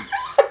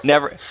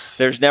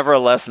 There's never a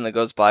lesson that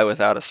goes by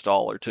without a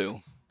stall or two.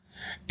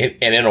 And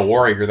in a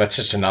Warrior, that's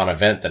such a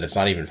non-event that it's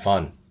not even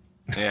fun.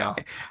 Yeah.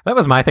 That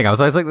was my thing. I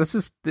was always like,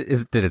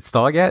 did it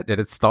stall yet? Did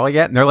it stall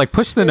yet? And they're like,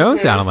 push the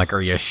nose down. I'm like,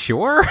 are you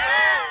sure?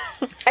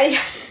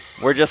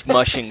 We're just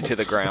mushing to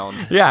the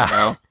ground. Yeah. You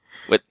know?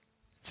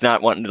 It's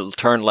not wanting to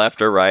turn left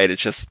or right.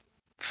 It's just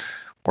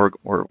we're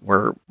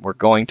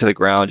going to the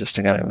ground just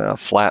in kind of a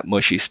flat,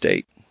 mushy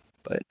state.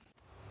 But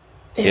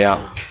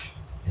yeah.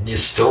 And you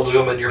still do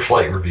them in your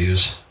flight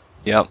reviews.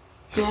 Yep.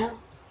 Yeah.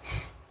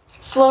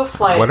 Slow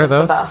flight what are is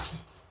those? The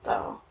best,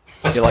 though.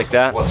 You like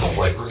that? What's a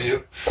flight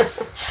review?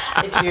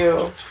 I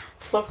do.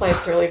 Slow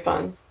flight's really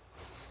fun.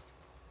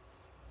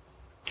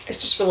 It's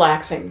just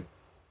relaxing.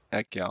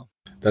 Heck yeah.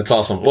 That's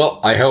awesome. Well,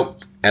 I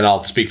hope, and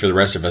I'll speak for the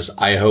rest of us,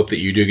 I hope that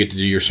you do get to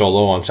do your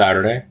solo on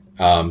Saturday.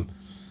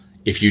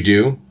 If you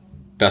do,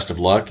 best of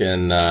luck,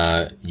 and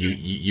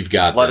you've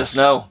got Let us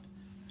know.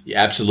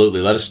 Yeah,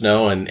 absolutely. Let us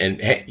know, and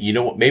hey, you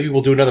know what? Maybe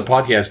we'll do another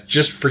podcast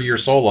just for your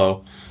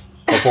solo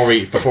before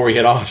we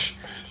hit Osh.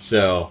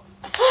 So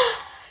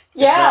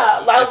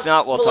yeah, if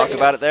not, we'll talk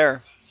about it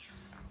there.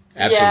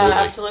 Absolutely.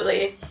 Yeah,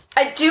 absolutely.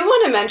 I do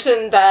want to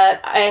mention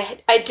that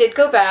I did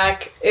go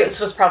back.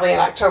 This was probably in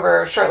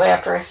October, shortly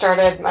after I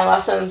started my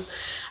lessons.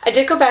 I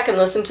did go back and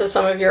listen to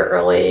some of your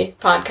early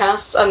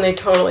podcasts, and they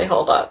totally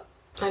hold up.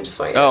 I just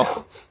want you to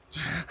know.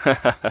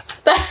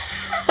 That's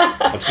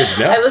good to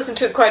know. I listened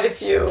to quite a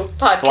few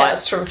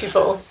podcasts from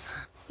people.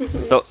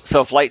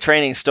 So flight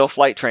training, still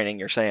flight training,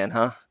 you're saying,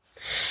 huh?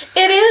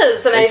 It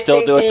is, and I still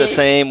think do it the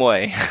same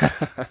way.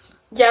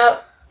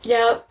 Yep.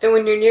 And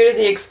when you're new to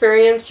the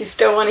experience, you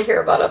still want to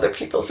hear about other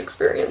people's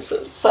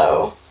experiences.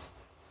 So,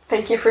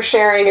 thank you for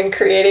sharing and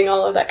creating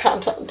all of that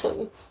content.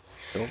 And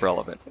so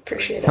relevant.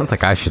 Appreciate it. Sounds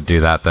like I should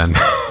do that then.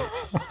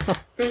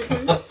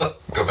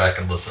 Go back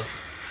and listen.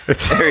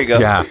 There you go.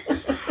 Yeah.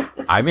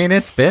 I mean,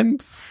 it's been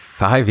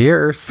 5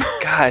 years.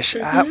 Gosh,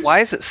 why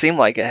does it seem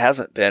like it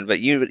hasn't been? But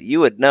you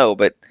would know.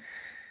 But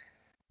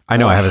I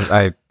know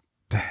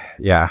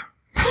yeah.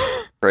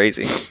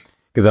 Crazy.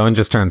 Because Owen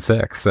just turned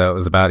 6, so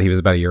he was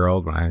about a year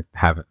old when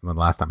the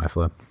last time I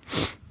flew.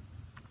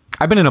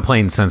 I've been in a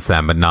plane since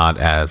then, but not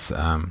as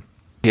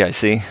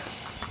PIC.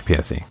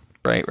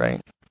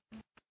 Right.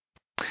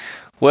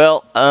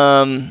 Well,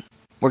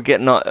 we're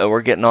getting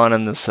on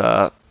in this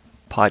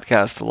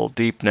podcast a little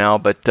deep now,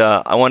 but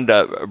I wanted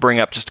to bring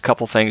up just a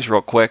couple things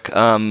real quick.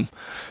 You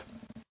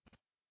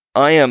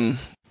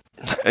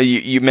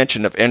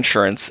mentioned of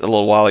insurance a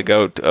little while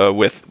ago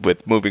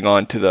with moving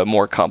on to the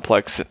more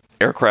complex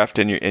aircraft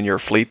in your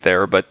fleet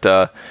there,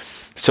 but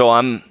so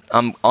I'm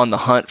on the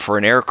hunt for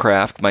an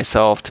aircraft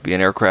myself to be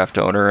an aircraft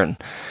owner, and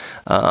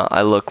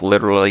I look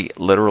literally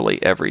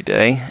every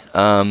day,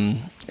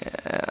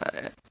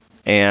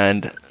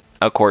 and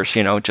of course,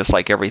 just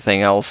like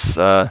everything else,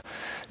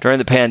 during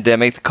the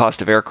pandemic, the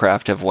cost of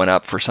aircraft have went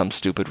up for some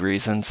stupid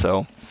reason.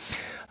 So,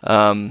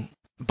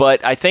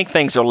 but I think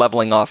things are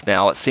leveling off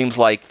now. It seems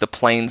like the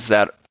planes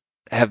that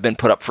have been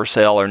put up for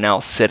sale are now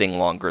sitting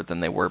longer than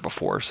they were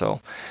before. So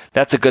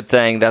that's a good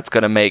thing. That's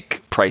going to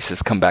make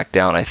prices come back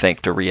down, I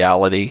think, to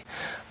reality.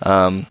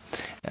 I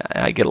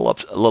get a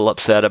little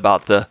upset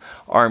about the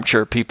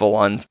armchair people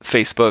on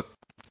Facebook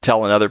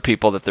telling other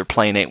people that their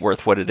plane ain't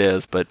worth what it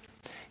is. But,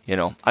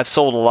 I've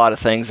sold a lot of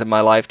things in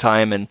my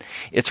lifetime, and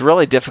it's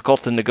really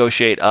difficult to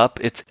negotiate up.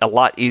 It's a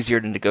lot easier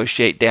to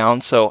negotiate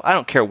down. So I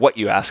don't care what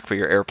you ask for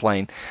your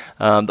airplane.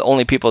 The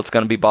only people that's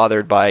going to be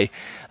bothered by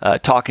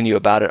talking to you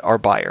about it are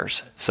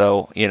buyers.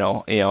 So,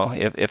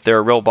 if they're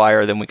a real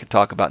buyer, then we could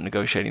talk about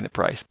negotiating the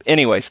price.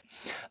 Anyways,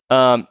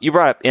 you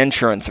brought up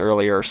insurance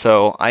earlier,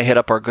 so I hit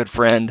up our good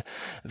friend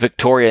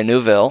Victoria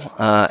Neuville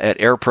at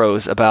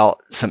AirPros about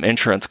some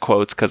insurance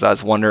quotes because I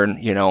was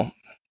wondering,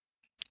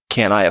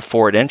 can I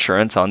afford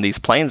insurance on these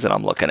planes that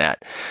I'm looking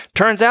at?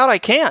 Turns out I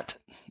can't.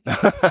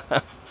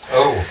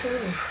 Oh.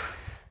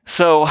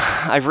 So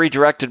I've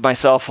redirected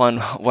myself on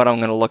what I'm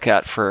going to look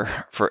at for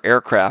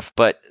aircraft.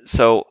 But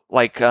so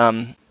like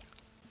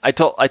I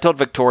told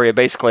Victoria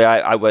basically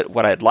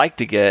what I'd like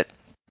to get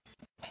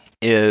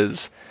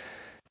is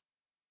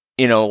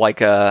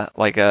like a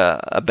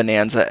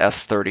Bonanza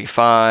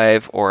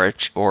S35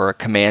 or a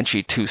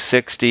Comanche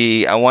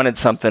 260. I wanted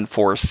something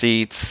 4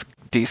 seats,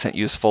 decent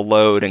useful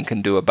load, and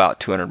can do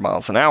about 200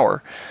 miles an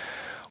hour.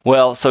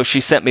 Well, so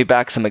she sent me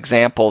back some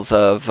examples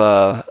of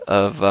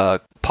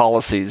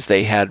policies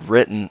they had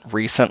written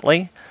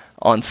recently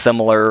on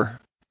similar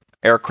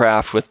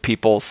aircraft with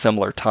people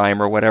similar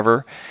time or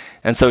whatever.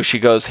 And so she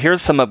goes,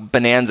 here's some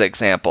Bonanza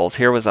examples.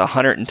 Here was a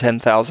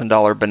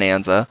 $110,000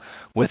 Bonanza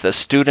with a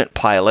student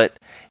pilot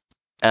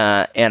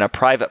and a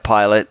private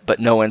pilot,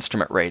 but no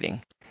instrument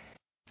rating.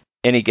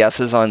 Any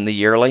guesses on the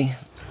yearly?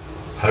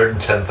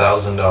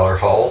 $110,000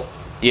 hull?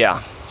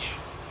 Yeah.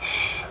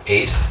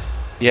 8?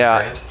 Yeah.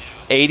 Grand?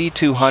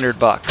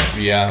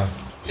 $8,200. Yeah.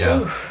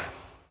 Yeah.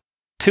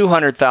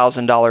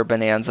 $200,000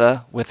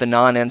 Bonanza with a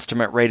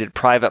non-instrument rated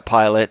private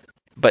pilot,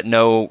 but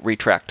no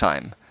retract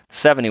time.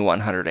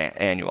 $7,100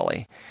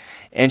 annually.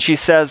 And she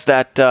says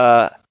that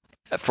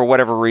for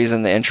whatever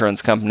reason, the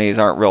insurance companies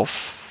aren't real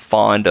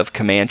fond of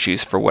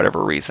Comanches for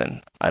whatever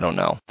reason. I don't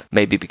know.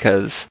 Maybe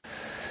because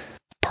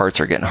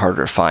parts are getting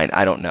harder to find.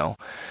 I don't know.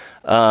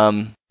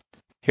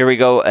 Here we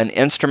go. An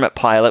instrument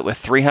pilot with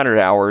 300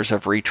 hours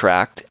of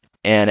retract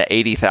and an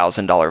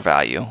 $80,000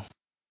 value.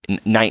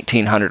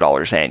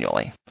 $1,900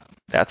 annually.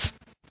 That's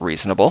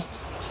reasonable.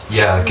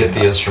 Yeah, get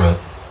the instrument.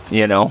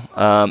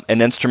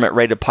 An instrument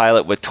rated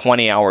pilot with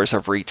 20 hours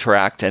of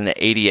retract and an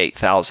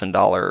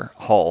 $88,000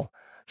 hull.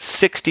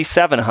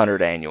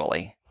 $6,700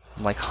 annually.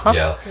 I'm like, huh?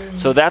 Yeah.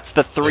 So that's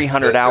the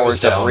 300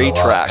 hours of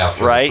retract,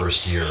 after right? The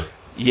first year.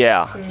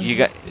 Yeah, you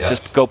got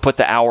just go put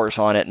the hours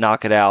on it,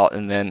 knock it out,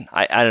 and then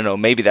I don't know.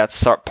 Maybe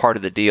that's part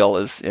of the deal.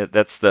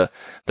 That's the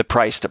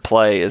price to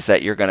play is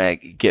that you're going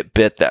to get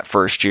bit that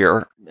first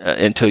year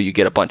until you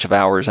get a bunch of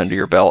hours under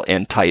your belt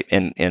in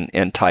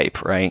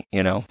type, right?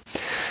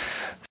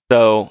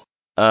 So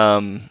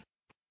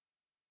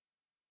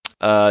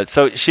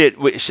so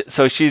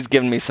she's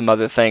given me some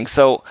other things.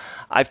 So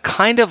I've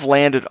kind of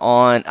landed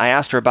on. I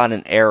asked her about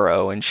an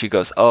Aero, and she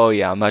goes, "Oh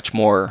yeah, much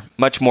more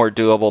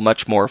doable,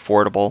 much more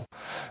affordable."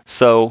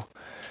 So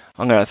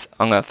I'm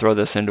gonna throw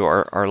this into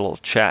our little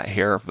chat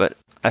here. But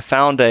I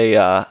found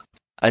a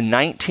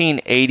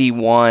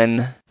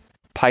 1981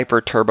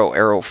 Piper Turbo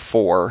Aero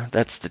 4.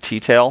 That's the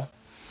T-tail.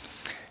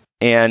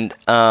 And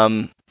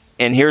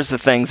here's the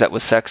things that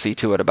was sexy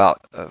to it about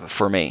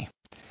for me.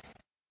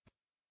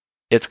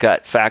 It's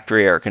got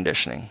factory air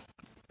conditioning.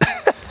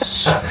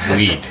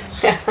 Sweet.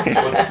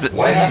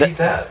 Why do you need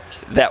that?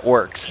 That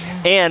works.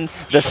 And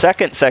the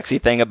second sexy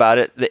thing about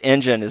it, the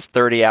engine is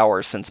 30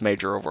 hours since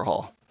major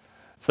overhaul.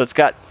 So it's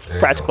got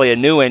practically a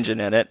new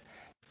engine in it.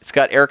 It's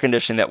got air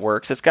conditioning that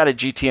works. It's got a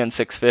GTN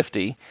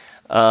 650.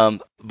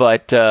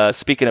 But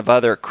speaking of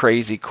other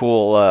crazy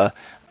cool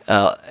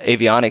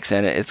avionics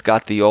in it, it's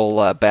got the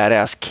old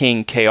badass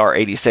King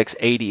KR86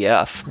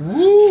 ADF.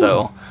 Woo!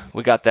 So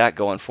we got that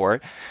going for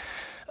it.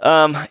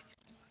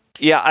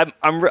 Yeah,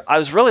 I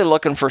was really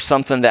looking for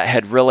something that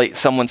had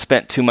someone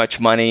spent too much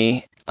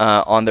money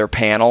on their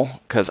panel,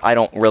 because I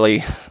don't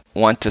really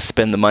want to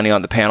spend the money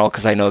on the panel,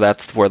 because I know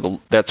that's where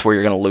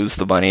you're going to lose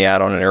the money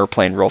at on an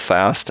airplane real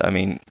fast. I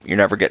mean, you're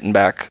never getting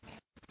back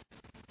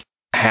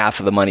half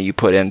of the money you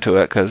put into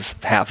it, because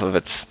half of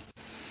it's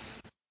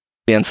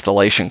the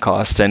installation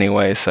cost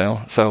anyway.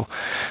 So,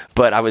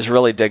 but I was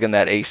really digging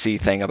that AC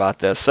thing about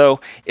this.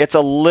 So it's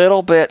a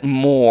little bit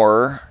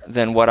more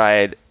than what I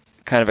had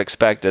kind of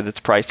expected. It's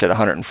priced at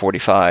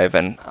 $145,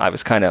 and I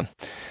was kind of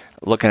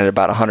looking at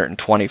about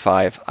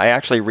 $125. I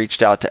actually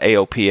reached out to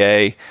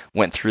AOPA,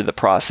 went through the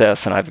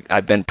process, and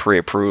I've been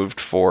pre-approved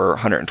for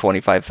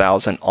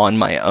 $125,000 on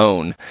my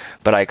own,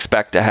 but I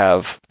expect to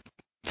have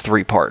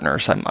 3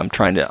 partners. I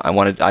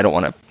don't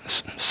want to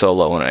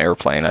solo an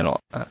airplane. I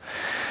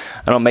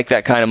don't make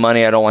that kind of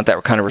money. I don't want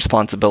that kind of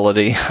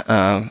responsibility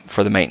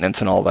for the maintenance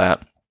and all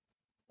that.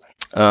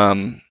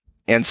 And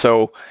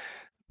so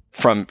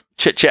from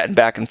chit-chatting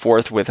back and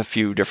forth with a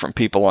few different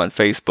people on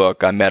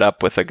Facebook, I met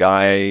up with a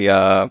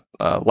guy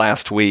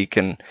last week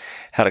and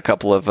had a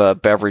couple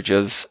of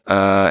beverages,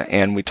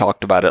 and we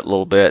talked about it a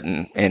little bit,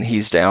 and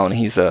he's down.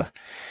 He's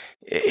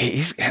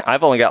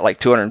I've only got like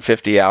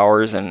 250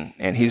 hours, and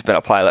he's been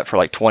a pilot for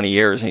like 20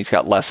 years, and he's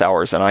got less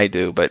hours than I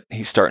do, but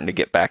he's starting to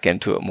get back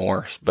into it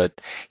more. But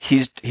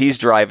he's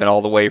driving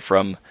all the way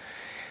from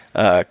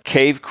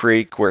Cave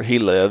Creek, where he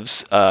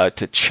lives,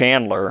 to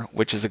Chandler,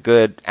 which is a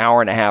good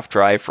hour and a half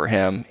drive for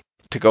him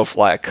to go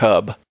fly a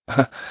Cub.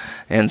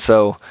 And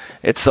so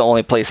it's the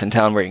only place in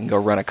town where you can go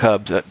run a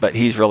Cub. But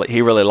he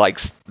really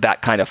likes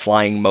that kind of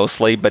flying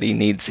mostly, but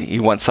he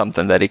wants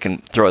something that he can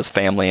throw his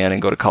family in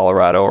and go to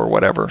Colorado or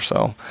whatever.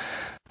 So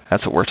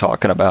that's what we're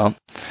talking about.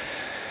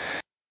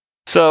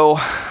 So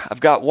I've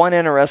got one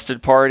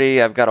interested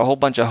party. I've got a whole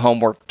bunch of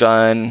homework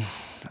done.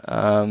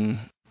 I'm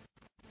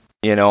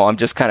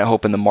just kind of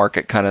hoping the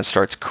market kind of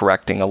starts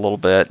correcting a little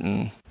bit,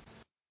 and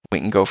we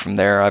can go from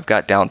there. I've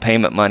got down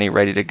payment money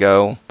ready to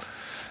go.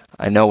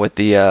 I know what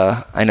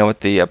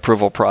the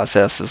approval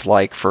process is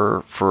like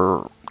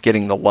for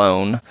getting the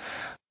loan,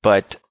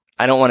 but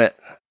I don't want to.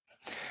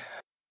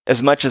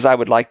 As much as I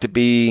would like to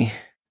be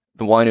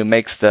the one who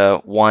makes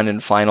the one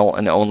and final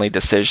and only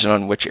decision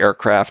on which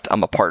aircraft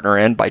I'm a partner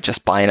in by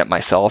just buying it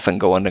myself and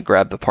going to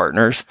grab the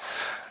partners,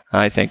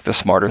 I think the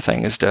smarter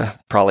thing is to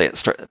probably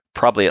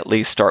at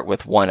least start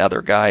with one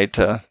other guy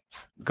to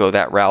go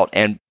that route.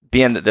 And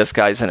being that this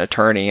guy's an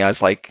attorney, I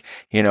was like,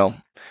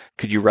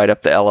 could you write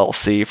up the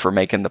LLC for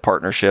making the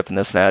partnership and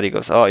this and that? He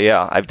goes, oh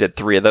yeah, I've did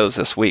 3 of those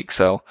this week,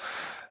 so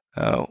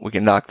we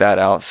can knock that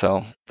out.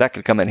 So that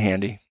could come in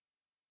handy.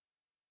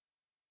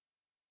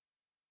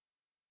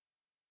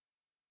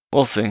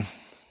 We'll see.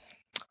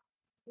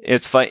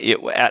 It's fun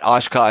at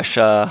Oshkosh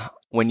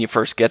when you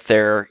first get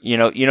there. You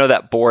know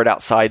that board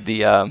outside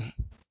the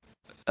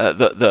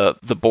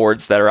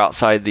boards that are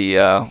outside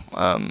the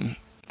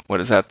what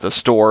is that? The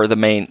store, the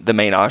main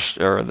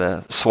or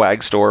the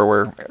swag store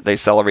where they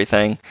sell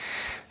everything.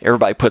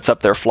 Everybody puts up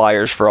their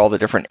flyers for all the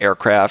different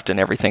aircraft and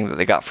everything that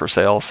they got for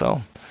sale.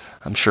 So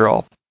I'm sure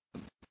I'll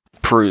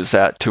peruse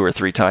that 2 or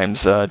 3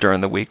 times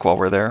during the week while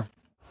we're there.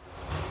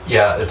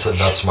 Yeah, it's a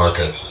nuts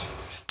market.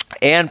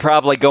 And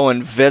probably go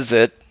and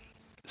visit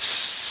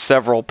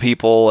several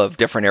people of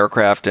different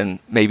aircraft and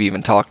maybe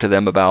even talk to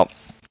them about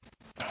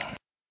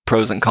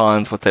pros and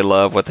cons, what they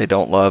love, what they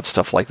don't love,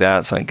 stuff like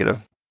that, so I can get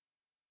a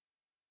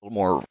little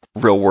more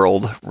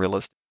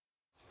realistic.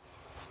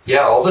 Yeah,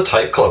 all the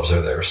type clubs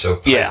are there. So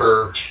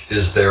Piper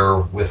is there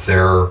with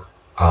their.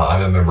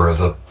 I'm a member of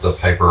the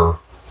Piper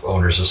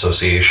Owners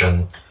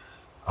Association.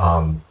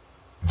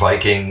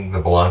 Viking, the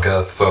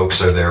Blanca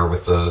folks are there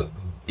with the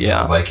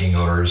Viking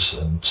owners,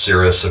 and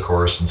Cirrus, of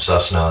course, and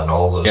Cessna, and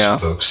all those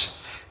folks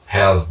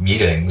have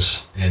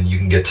meetings, and you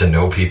can get to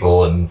know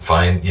people and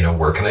find,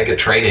 where can I get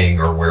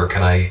training, or where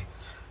can I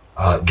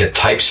get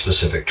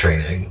type-specific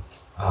training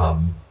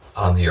on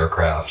the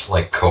aircraft.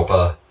 Like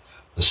COPA,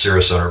 the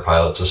Cirrus Owner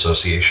Pilots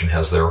Association,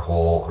 has their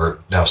whole, or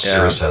now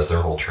Cirrus has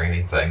their whole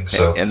training thing.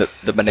 So and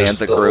the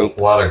Bonanza group,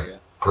 a lot of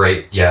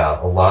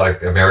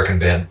American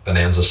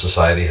Bonanza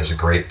Society has a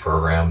great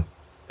program.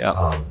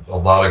 Yeah, a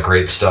lot of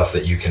great stuff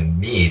that you can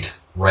meet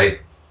right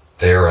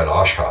there at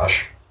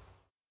Oshkosh.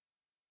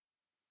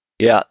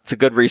 Yeah, it's a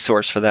good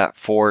resource for that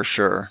for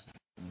sure.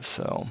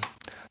 So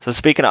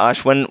speaking of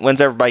Osh, when's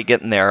everybody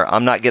getting there?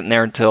 I'm not getting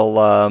there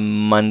until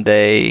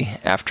Monday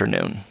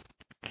afternoon.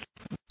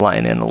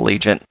 Flying in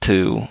Allegiant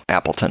to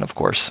Appleton, of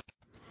course.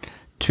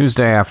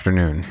 Tuesday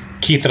afternoon.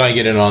 Keith and I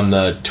get in on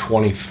the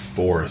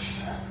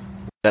 24th.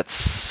 That's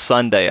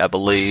Sunday, I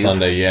believe.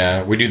 Sunday,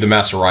 yeah. We do the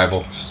mass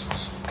arrival.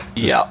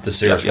 The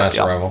Cirrus mass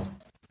arrival.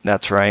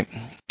 That's right.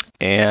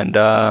 And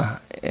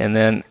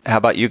then how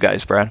about you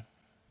guys, Brad?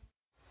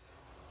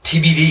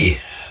 TBD.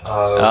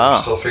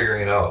 We're still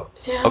figuring it out.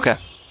 Yeah. Okay.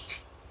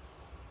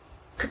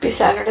 Could be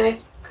Saturday.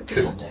 Could be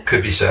Sunday.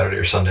 Could be Saturday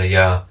or Sunday,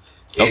 yeah.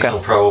 Okay. Will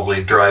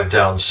probably drive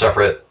down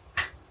separate.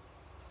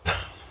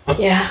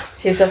 Yeah,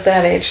 he's of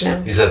that age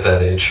now. He's at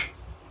that age.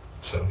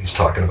 So he's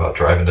talking about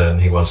driving down.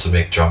 He wants to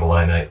make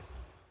jambalaya night.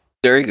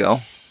 There you go.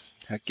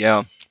 Heck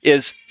yeah.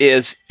 Is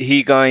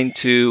he going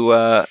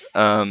to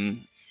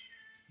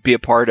be a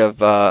part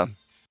of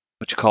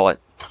what you call it?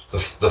 The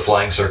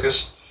flying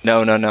circus?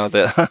 No.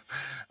 The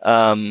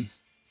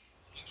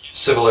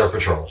Civil Air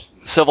Patrol.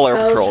 Civil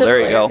Air Patrol.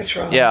 There you go.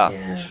 Patrol.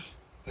 Yeah.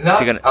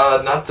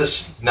 Not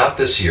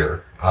this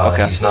year.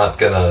 Okay. He's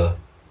not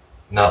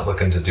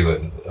looking to do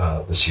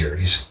it this year.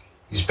 He's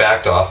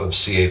backed off of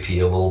CAP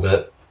a little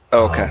bit.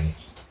 Okay.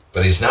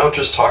 But he's now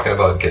just talking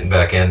about getting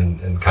back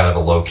in kind of a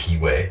low key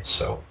way.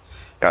 So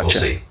gotcha. We'll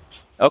see.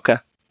 Okay.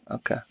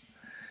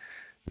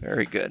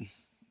 Very good.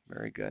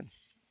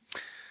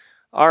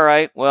 All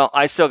right. Well,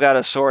 I still got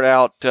to sort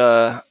out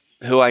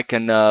who I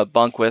can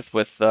bunk with,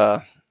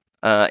 and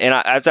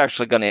I was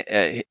actually going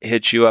to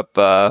hit you up,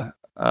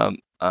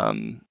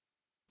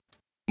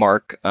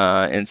 Mark.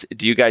 And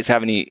do you guys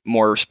have any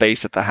more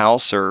space at the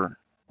house, or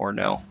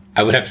no?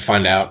 I would have to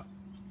find out.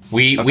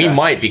 We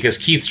might, because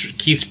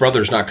Keith's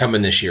brother's not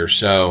coming this year,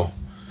 so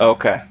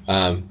okay,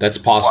 that's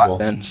possible.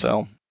 Then,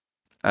 so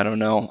I don't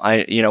know.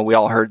 We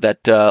all heard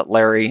that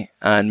Larry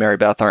and Mary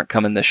Beth aren't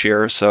coming this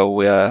year, so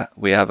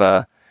we have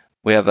a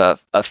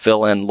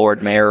fill-in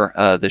Lord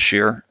Mayor this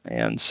year,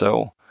 and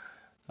so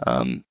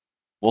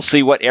we'll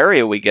see what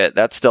area we get.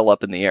 That's still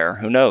up in the air.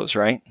 Who knows,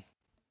 right?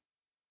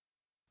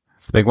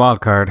 It's the big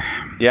wild card.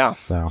 Yeah.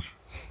 So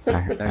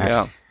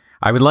yeah.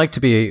 I would like to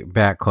be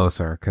back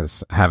closer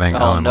because having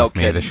Owen with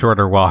me, the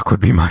shorter walk would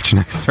be much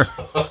nicer.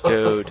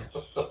 Dude.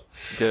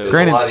 It's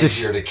a lot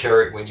easier to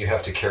carry when you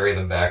have to carry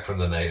them back from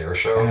the night air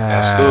show.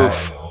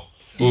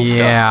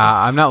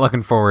 Yeah, I'm not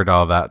looking forward to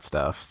all that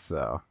stuff.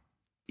 So.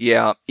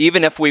 Yeah,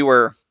 even if we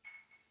were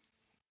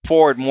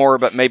forward more,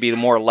 but maybe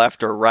more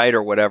left or right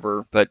or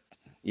whatever. But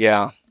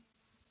yeah,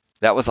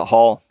 that was a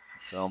haul.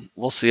 So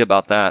we'll see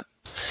about that.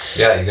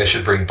 Yeah, you guys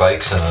should bring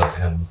bikes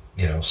and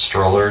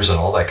strollers and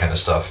all that kind of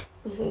stuff.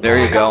 Mm-hmm. There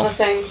you go. All the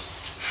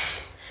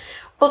things.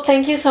 Well,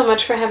 thank you so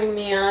much for having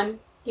me on,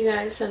 you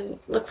guys, and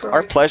look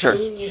forward to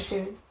seeing you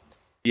soon.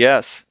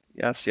 Yes.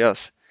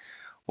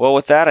 Well,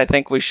 with that, I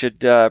think we should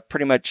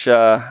pretty much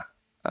pack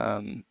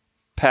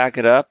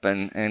it up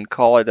and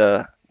call it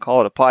a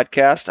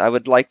podcast. I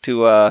would like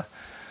to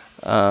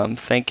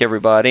thank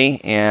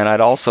everybody, and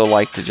I'd also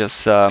like to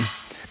just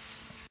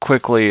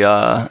quickly.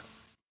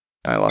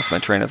 I lost my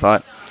train of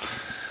thought.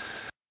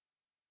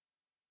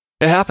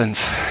 It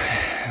happens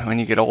when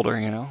you get older,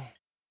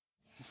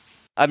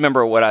 I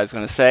remember what I was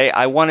going to say.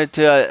 I wanted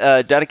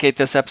to dedicate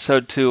this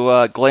episode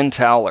to Glenn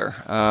Towler.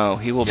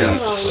 He will be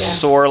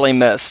sorely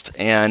missed,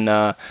 and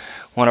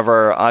one of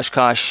our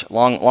Oshkosh,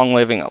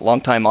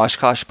 long-time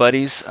Oshkosh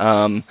buddies.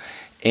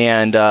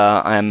 And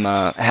I'm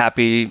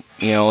happy,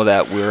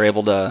 that we were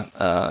able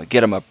to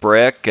get him a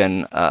brick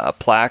and a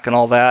plaque and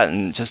all that,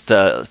 and just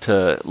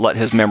to let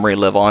his memory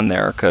live on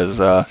there,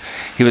 because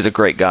he was a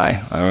great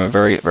guy. I'm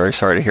very, very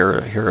sorry to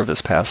hear of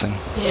his passing.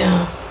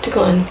 Yeah, to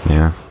Glenn.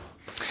 Yeah.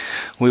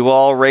 We will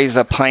all raise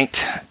a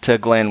pint to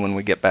Glenn when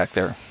we get back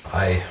there.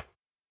 Aye.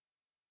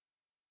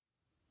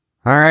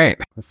 All right.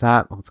 With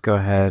that, let's go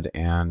ahead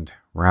and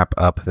wrap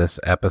up this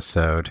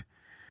episode.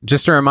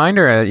 Just a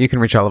reminder, you can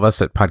reach all of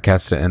us at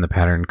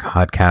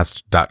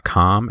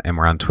podcast@inthepatternpodcast.com, and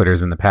we're on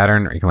Twitter's In The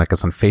Pattern, or you can like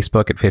us on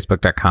Facebook at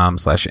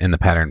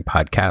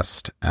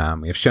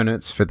facebook.com/inthepatternpodcast. We have show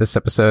notes for this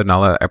episode and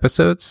all other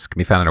episodes. Can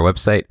be found on our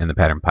website,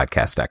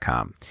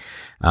 inthepatternpodcast.com.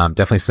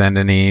 Definitely send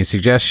any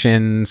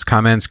suggestions,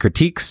 comments,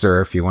 critiques,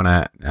 or if you want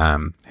to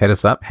hit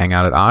us up, hang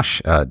out at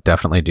Osh,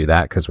 definitely do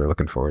that, because we're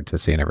looking forward to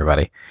seeing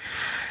everybody.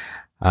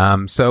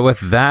 So with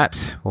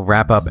that, we'll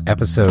wrap up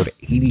episode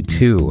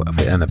 82 of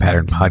the In The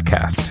Pattern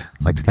podcast.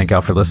 I'd like to thank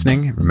y'all for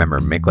listening. Remember,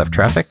 make left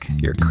traffic.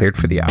 You're cleared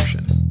for the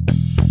option.